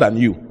knows more than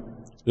you.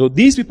 So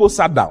these people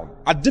sat down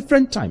at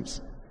different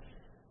times.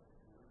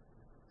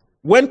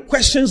 When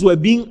questions were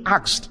being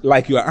asked,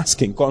 like you are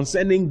asking,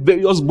 concerning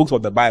various books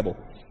of the Bible,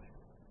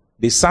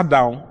 they sat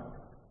down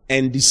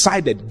and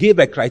decided, gave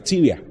a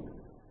criteria.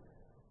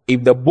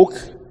 If the book,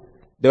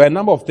 there were a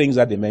number of things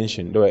that they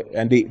mentioned,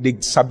 and they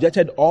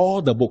subjected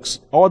all the books,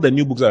 all the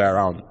new books that are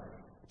around,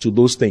 to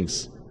those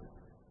things.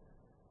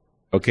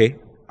 Okay?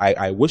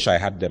 I wish I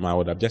had them. I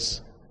would have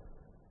just...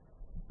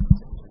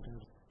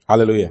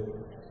 Hallelujah.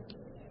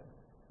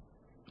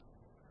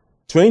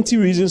 20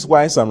 reasons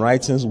why some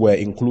writings were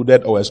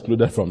included or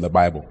excluded from the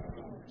Bible.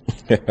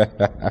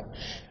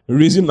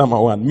 Reason number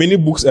 1. Many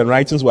books and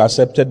writings were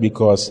accepted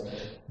because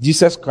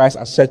Jesus Christ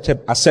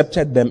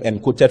accepted them and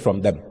quoted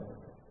from them.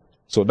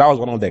 So that was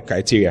one of the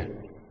criteria.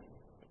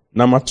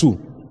 Number 2.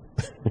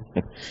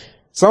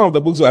 Some of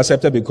the books were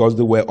accepted because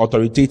they were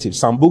authoritative.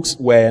 Some books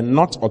were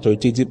not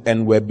authoritative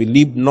and were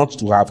believed not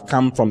to have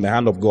come from the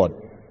hand of God.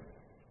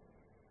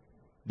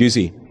 Do you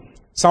see?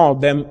 Some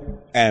of them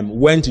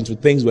went into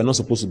things we're not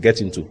supposed to get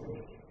into.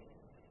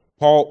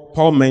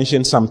 Paul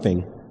mentioned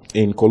something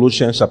in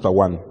Colossians chapter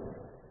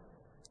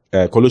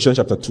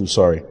 2,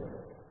 sorry.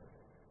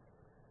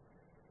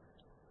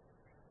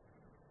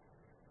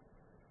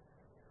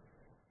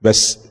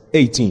 Verse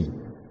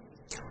 18.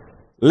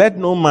 Let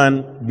no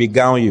man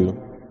beguile you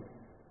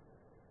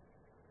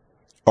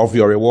of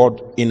your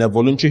reward in a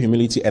voluntary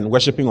humility and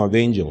worshipping of the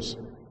angels.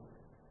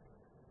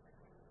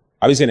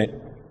 Have you seen it?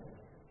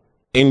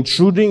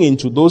 Intruding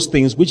into those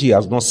things which he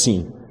has not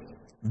seen,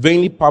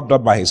 vainly puffed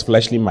up by his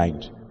fleshly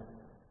mind,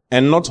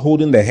 and not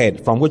holding the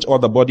head, from which all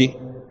the body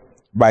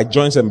by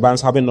joints and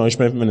bands having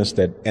nourishment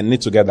ministered and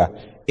knit together,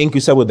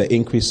 increased with the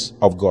increase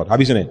of God. Have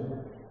you seen it?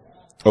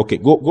 Okay,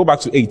 go back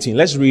to 18.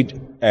 Let's read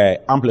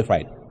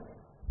Amplified.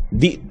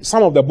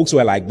 Some of the books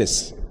were like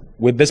this,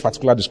 with this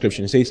particular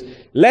description. It says,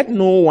 let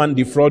no one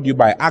defraud you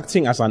by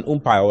acting as an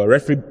umpire or a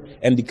referee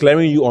and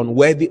declaring you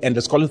unworthy and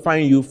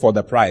disqualifying you for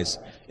the prize,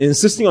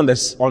 insisting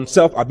on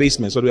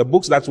self-abasement. So there were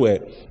books that were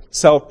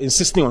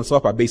insisting on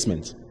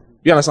self-abasement.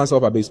 You understand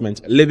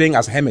self-abasement? Living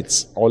as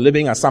hermits or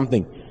living as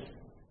something.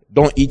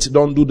 Don't eat,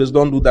 don't do this,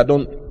 don't do that,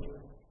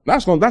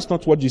 That's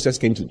not what Jesus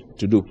came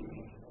to do.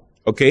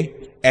 Okay?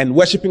 And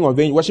worship of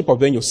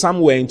angels.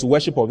 Some were into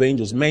worship of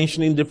angels,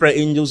 mentioning different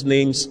angels'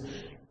 names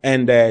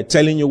and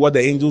telling you what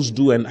the angels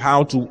do and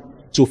how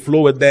to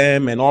flow with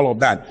them and all of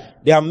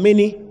that. There are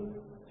many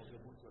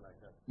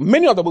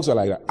of the books are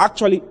like that.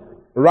 Actually,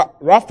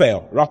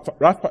 Raphael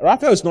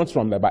is not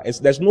from the Bible.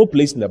 There's no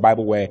place in the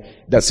Bible where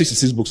the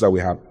 66 books that we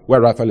have,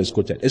 where Raphael is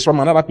quoted. It's from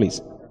another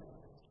place.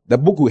 The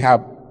book we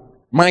have,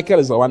 Michael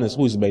is the one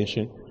who is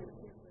mentioned.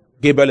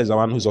 Gabriel is the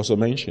one who is also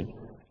mentioned.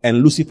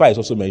 And Lucifer is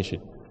also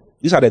mentioned.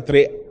 These are the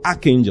three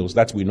archangels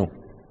that we know.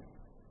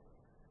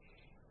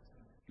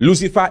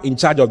 Lucifer in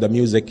charge of the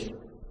music.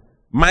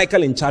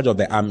 Michael in charge of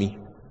the army.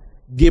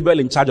 Gabriel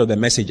in charge of the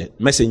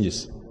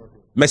messages.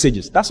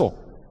 That's all.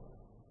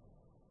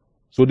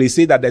 So they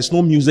say that there's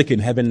no music in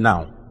heaven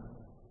now.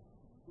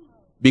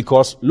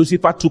 Because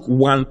Lucifer took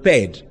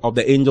 1/3 of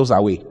the angels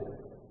away.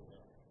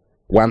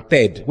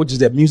 1/3, which is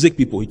the music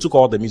people. He took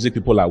all the music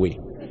people away.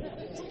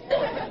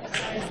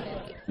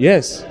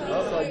 Yes.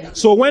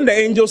 So when the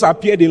angels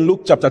appeared in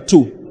Luke chapter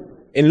 2,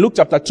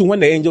 when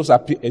the angels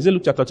appeared, is it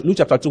Luke chapter 2? Luke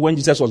chapter 2, when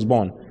Jesus was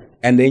born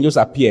and the angels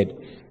appeared,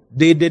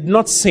 they did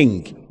not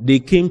sing. They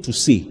came to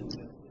see.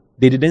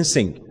 They didn't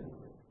sing.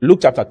 Luke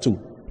chapter 2.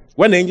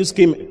 When the angels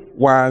came,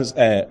 was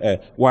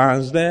there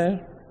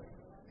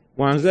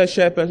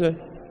shepherd?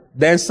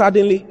 Then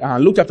suddenly,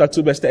 Luke chapter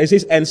 2 verse 10, it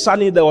says, and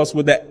suddenly there was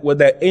with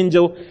the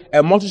angel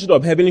a multitude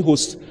of heavenly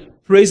hosts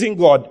praising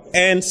God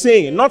and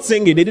saying, not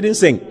singing, they didn't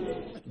sing.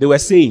 They were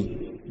saying.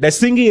 The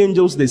singing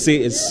angels, they say,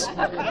 is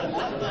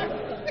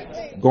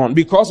gone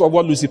because of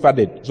what Lucifer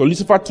did. So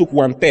Lucifer took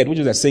 1/3, which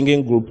is a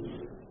singing group.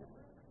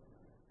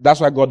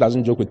 That's why God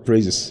doesn't joke with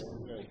praises.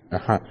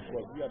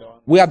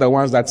 We are the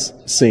ones that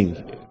sing.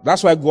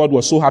 That's why God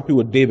was so happy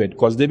with David,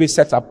 because David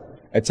set up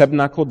a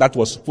tabernacle that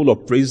was full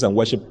of praise and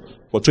worship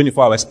for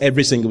 24 hours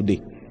every single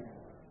day.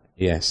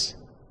 Yes.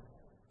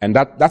 And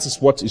that is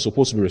what is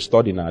supposed to be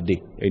restored in our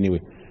day,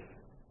 anyway.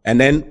 And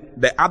then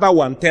the other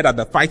 1/3 are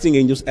the fighting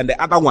angels, and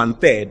the other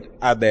 1/3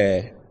 are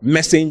the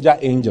messenger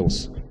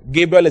angels.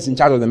 Gabriel is in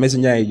charge of the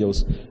messenger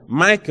angels.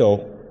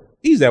 Michael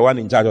is the one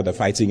in charge of the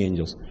fighting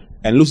angels.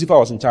 And Lucifer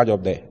was in charge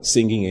of the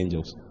singing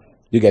angels.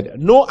 You get it?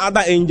 No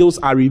other angels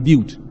are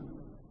revealed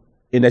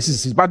in the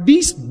 66. But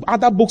these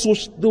other books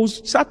will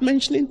start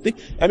mentioning things.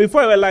 And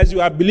before you realize,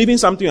 you are believing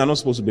something you are not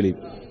supposed to believe.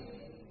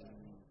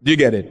 Do you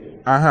get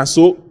it?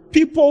 So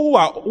people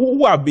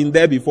who have been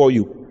there before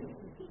you,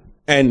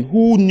 and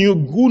who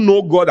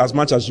know God as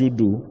much as you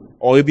do,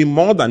 or even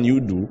more than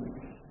you do,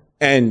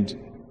 and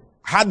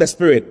had the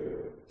Spirit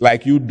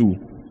like you do.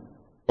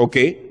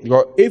 Okay?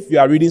 Because if you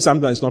are reading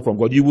something that's not from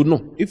God, you would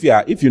know. If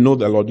you know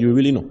the Lord, you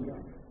really know.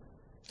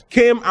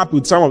 Came up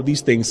with some of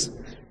these things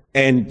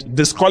and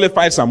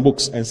disqualified some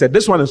books and said,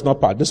 this one is not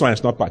part, this one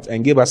is not part,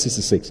 and gave us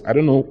 66. I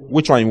don't know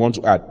which one you want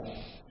to add.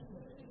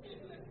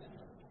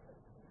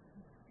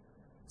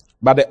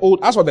 But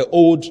as for the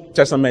Old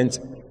Testament,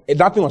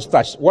 nothing was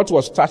touched. What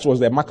was touched was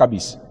the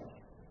Maccabees.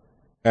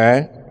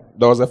 There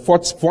was a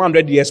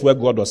 400 years where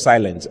God was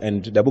silent,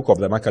 and the book of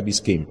the Maccabees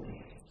came.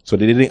 So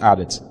they didn't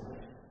add it.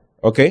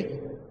 Okay?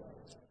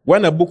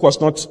 When a book was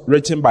not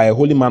written by a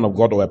holy man of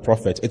God or a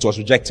prophet, it was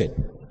rejected.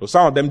 So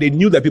some of them, they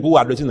knew the people who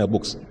had written the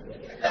books.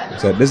 They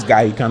said, this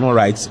guy, he cannot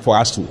write for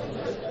us to.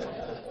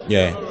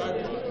 Yeah.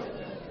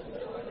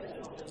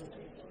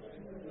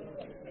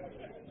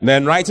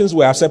 Then writings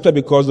were accepted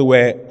because they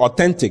were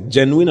authentic,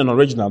 genuine, and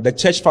original. The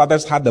church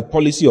fathers had the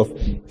policy of,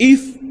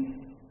 if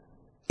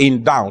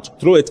in doubt,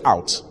 throw it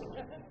out.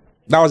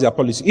 That was their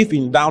policy. If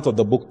in doubt of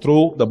the book,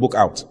 throw the book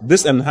out.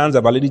 This enhanced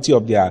the validity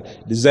of their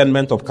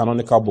discernment of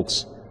canonical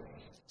books.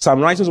 Some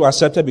writings were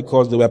accepted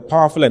because they were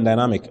powerful and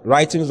dynamic.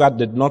 Writings that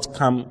did not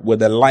come with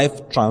the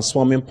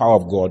life-transforming power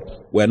of God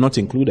were not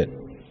included.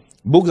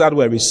 Books that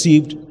were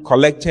received,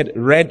 collected,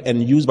 read,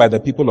 and used by the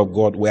people of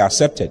God were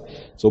accepted.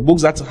 So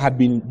books that had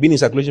been in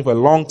circulation for a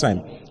long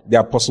time, the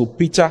Apostle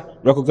Peter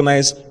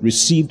recognized,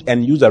 received,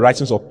 and used the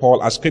writings of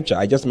Paul as scripture.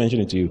 I just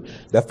mentioned it to you.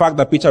 The fact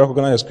that Peter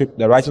recognized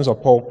the writings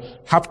of Paul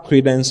have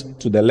credence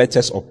to the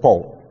letters of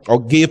Paul,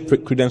 or gave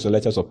credence to the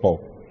letters of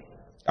Paul.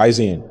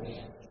 Isaiah.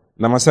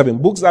 Number 7,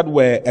 books that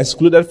were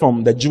excluded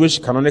from the Jewish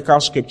canonical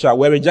scripture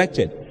were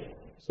rejected.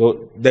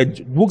 So the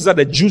books that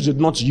the Jews did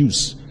not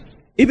use,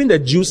 even the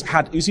Jews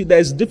had, you see, there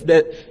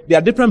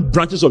are different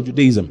branches of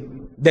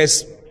Judaism.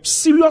 There's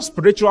serious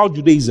spiritual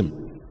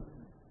Judaism,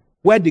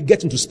 where they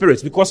get into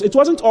spirits, because it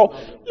wasn't all,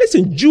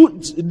 listen,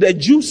 the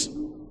Jews,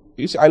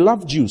 you see, I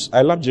love Jews.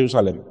 I love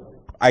Jerusalem.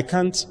 I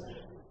can't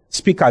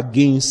speak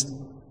against.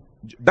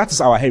 That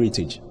is our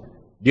heritage.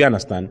 Do you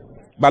understand?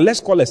 But let's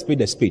call a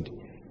spade a spade.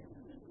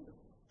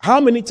 How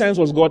many times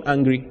was God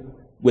angry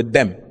with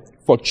them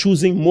for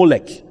choosing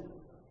Molech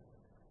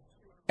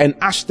and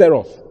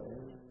Ashtaroth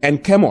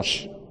and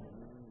Chemosh?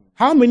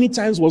 How many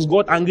times was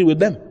God angry with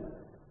them?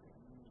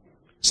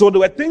 So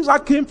there were things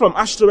that came from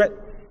Ashtoreth,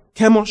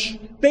 Chemosh,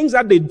 things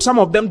that some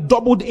of them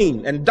doubled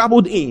in,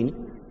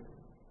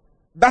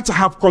 that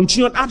have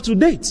continued up to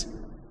date.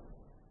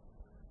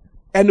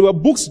 And there were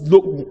books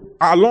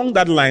along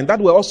that line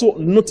that were also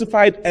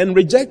notified and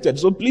rejected.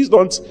 So please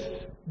don't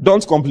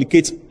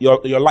complicate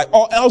your life,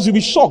 or else you'll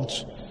be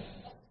shocked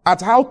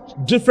at how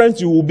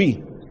different you will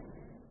be.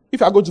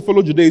 If I go to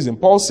follow Judaism,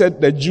 Paul said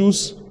the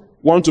Jews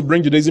want to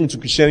bring Judaism into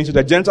Christianity,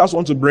 the Gentiles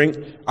want to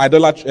bring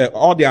idolatry,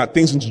 all their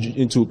things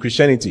into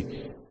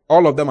Christianity.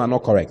 All of them are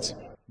not correct.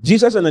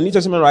 Jesus and the New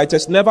Testament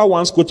writers never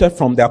once quoted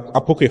from the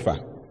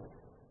Apocrypha.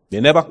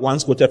 They never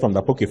once quoted from the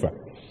Apocrypha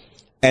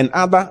and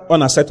other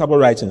unacceptable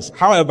writings.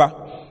 However,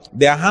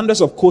 there are hundreds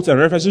of quotes and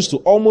references to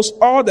almost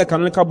all the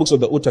canonical books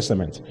of the Old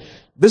Testament.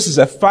 This is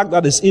a fact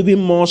that is even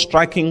more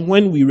striking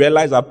when we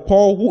realize that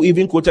Paul, who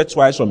even quoted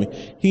twice from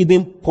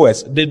hidden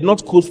poets, did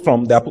not quote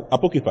from the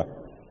Apocrypha.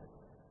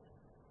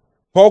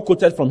 Paul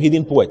quoted from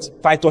hidden poets,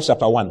 Titus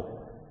chapter 1.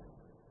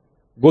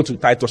 Go to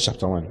Titus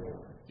chapter 1.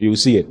 You will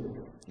see it.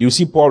 You will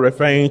see Paul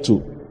referring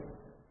to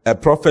a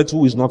prophet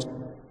who is not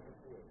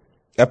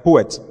a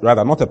poet,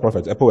 rather, not a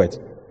prophet, a poet.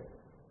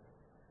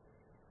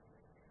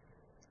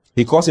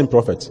 He calls him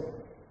prophet.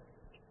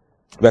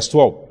 Verse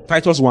 12,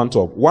 Titus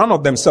 1:12. One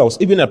of themselves,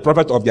 even a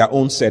prophet of their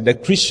own, said, the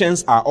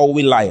Christians are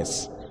always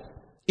liars,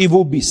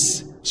 evil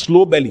beasts,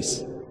 slow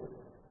bellies.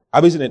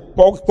 Have you seen it?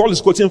 Paul is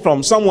quoting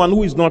from someone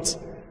who is not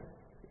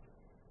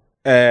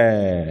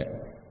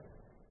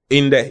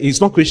he's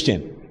not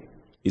Christian.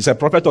 He's a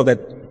prophet of the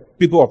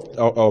people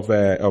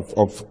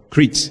of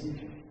Crete.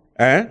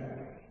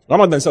 One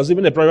of themselves,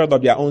 even a prophet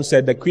of their own,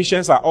 said the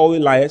Christians are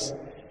always liars,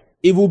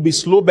 evil be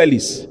slow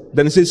bellies.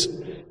 Then it says,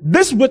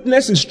 this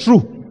witness is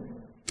true.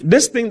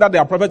 This thing that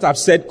their prophets have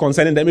said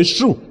concerning them is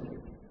true.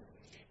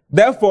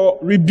 Therefore,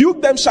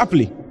 rebuke them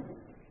sharply,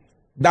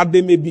 that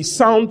they may be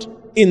sound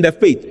in the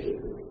faith.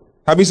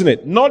 Have you seen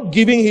it? Not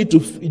giving heed to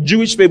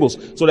Jewish fables.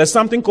 So there's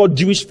something called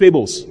Jewish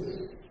fables.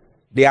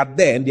 They are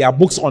there and there are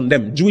books on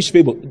them. Jewish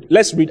fables.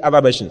 Let's read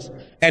other versions.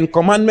 And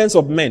commandments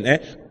of men.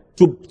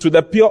 To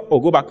the pure.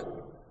 Oh, go back.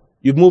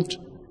 You've moved.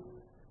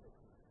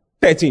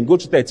 13. Go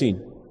to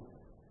 13.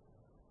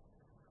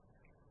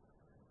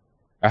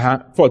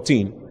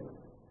 14.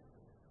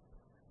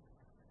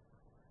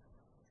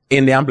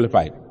 In the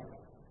Amplified.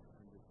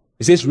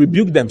 It says,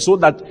 rebuke them so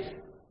that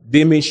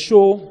they may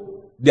show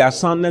their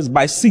soundness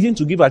by seeking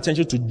to give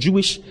attention to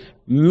Jewish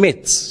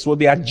myths. So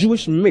they are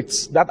Jewish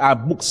myths that are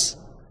books.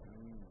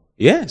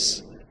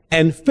 Yes.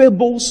 And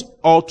fables,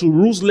 or to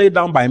rules laid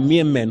down by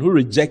mere men who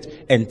reject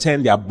and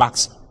turn their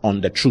backs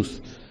on the truth.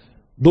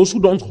 Those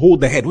who don't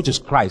hold the head, which is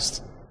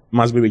Christ,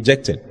 must be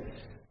rejected.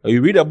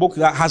 You read a book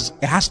that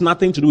has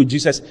nothing to do with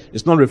Jesus,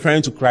 it's not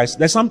referring to Christ,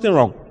 there's something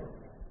wrong.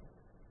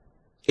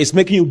 It's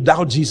making you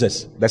doubt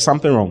Jesus. There's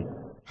something wrong.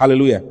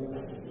 Hallelujah.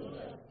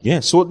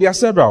 Yeah, so there are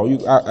several.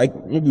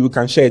 Maybe we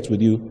can share it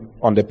with you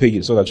on the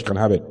page so that you can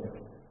have it.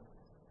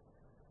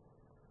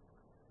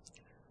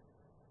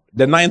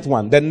 The ninth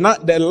one.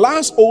 The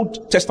last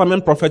Old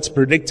Testament prophets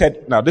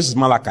predicted, now this is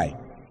Malachi,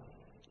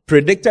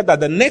 predicted that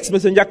the next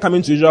messenger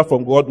coming to Israel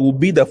from God will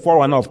be the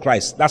forerunner of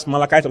Christ. That's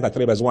Malachi chapter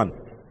 3 verse 1.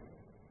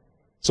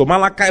 So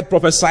Malachi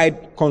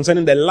prophesied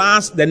concerning the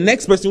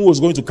next person who was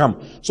going to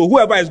come. So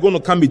whoever is going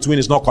to come between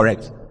is not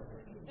correct.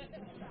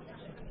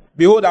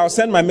 Behold, I will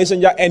send my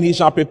messenger, and he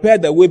shall prepare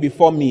the way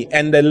before me,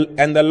 and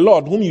the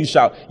Lord whom you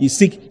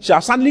seek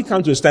shall suddenly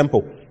come to his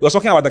temple. He was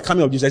talking about the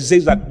coming of Jesus. He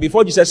says that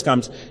before Jesus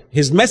comes,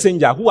 his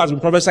messenger, who has been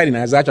prophesied in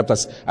Isaiah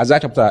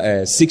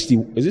chapter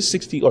 60, is it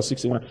 60 or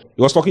 61?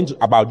 He was talking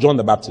about John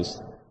the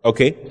Baptist.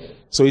 Okay?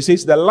 So he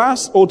says the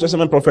last Old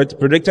Testament prophet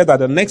predicted that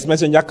the next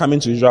messenger coming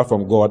to Israel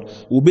from God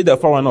will be the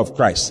forerunner of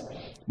Christ.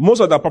 Most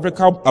of the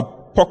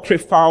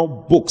apocryphal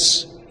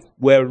books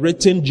were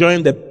written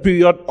during the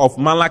period of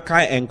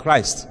Malachi and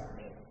Christ,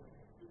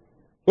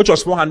 which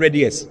was 400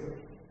 years.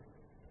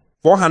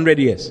 400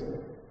 years.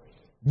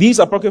 These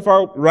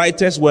apocryphal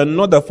writers were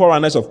not the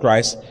forerunners of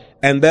Christ,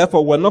 and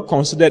therefore were not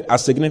considered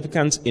as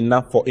significant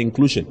enough for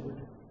inclusion.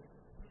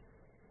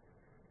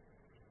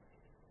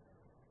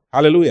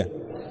 Hallelujah.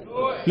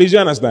 Please, you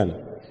understand?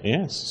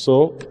 Yes.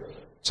 So,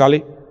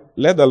 Charlie,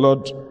 let the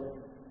Lord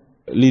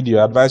lead you.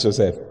 Advise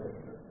yourself.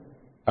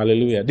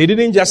 Hallelujah. They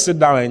didn't just sit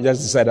down and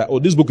just decide that, oh,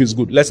 this book is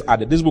good, let's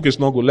add it. This book is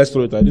not good, let's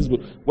throw it out. This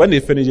book. When they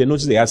finish, they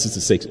notice they have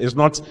 66. It's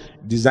not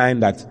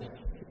designed that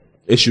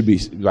it should be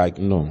like,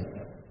 no.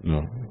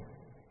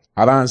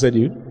 Have I answered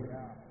you?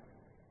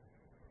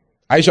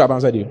 Are you sure I've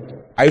answered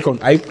you? Are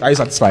you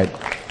satisfied?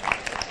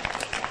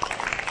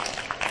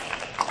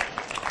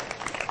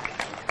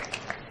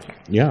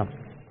 Yeah.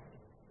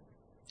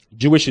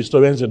 Jewish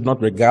historians did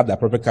not regard the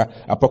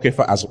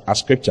Apocrypha as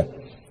scripture.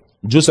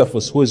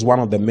 Josephus, who is one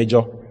of the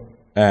major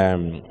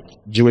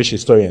Jewish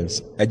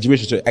historians,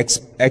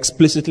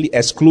 explicitly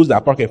excludes the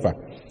Apocrypha,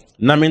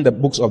 naming the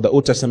books of the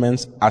Old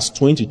Testament as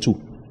 22.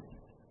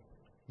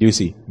 You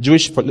see,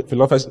 Jewish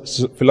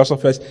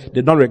philosophers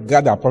did not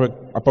regard the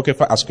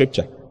Apocrypha as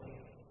scripture.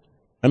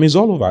 I mean, it's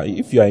all over.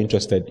 If you are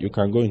interested, you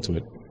can go into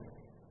it.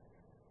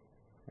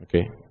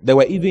 Okay. There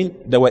were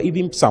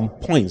even some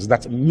points,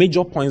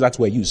 major points that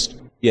were used.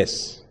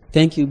 Yes.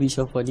 Thank you,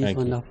 Bishop, for this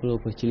wonderful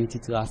opportunity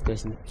to ask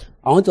questions.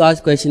 I want to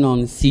ask a question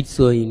on seed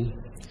sowing.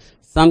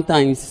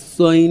 Sometimes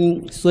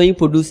sowing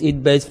produces its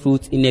best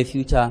fruit in the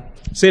future.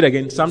 Say it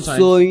again. Sometimes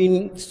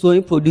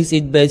sowing produces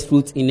its best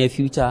fruit in the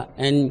future,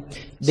 and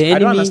the enemy. I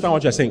don't understand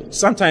what you're saying.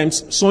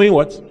 Sometimes sowing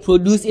what?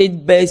 Produce its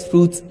best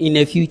fruit in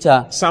the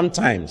future.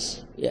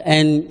 Sometimes.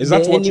 And is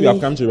that what you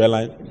have come to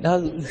realize?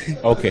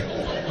 Okay.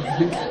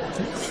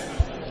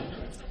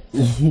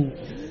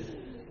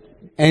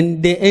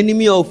 And the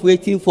enemy of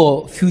waiting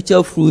for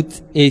future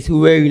fruit is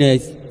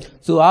weariness.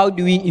 So how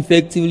do we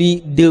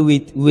effectively deal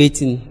with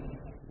waiting?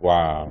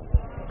 Wow.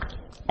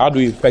 How do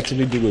we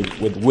effectively deal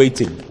with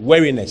waiting?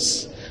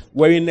 Weariness.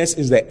 Weariness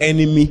is the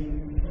enemy.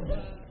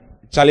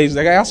 Charlie,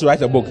 the guy has to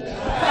write a book.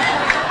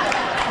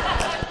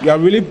 You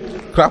have really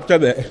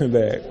crafted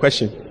the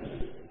question.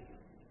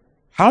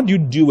 How do you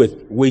deal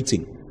with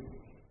waiting?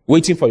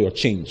 Waiting for your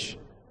change.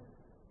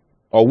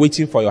 Or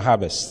waiting for your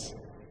harvest.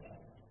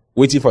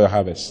 Waiting for your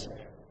harvest.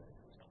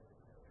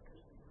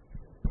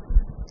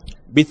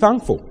 Be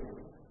thankful.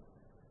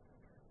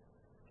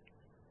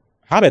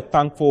 Have a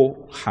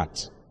thankful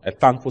heart. A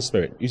thankful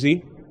spirit. You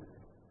see?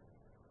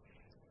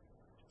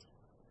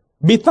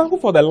 Be thankful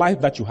for the life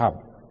that you have.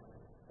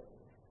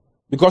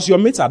 Because your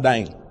mates are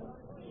dying.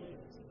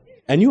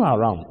 And you are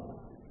around.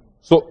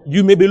 So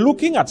you may be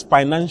looking at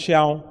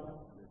financial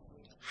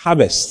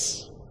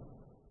harvests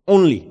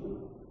only.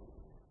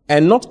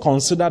 And not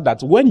consider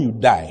that when you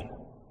die,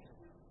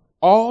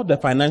 all the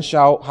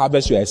financial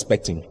harvest you are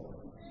expecting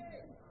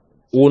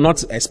will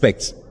not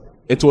expect.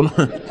 It will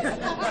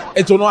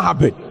not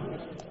happen.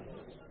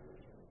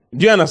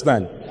 Do you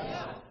understand?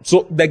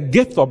 So the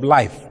gift of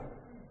life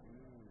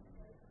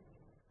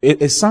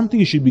is something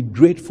you should be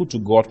grateful to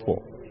God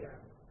for.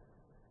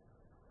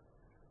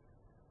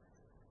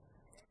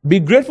 Be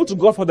grateful to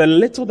God for the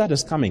little that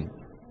is coming.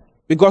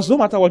 Because no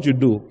matter what you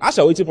do, as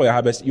you're waiting for your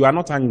harvest, you are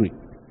not hungry.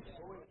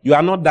 You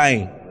are not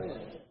dying.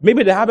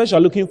 Maybe the harvest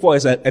you're looking for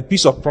is a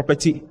piece of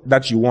property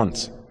that you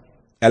want.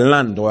 A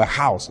land or a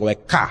house or a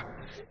car.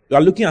 You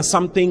are looking at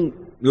something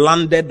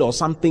landed or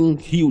something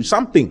huge,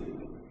 something.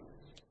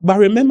 But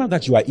remember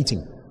that you are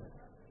eating.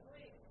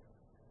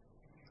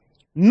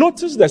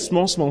 Notice the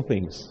small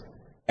things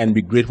and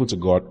be grateful to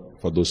God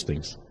for those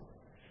things.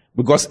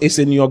 Because it's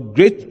in your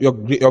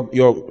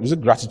is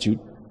it gratitude?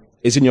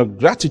 It's in your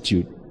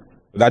gratitude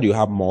that you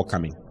have more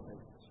coming.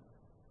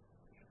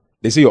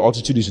 They say your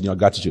altitude is in your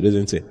gratitude,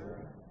 isn't it?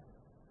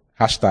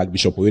 Hashtag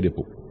Bishop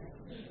Oyedepo.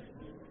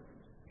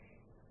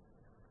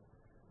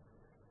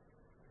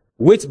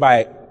 Wait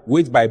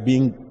by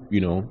being,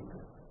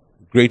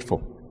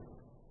 grateful.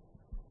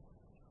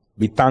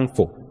 Be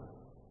thankful.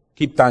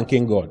 Keep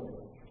thanking God.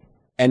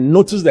 And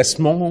notice the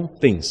small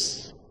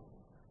things.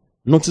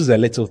 Notice the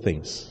little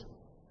things.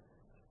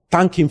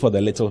 Thank Him for the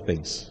little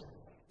things.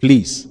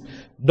 Please,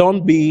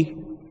 don't be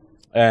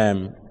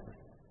an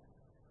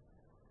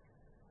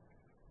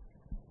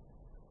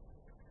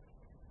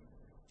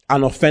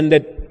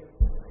offended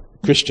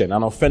Christian,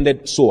 an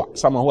offended sower,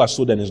 someone who has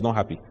sowed and is not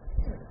happy.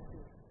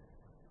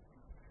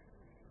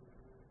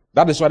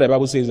 That is why the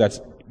Bible says that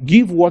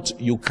give what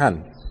you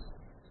can.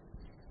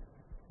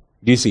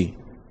 Do you see?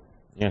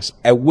 Yes,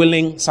 a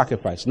willing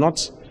sacrifice,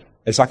 not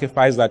a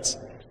sacrifice that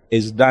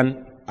is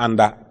done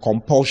under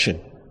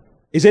compulsion.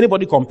 Is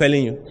anybody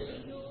compelling you?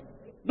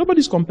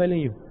 Nobody's compelling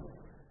you.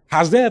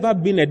 Has there ever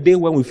been a day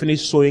when we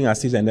finish sowing our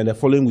seeds and then the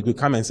following week we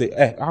come and say,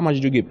 hey, how much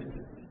did you give?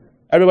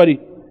 Everybody,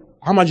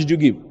 how much did you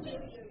give?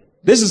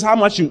 This is how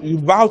much you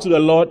vow to the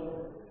Lord.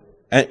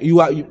 And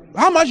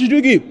how much did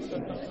you give?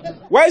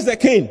 Where is the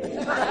king?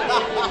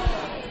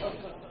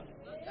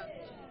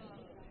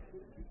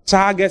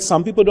 Targets.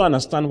 Some people don't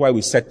understand why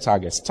we set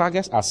targets.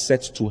 Targets are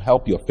set to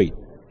help your faith.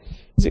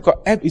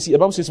 You see, the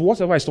Bible says,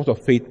 whatever is not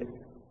of faith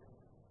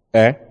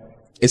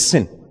is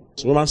sin.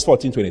 It's Romans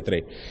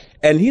 14:23.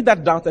 And he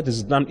that doubted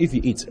is damned if he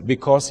eat,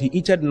 because he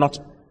eateth not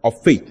of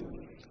faith.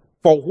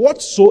 For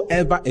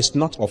whatsoever is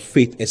not of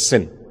faith is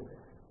sin.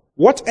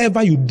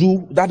 Whatever you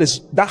do that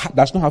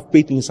does not have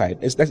faith inside,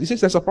 it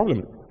says there's a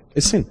problem.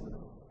 It's sin.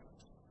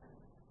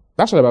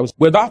 That's what the Bible says.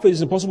 Without faith,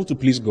 it's impossible to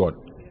please God.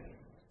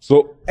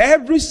 So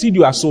every seed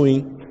you are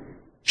sowing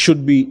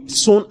should be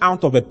sown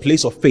out of a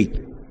place of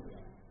faith.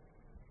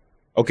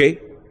 Okay?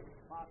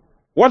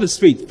 What is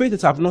faith? Faith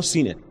is I have not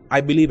seen it. I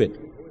believe it.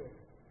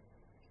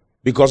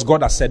 Because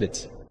God has said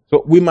it.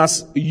 So we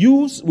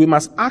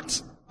must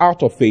act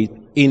out of faith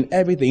in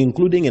everything,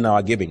 including in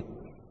our giving.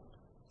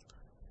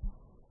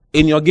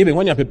 In your giving,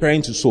 when you're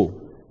preparing to sow,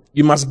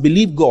 you must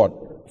believe God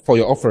for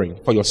your offering,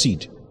 for your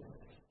seed.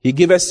 He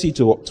gave us seed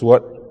to what?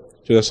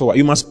 To the sower.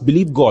 You must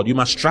believe God. You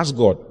must trust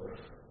God.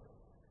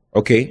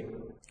 Okay?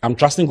 I'm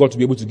trusting God to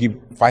be able to give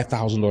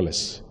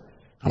 $5,000.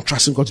 I'm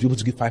trusting God to be able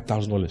to give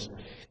 $5,000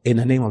 in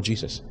the name of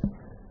Jesus.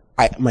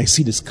 My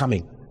seed is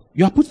coming.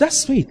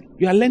 That's faith.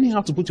 You are learning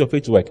how to put your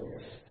faith to work.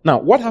 Now,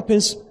 what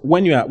happens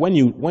when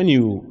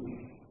you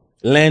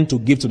learn to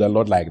give to the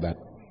Lord like that?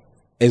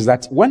 Is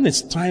that when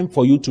it's time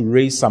for you to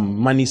raise some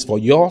monies for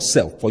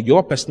yourself, for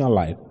your personal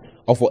life,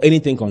 or for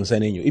anything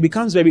concerning you, it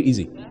becomes very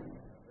easy.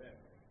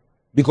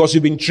 Because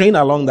you've been trained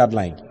along that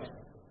line.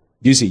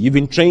 Do you see? You've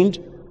been trained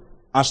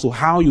as to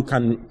how you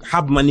can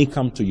have money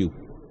come to you.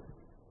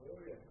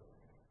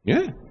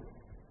 Yeah.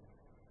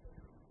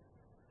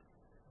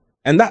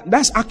 And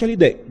that's actually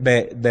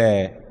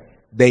the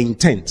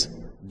intent.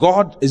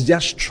 God is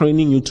just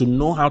training you to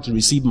know how to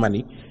receive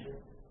money.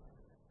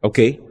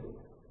 Okay?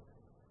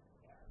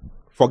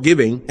 For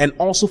giving and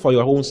also for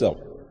your own self.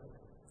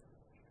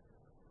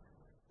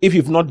 If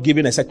you've not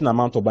given a certain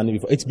amount of money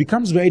before, it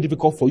becomes very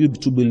difficult for you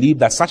to believe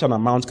that such an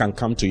amount can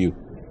come to you.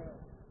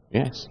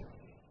 Yes.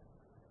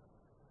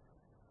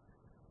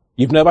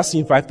 You've never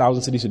seen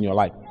 5,000 cedis in your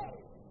life.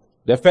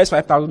 The first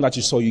 5,000 that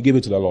you saw, you gave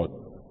it to the Lord.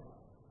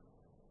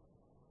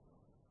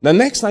 The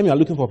next time you are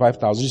looking for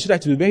 5,000, you see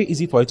that it will be very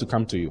easy for it to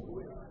come to you.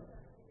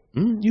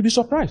 You'll be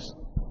surprised.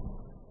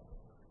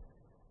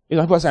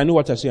 People say, I know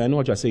what you're saying, I know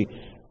what you're saying.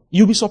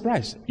 You'll be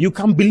surprised. You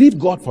can believe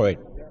God for it.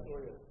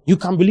 You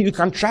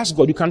can trust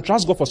God. You can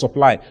trust God for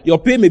supply. Your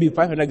pay may be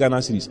 500 Ghana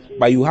cedis,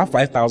 but you have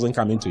 5,000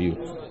 coming to you.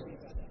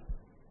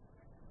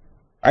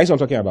 Are you what I'm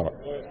talking about?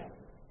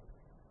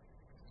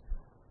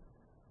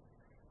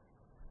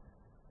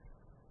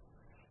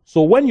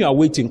 So when you are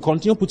waiting,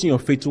 continue putting your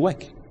faith to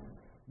work.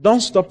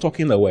 Don't stop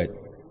talking the word.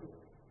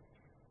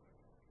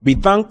 Be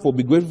thankful,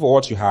 be grateful for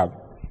what you have,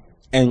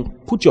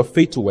 and put your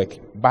faith to work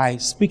by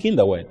speaking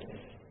the word.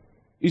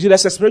 You see,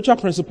 there's a spiritual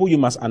principle you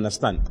must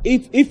understand.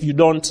 If you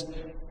don't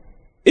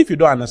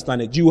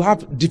understand it, you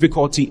have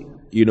difficulty,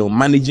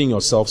 managing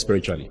yourself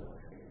spiritually.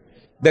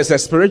 There's a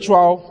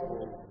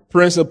spiritual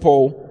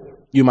principle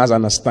you must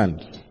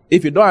understand.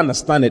 If you don't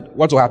understand it,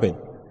 what will happen?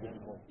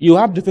 You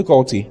have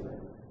difficulty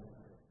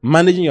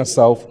managing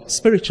yourself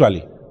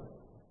spiritually.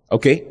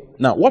 Okay?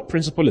 Now, what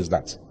principle is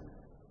that?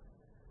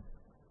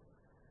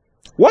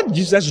 What did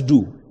Jesus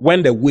do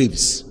when the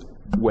waves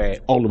were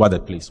all over the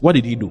place? What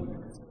did he do?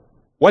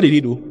 What did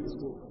he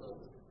do?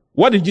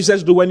 What did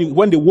Jesus do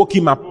when they woke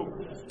him up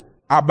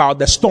about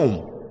the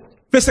storm?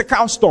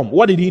 Physical storm.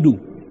 What did he do?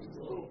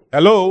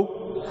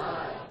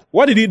 Hello?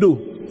 What did he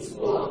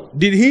do?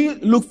 Did he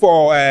look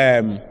for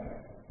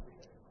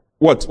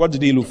what? What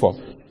did he look for?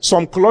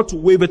 Some cloth to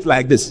wave it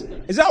like this.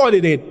 Is that what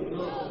he did?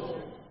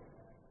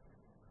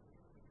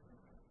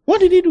 What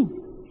did he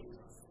do?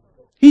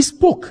 He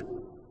spoke.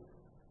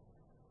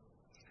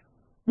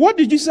 What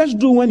did Jesus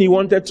do when he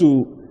wanted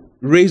to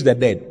raise the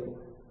dead?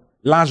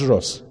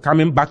 Lazarus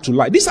coming back to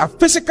life. These are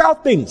physical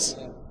things.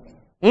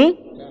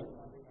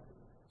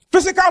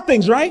 Physical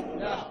things, right?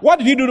 What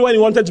did he do when he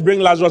wanted to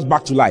bring Lazarus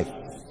back to life?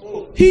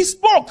 He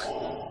spoke.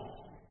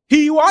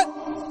 He what?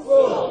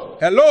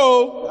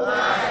 Hello?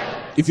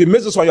 If you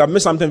miss this one, you have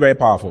missed something very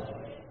powerful.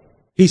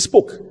 He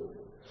spoke.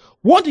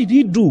 What did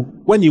he do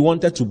when he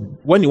wanted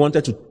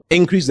to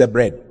increase the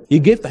bread?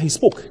 He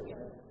spoke.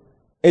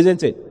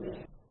 Isn't it?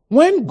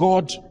 When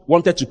God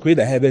wanted to create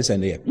the heavens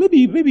and the earth,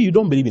 maybe you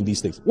don't believe in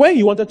these things. When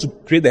he wanted to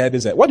create the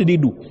heavens and earth, what did he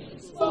do?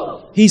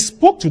 He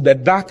spoke to the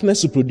darkness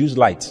to produce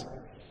light.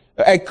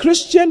 A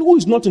Christian who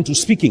is not into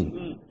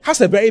speaking has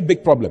a very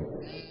big problem.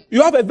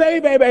 You have a very,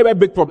 very, very, very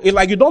big problem. It's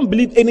like you don't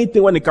believe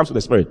anything when it comes to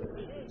the spirit.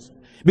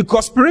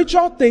 Because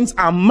spiritual things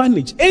are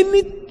managed.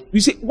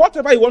 You see,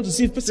 whatever you want to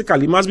see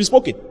physically must be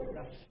spoken.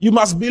 You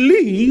must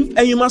believe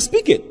and you must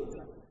speak it.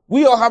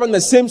 We all having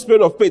the same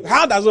spirit of faith.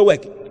 How does it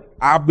work?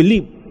 I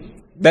believe,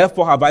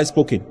 therefore have I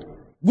spoken.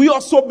 We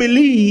also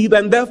believe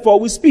and therefore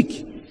we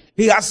speak.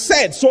 He has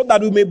said so that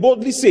we may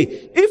boldly say,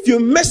 if you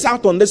miss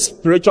out on this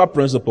spiritual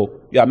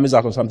principle, you have missed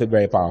out on something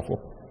very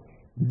powerful.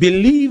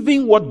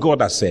 Believing what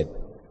God has said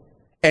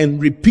and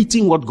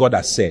repeating what God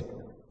has said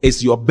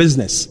is your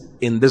business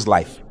in this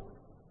life.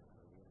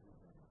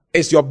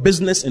 It's your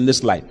business in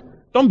this life.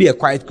 Don't be a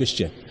quiet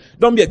Christian.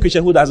 Don't be a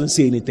Christian who doesn't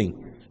say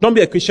anything. Don't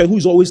be a Christian who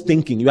is always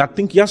thinking. You are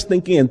just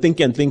thinking and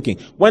thinking and thinking.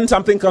 When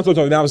something comes to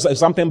you, it's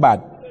something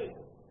bad.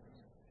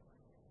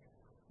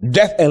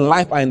 Death and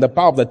life are in the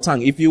power of the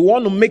tongue. If you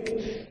want to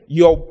make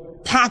your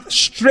path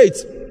straight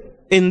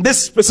in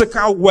this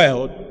physical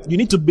world, you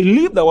need to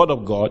believe the word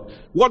of God,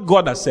 what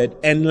God has said,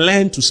 and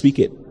learn to speak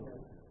it.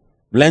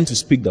 Learn to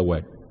speak the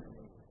word.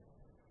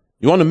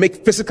 You want to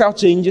make physical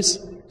changes?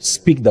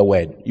 Speak the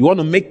word. You want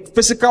to make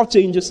physical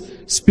changes?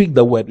 Speak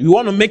the word. You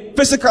want to make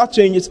physical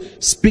changes?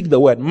 Speak the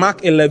word.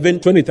 Mark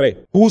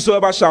 11:23.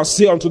 Whosoever shall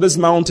say unto this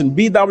mountain,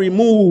 be thou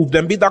removed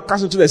and be thou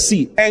cast into the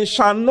sea, and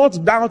shall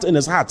not doubt in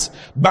his heart,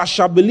 but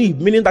shall believe.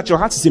 Meaning that your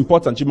heart is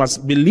important. You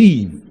must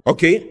believe.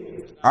 Okay?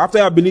 After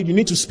you have believed, you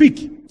need to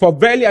speak. For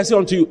verily I say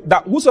unto you,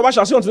 that whosoever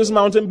shall say unto this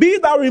mountain, be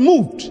thou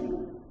removed.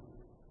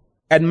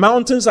 And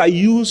mountains are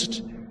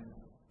used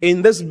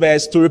in this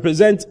verse to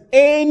represent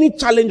any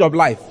challenge of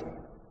life.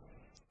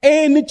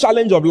 Any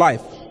challenge of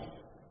life.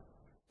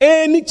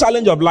 Any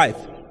challenge of life,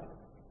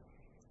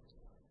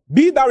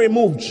 be thou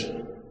removed.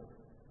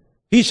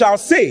 He shall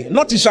say,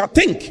 not he shall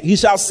think, he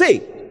shall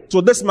say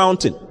to this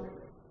mountain,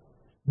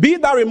 be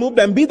thou removed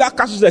and be thou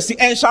cast into the sea,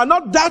 and shall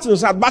not doubt in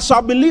his heart, but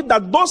shall believe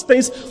that those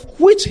things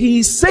which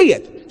he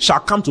saith shall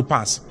come to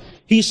pass.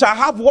 He shall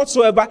have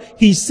whatsoever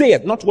he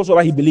saith, not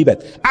whatsoever he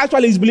believeth.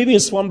 Actually, his believing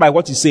is formed by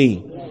what he's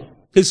saying.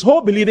 His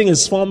whole believing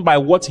is formed by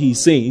what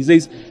he's saying. He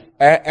says,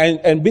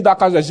 and be thou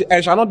cast into the sea,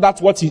 and shall not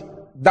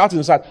doubt in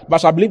his heart,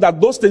 but shall believe that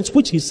those things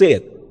which he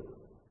saith.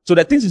 So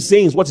the things he's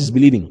saying is what he's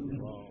believing.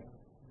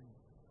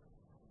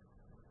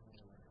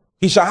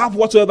 He shall have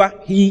whatsoever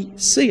he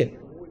saith.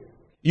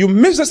 You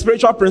miss the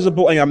spiritual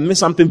principle and you miss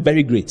something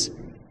very great.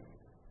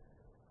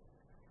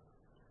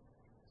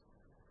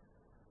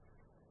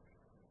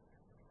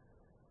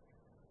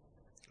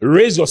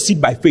 Raise your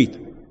seed by faith.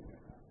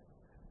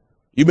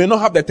 You may not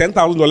have the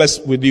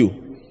 $10,000 with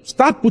you.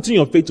 Start putting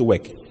your faith to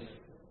work.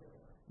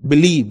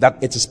 Believe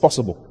that it is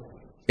possible.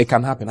 It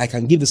can happen. I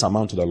can give this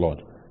amount to the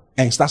Lord.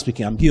 And start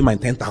speaking. I'm giving my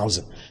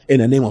 10,000 in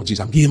the name of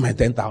Jesus. I'm giving my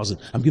 10,000.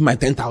 I'm giving my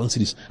 10,000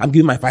 cities. I'm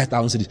giving my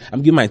 5,000 cities.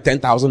 I'm giving my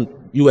 10,000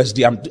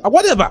 USD.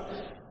 Whatever.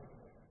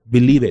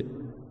 Believe it.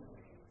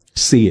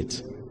 Say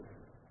it.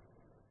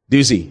 Do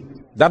you see?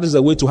 That is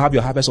the way to have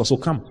your harvest also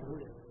come.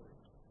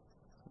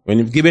 When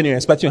you've given, you're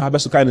expecting your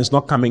harvest to come and it's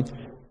not coming.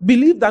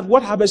 Believe that the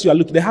harvest you're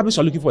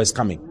looking for is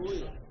coming.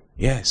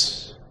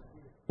 Yes.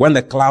 When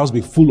the clouds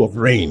be full of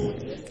rain,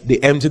 they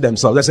empty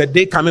themselves. There's a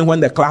day coming when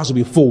the clouds will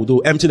be full.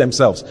 They'll empty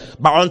themselves.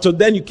 But until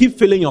then, you keep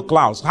filling your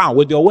clouds. How?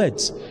 With your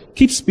words.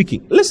 Keep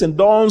speaking. Listen,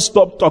 don't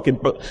stop talking.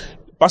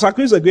 Pastor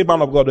Chris is a great man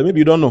of God. Maybe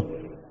you don't know.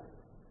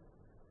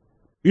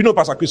 You know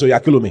Pastor Chris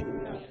Oyakilome.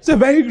 He's a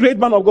very great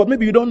man of God.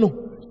 Maybe you don't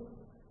know.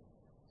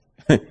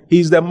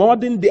 He's our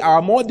modern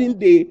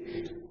day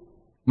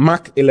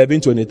Mark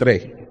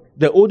 11:23.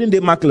 The olden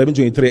day Mark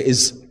 11:23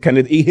 is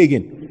Kenneth E.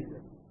 Hagin.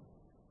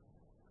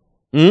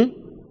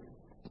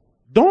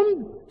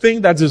 Don't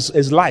think that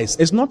is lies.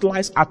 It's not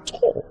lies at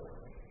all.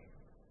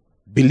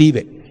 Believe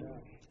it.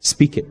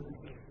 Speak it.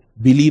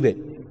 Believe it.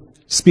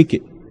 Speak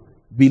it.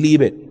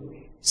 Believe it.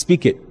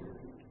 Speak it.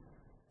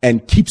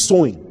 And keep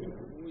sowing.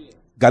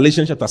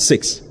 Galatians chapter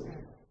 6,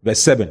 verse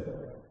 7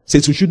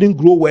 says we shouldn't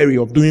grow weary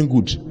of doing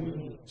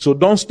good. So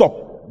don't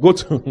stop. Go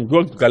to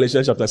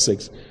Galatians chapter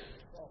 6,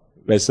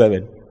 verse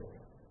 7.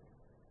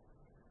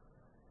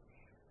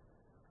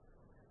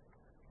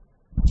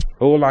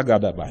 Oh, Lord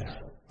God,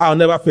 I'll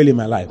never fail in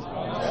my life.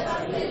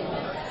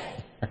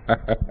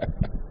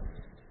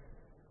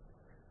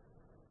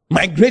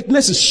 My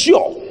greatness is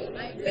sure.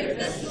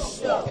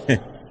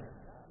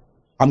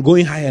 I'm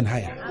going higher and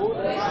higher.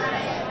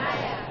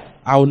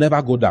 I will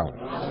never go down.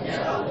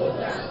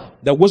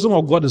 The wisdom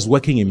of God is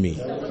working in me.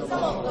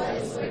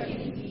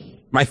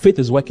 My faith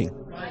is working.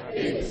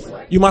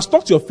 You must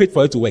talk to your faith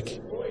for it to work.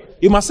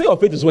 You must say your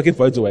faith is working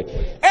for it to work.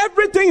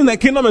 Everything in the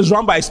kingdom is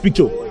run by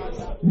speech.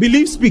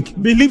 Believe,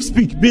 speak, believe,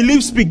 speak,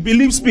 believe, speak,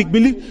 believe, speak,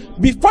 believe.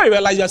 Before you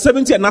realize you're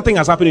 70 and nothing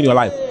has happened in your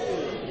life.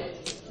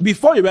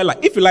 Before you realize,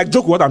 if you like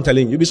joke what I'm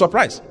telling you, you'll be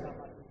surprised.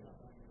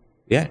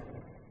 Yeah.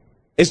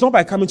 It's not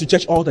by coming to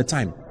church all the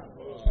time.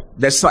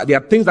 There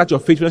are things that your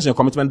faithfulness and your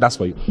commitment does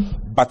for you.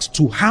 But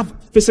to have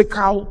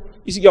physical,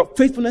 you see, your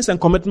faithfulness and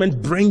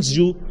commitment brings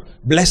you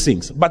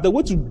blessings. But the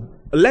way to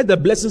let the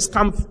blessings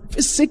come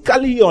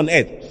physically on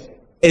earth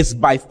is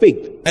by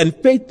faith. And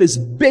faith is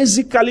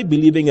basically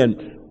believing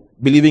and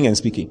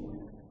speaking.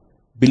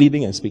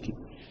 Believing and speaking.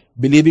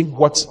 Believing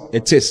what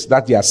it is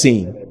that they are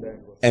saying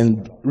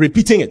and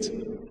repeating it.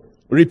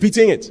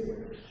 Repeating it.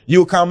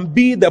 You can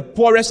be the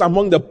poorest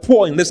among the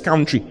poor in this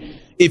country.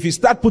 If you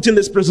start putting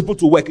this principle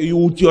to work,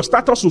 your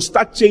status will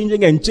start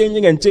changing and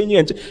changing and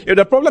changing.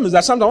 The problem is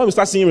that sometimes when we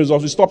start seeing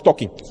results, we stop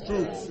talking.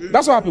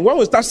 That's what happens. When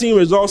we start seeing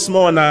results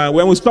small,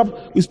 when we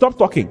stop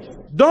talking.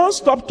 Don't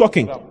stop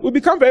talking. We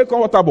become very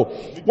comfortable.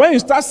 When you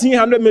start seeing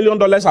 $100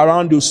 million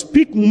around you,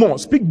 speak more.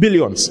 Speak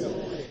billions.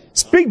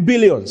 Speak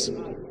billions.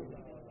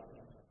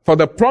 For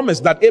the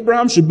promise that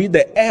Abraham should be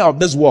the heir of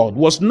this world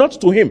was not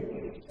to him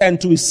and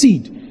to his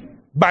seed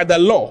by the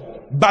law,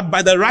 but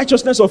by the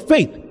righteousness of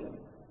faith.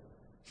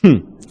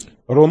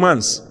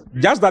 Romans.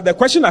 Just that the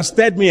question has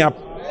stirred me up.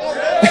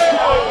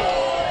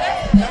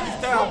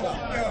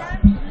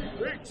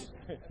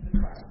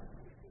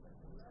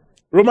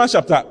 Romans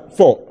chapter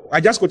 4. I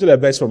just quoted a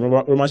verse from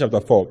Romans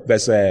chapter 4,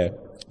 verse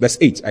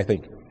 8, I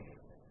think.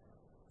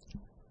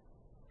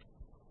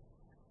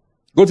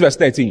 Go to verse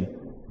 13.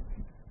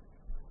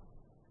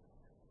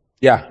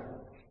 Yeah.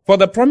 For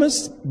the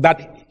promise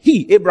that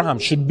he, Abraham,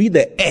 should be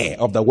the heir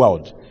of the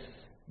world.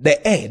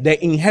 The heir,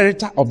 the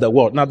inheritor of the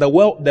world. Now, the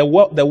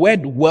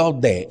word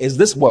world there is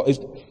this world.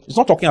 It's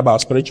not talking about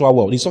spiritual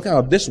world. It's talking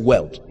about this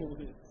world.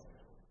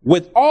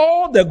 With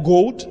all the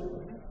gold,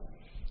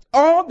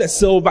 all the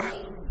silver,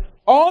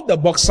 all the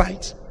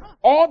bauxite,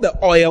 all the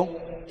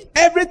oil,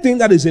 everything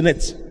that is in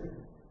it,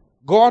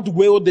 God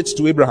willed it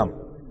to Abraham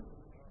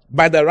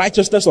by the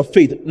righteousness of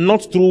faith,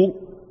 not through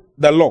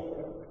the law,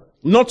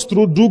 not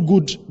through do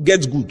good,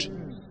 get good,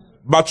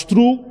 but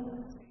through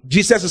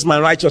Jesus is my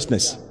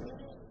righteousness.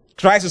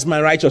 Christ is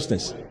my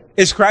righteousness.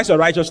 Is Christ your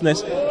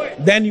righteousness?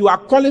 Then you are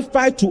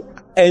qualified to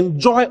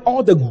enjoy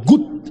all the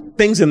good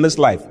things in this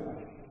life.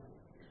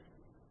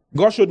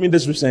 God showed me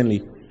this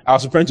recently. I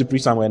was preparing to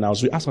preach somewhere and I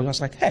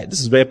was like, hey, this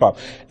is very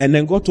powerful. And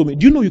then God told me,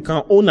 do you know you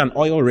can own an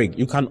oil rig?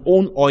 You can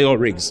own oil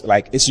rigs.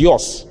 Like, it's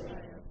yours.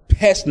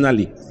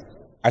 Personally.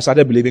 I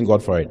started believing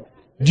God for it.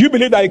 Do you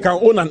believe that you can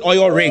own an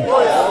oil rig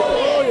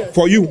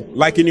for you,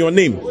 like in your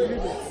name?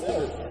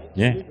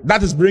 Yeah.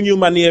 That is bringing you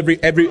money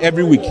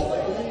every week.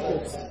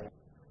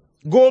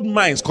 Gold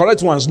mines,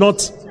 correct ones, not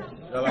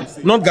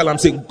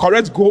Galamsey,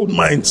 correct gold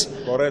mines.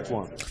 Correct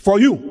one. For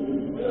you.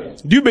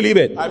 Do you believe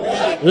it? I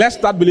believe. Let's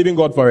start believing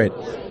God for it.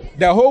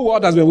 The whole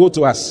world has been willed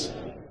to us,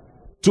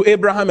 to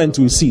Abraham and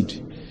to his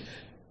seed.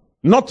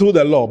 Not through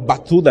the law,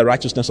 but through the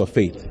righteousness of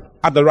faith,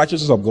 and the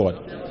righteousness of God.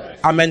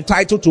 I'm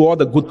entitled to all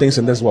the good things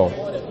in this world.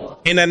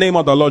 In the name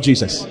of the Lord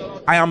Jesus.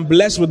 I am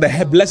blessed with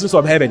the blessings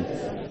of heaven.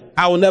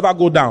 I will never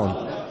go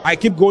down. I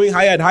keep going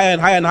higher and higher and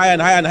higher and higher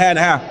and higher and higher and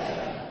higher.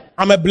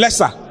 I'm a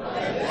blesser.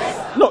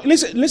 No,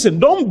 listen,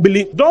 don't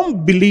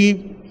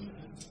believe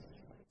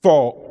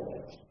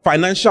for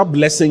financial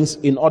blessings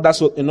in order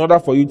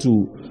for you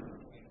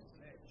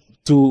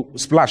to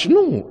splash.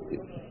 No.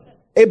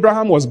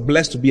 Abraham was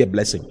blessed to be a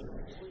blessing.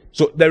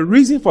 So the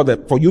reason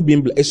for you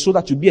being blessed is so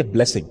that you be a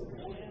blessing.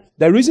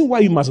 The reason why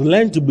you must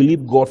learn to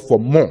believe God for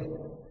more.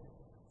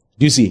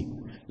 Do you see?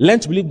 Learn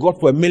to believe God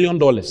for $1 million,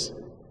 $10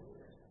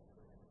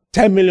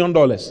 million,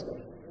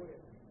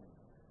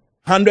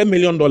 $100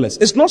 million.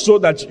 It's not so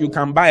that you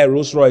can buy a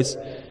Rolls Royce,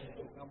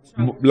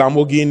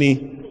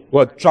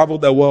 Lamborghini, travel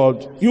the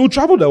world. You will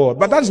travel the world,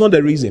 but that's not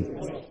the reason.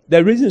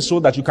 The reason is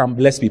so that you can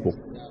bless people.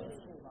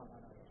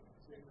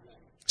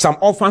 Some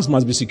orphans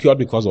must be secured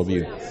because of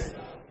you.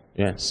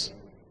 Yes.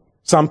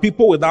 Some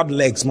people without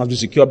legs must be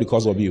secured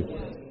because of you.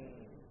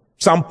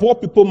 Some poor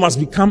people must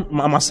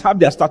have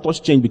their status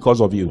changed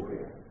because of you.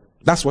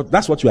 That's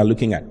what you are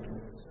looking at.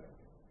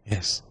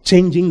 Yes.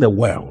 Changing the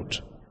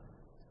world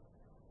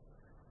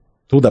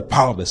through the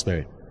power of the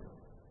Spirit.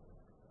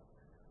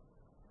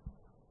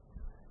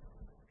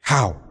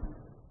 How?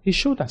 He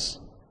showed us.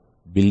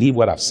 Believe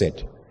what I've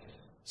said.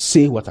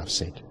 Say what I've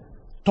said.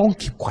 Don't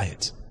keep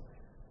quiet.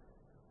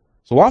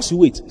 So whilst you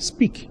wait,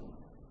 speak.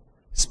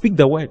 Speak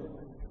the word.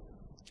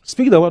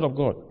 Speak the word of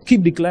God.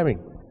 Keep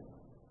declaring.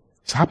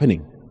 It's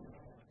happening.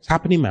 It's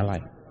happening in my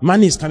life.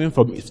 Money is coming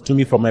to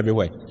me from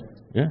everywhere.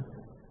 Yeah.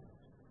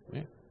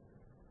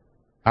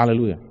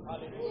 Hallelujah.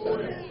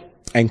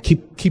 And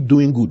keep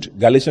doing good.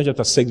 Galatians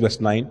chapter 6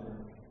 verse 9.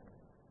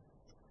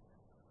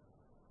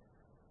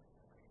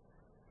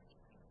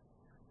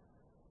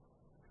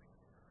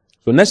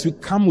 So next week,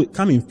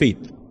 come in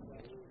faith.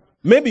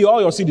 Maybe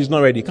all your seed is not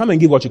ready. Come and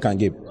give what you can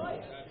give.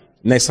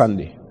 Next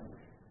Sunday.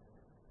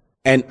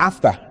 And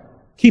after,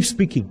 keep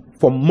speaking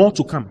for more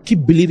to come.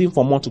 Keep believing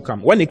for more to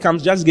come. When it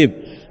comes, just give.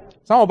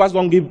 Some of us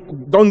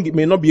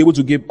may not be able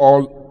to give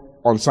all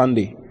on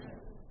Sunday.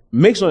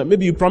 Make sure that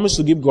maybe you promise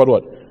to give God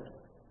what?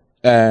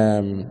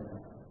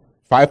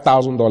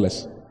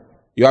 $5,000.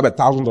 You have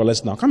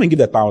 $1,000 now. Come and give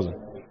 $1,000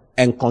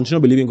 and continue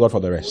believing God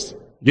for the rest.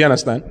 Do you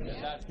understand?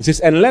 It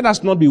says, and let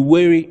us not be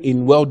weary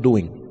in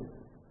well-doing.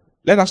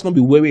 Let us not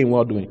be weary in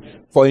well-doing.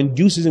 For in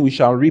due season we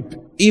shall reap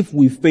if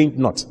we faint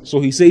not. So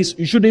he says,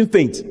 you shouldn't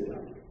faint.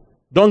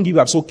 Don't give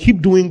up. So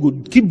keep doing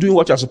good. Keep doing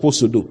what you're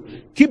supposed to do.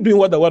 Keep doing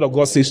what the word of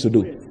God says to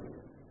do.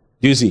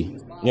 Do you see?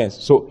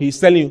 Yes. So he's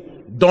telling you,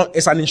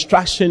 it's an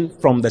instruction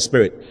from the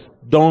Spirit.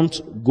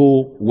 Don't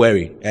go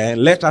weary.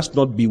 And let us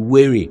not be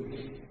weary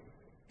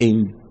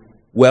in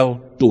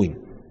well-doing.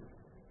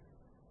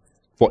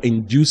 For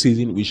in due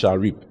season we shall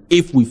reap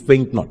if we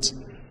faint not.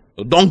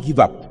 So don't give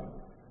up.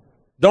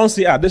 Don't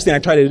say, this thing I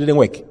tried, it didn't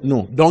work.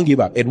 No, don't give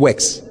up. It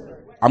works.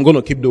 I'm going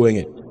to keep doing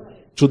it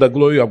to the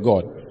glory of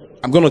God.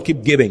 I'm going to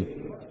keep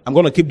giving. I'm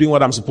going to keep doing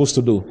what I'm supposed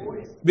to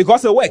do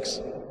because it works.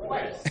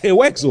 It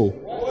works. Oh,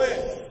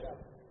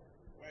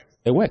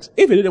 it works.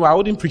 If it didn't work, I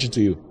wouldn't preach it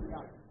to you.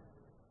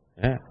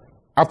 Yeah.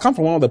 I've come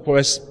from one of the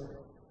poorest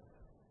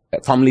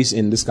families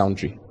in this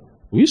country.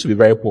 We used to be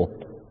very poor.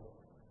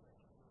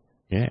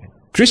 Yeah.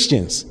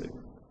 Christians,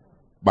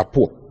 but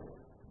poor.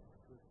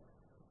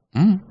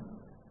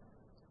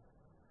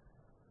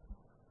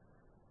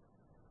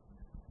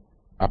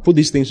 I put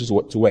these things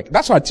to work.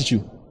 That's what I teach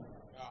you.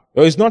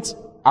 It's not,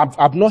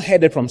 I've not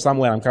heard it from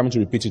somewhere. I'm coming to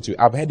repeat it to you.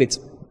 I've heard it,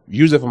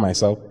 use it for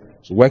myself,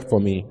 to work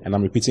for me, and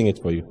I'm repeating it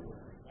for you.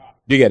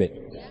 Do you get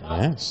it?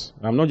 Yes.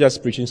 I'm not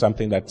just preaching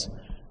something that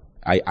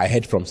I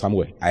heard from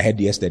somewhere. I heard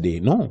yesterday.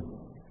 No.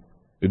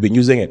 We've been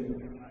using it.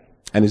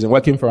 And it's been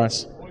working for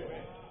us.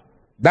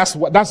 That's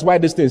why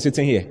this thing is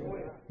sitting here.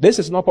 This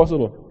is not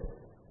possible.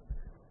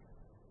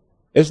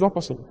 It's not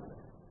possible.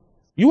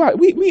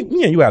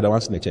 Me and you are the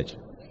ones in the church.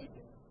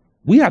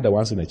 We are the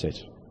ones in the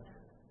church.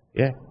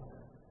 Yeah.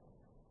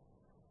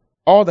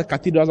 All the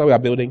cathedrals that we are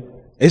building,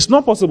 it's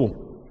not possible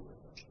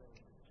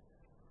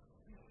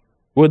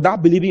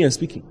without believing and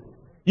speaking.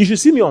 You should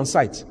see me on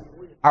site.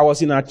 I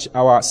was in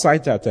our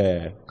site at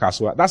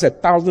Kaswa. That's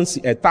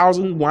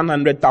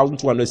 1,100,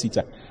 1,200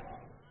 seater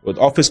with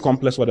office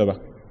complex, whatever.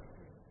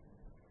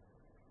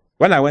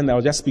 When I went there, I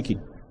was just speaking.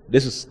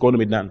 This is going to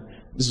be done.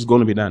 This is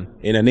going to be done.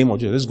 In the name of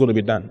Jesus, this is going to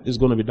be done. This is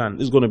going to be done.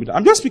 This is going to be done.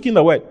 I'm just speaking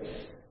the word.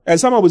 And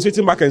someone was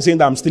sitting back and saying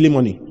that I'm stealing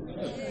money.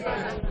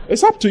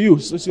 It's up to you.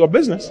 It's your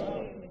business.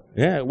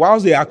 Yeah.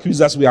 Whilst they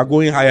accuse us, we are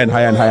going higher and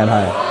higher and higher and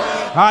higher.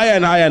 Higher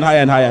and higher and higher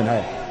and higher and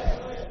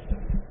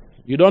higher.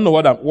 You don't know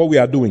what we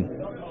are doing.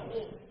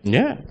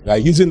 Yeah. We are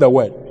using the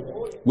word.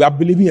 We are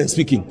believing and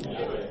speaking.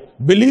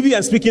 Believing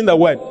and speaking the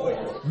word.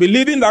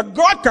 Believing that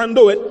God can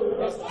do it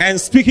and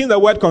speaking the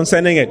word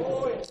concerning it.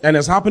 And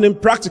it's happening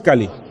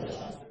practically.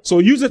 So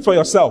use it for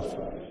yourself.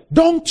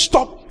 Don't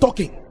stop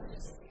talking.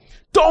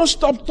 Don't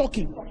stop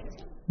talking.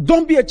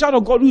 Don't be a child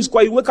of God who is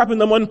quiet. You wake up in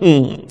the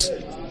morning.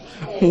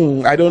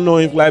 I don't know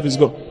if life is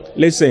good.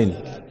 Listen.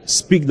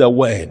 Speak the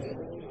word.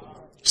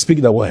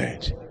 Speak the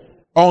word.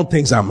 All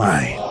things are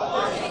mine.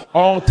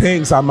 All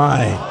things are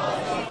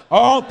mine.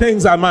 All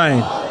things are mine.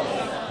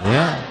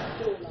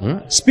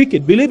 Yeah. Speak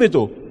it. Believe it.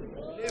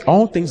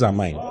 All things are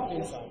mine.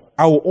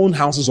 I will own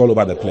houses all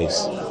over the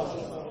place.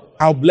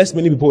 I'll bless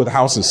many people with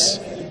houses.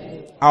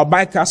 I'll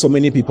buy cars for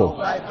many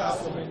people.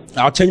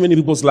 I'll change many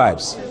people's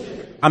lives.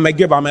 I'm a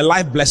giver. I'm a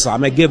life blesser.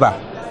 I'm a giver.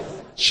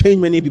 Change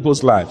many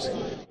people's lives.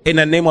 In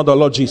the name of the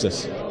Lord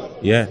Jesus.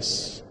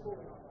 Yes.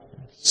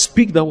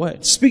 Speak the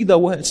word. Speak the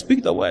word.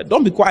 Speak the word.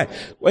 Don't be quiet.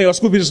 When your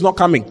school fees is not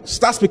coming,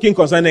 start speaking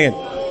concerning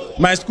it.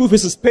 My school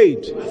fees is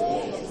paid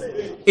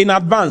in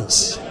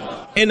advance.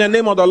 In the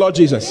name of the Lord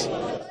Jesus.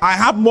 I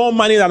have more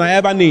money than I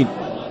ever need.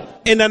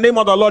 In the name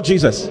of the Lord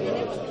Jesus.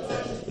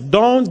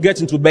 Don't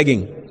get into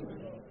begging.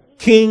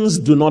 Kings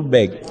do not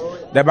beg.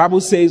 The Bible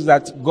says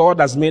that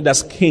God has made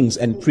us kings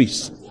and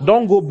priests.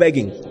 Don't go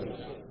begging.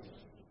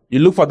 You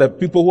look for the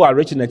people who are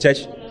rich in the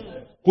church,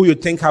 who you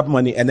think have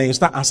money, and then you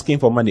start asking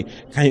for money.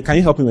 Can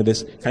you help me with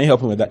this? Can you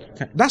help me with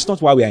that? That's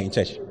not why we are in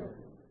church.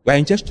 We are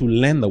in church to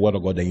learn the word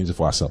of God and use it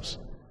for ourselves.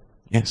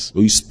 Yes.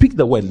 When you speak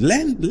the word,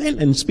 learn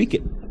and speak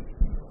it.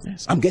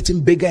 Yes. I'm getting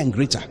bigger and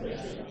greater.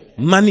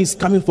 Money is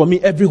coming for me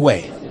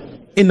everywhere.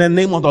 In the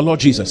name of the Lord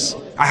Jesus.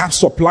 I have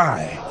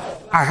supply.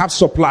 I have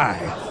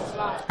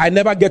supply. I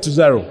never get to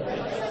zero.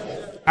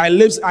 I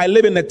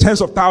live in the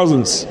tens of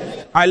thousands.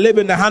 I live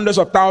in the hundreds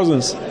of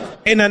thousands.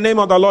 In the name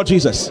of the Lord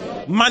Jesus.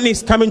 Money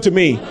is coming to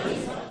me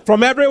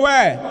from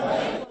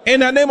everywhere.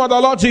 In the name of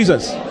the Lord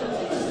Jesus.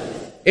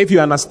 If you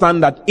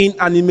understand that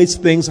inanimate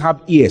things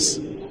have ears.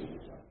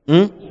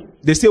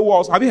 They say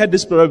walls. Have you heard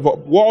this before?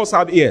 Walls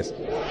have ears.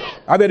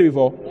 Have you heard it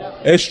before?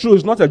 It's true.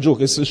 It's not a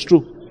joke. It's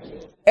true.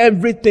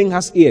 Everything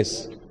has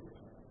ears.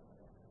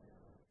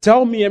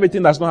 Tell me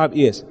everything does not have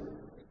ears.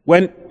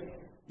 When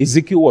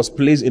Ezekiel was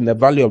placed in the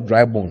valley of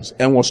dry bones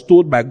and was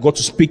told by God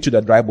to speak to the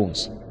dry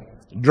bones.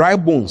 Dry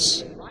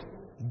bones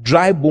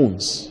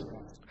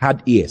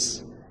had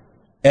ears.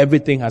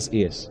 Everything has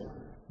ears.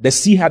 The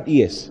sea had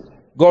ears.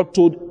 God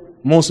told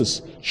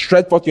Moses,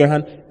 stretch forth your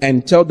hand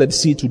and tell the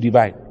sea to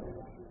divide.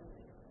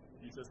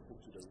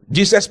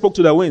 Jesus spoke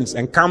to the winds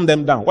and calmed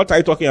them down. What are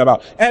you talking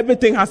about?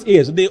 Everything has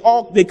ears. They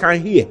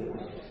can hear.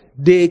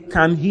 They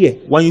can hear.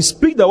 When you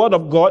speak the word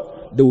of God,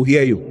 they will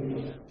hear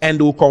you. And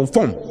they will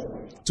conform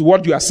to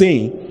what you are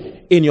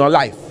saying in your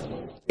life.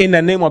 In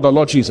the name of the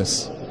Lord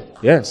Jesus.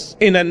 Yes.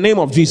 In the name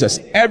of Jesus.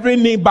 Every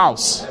knee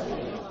bows.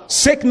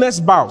 Sickness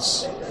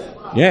bows.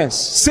 Yes.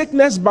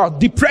 Sickness bows.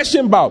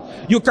 Depression bows.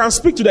 You can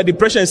speak to the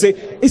depression and say,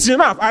 it's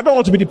enough. I don't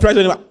want to be depressed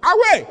anymore.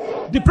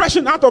 Away.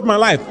 Depression out of my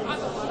life.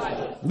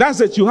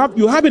 That's it. You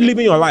have it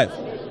living your life.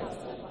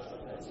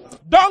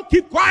 Don't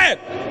keep quiet.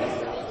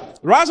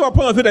 Rise up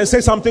upon your feet and say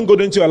something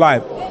good into your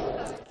life.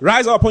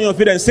 Rise up upon your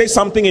feet and say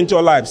something into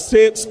your life.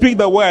 Speak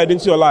the word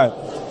into your life.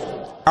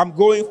 I'm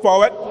going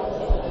forward.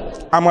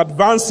 I'm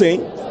advancing.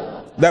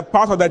 The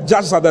path of the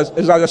just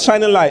is like a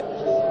shining light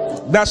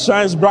that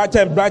shines brighter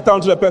and brighter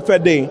unto the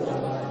perfect day.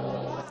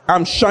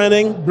 I'm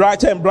shining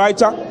brighter and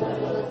brighter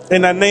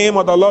in the name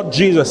of the Lord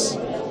Jesus.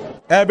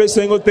 Every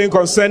single thing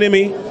concerning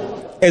me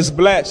is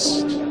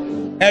blessed.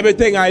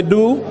 Everything I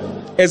do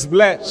is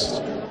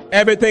blessed.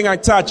 Everything I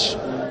touch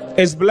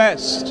is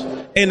blessed.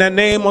 In the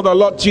name of the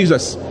Lord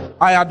Jesus,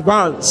 I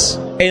advance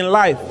in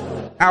life.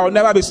 I will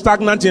never be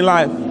stagnant in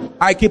life.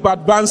 I keep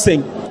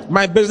advancing.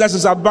 My business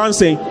is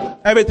advancing.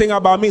 Everything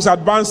about me is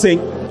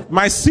advancing.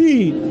 My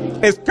seed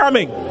is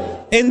coming.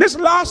 In this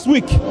last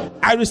week,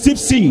 I received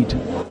seed.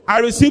 I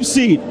received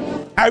seed.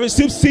 I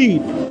received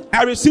seed.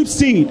 I received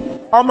seed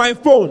on my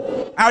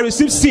phone. I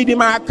received seed in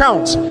my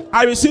account.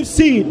 I received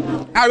seed.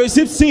 I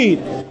received seed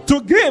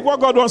to give what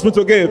God wants me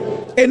to give.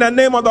 In the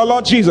name of the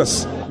Lord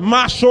Jesus.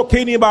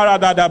 Mashokini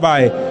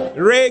baradadabai.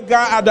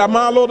 Rega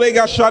adamalo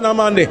rega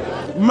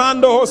shanamande.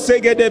 Mando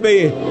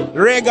hosegedebe.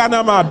 Rega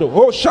namado.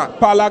 Hosha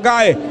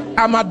palagae.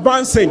 I'm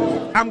advancing.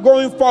 I'm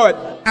going forward.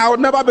 I will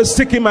never be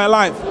sick in my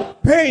life.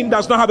 Pain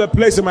does not have a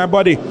place in my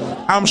body.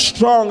 I'm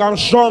strong. I'm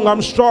strong.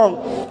 I'm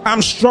strong.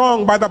 I'm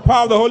strong by the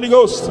power of the Holy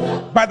Ghost.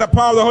 By the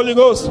power of the Holy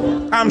Ghost.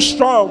 I'm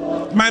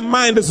strong. My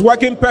mind is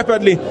working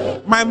perfectly.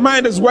 My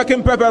mind is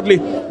working perfectly.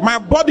 My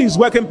body is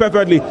working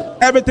perfectly.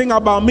 Everything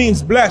about me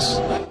is blessed.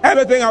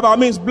 Everything about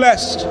me is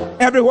blessed.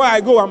 Everywhere I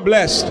go, I'm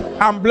blessed.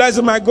 I'm blessed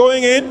in my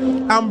going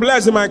in. I'm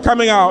blessed in my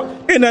coming out.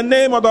 In the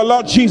name of the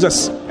Lord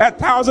Jesus.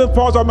 1,000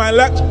 falls on my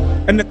left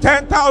and the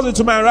 10,000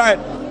 to my right.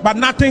 But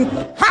nothing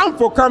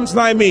harmful comes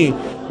nigh me.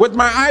 With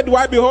my eye do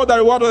I behold the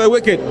reward of the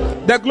wicked.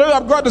 The glory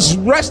of God is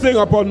resting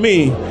upon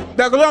me.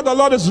 The glory of the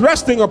Lord is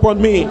resting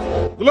upon me.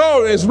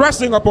 Glory is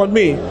resting upon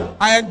me.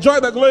 I enjoy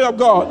the glory of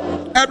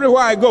God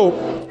everywhere I go.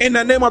 In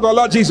the name of the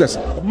Lord Jesus.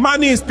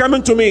 Money is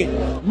coming to me.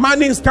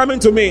 Money is coming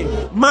to me.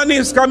 Money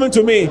is coming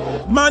to me.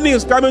 Money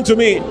is coming to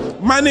me.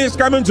 Money is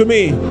coming to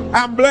me.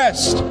 I'm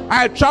blessed.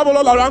 I travel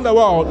all around the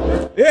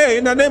world. Hey,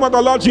 in the name of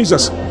the Lord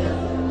Jesus.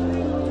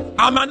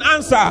 I'm an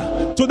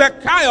answer to the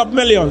cry of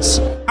millions.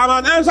 I'm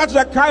an answer to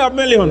the cry of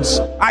millions.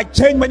 I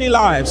change many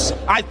lives.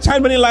 I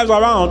turn many lives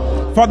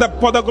around for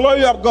the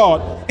glory of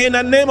God. In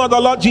the name of the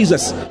Lord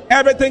Jesus.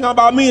 Everything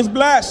about me is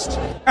blessed.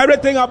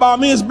 Everything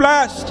about me is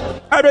blessed.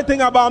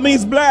 Everything about me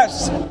is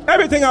blessed.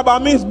 Everything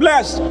about me is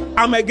blessed.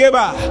 I'm a giver.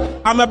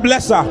 I'm a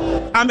blesser.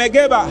 I'm a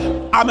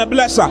giver. I'm a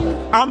blesser.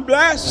 I'm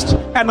blessed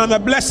and I'm a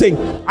blessing.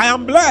 I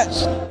am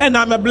blessed and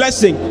I'm a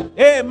blessing.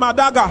 Hey,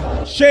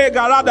 Madaga, She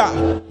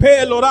Garada,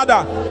 Pe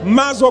Lorada,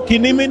 Mazo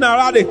Kinimi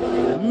Narade,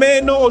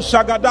 Meno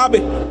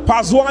Shagadabe,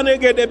 Pazwane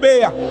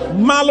Gedebea,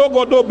 Malo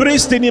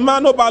Godobristi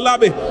Nimano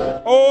Balabe.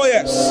 Oh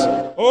yes.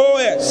 Oh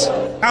yes.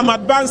 I'm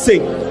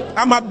advancing.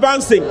 I'm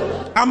advancing.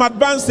 I'm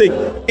advancing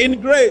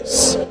in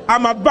grace.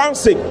 I'm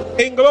advancing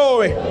in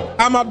glory.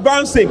 I'm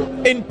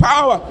advancing in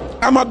power.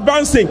 I'm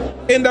advancing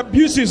in the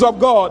beauties of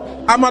God.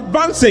 I'm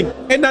advancing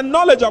in the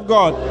knowledge of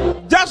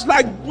God. Just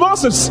like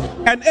Moses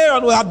and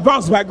Aaron were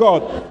advanced by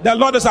God, the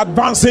Lord is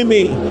advancing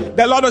me.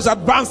 The Lord is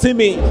advancing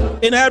me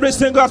in every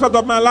single aspect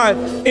of my life.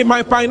 In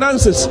my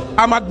finances,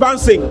 I'm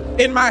advancing.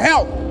 In my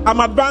health, I'm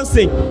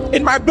advancing.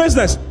 In my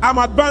business, I'm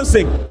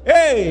advancing.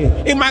 Hey,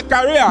 in my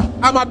career,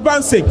 I'm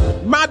advancing.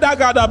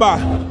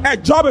 Madagadaba. A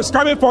job is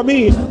coming for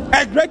me.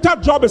 A greater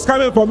job is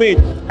coming for me.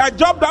 A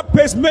job that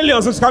pays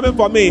millions is coming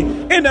for me.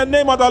 In the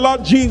name of the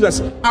Lord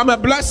Jesus, I'm a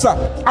blesser.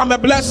 I'm a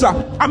blesser.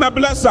 I'm a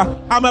blesser.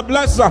 I'm a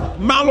blesser.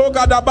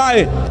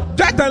 Malogadabai.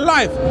 Death and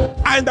life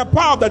are in the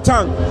power of the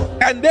tongue,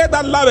 and they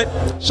that love it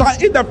shall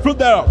eat the fruit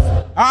thereof.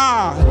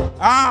 I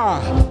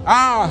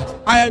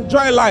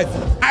enjoy life.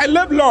 I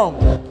live long.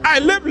 I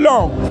live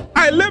long.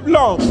 I live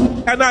long.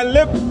 And I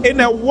live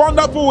in a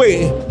wonderful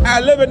way. I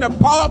live in a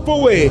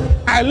powerful way.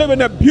 I live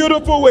in a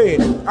beautiful way.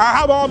 I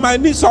have all my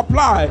needs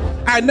supplied.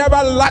 I never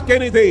lack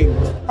anything.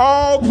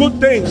 All good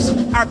things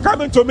are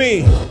coming to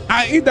me.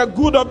 I eat the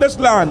good of this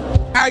land.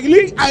 I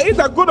eat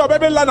the good of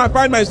every land I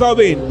find myself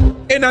in.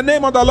 In the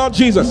name of the Lord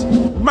Jesus.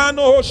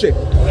 Mano Hoshe.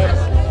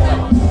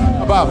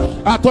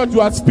 I thought you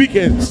were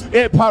speaking.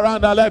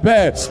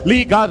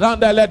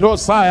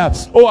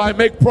 Oh, I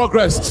make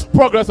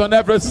progress on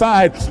every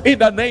side in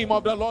the name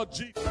of the Lord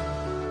Jesus.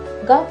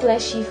 God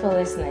bless you for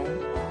listening.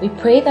 We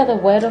pray that the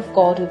word of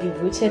God will be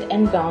rooted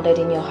and grounded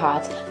in your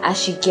heart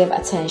as you give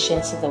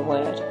attention to the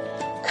word.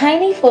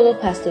 Kindly follow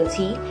Pastor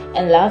T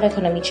and Love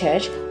Economy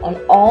Church on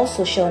all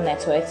social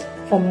networks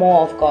for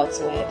more of God's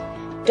word.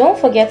 Don't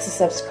forget to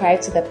subscribe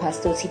to the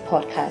Pastor T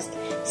podcast.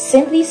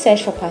 Simply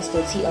search for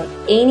Pastor T on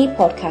any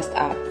podcast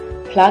app,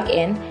 plug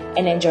in,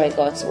 and enjoy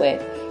God's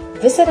word.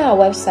 Visit our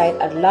website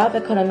at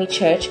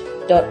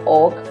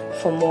loveeconomychurch.org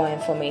for more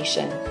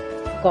information.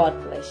 God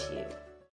bless.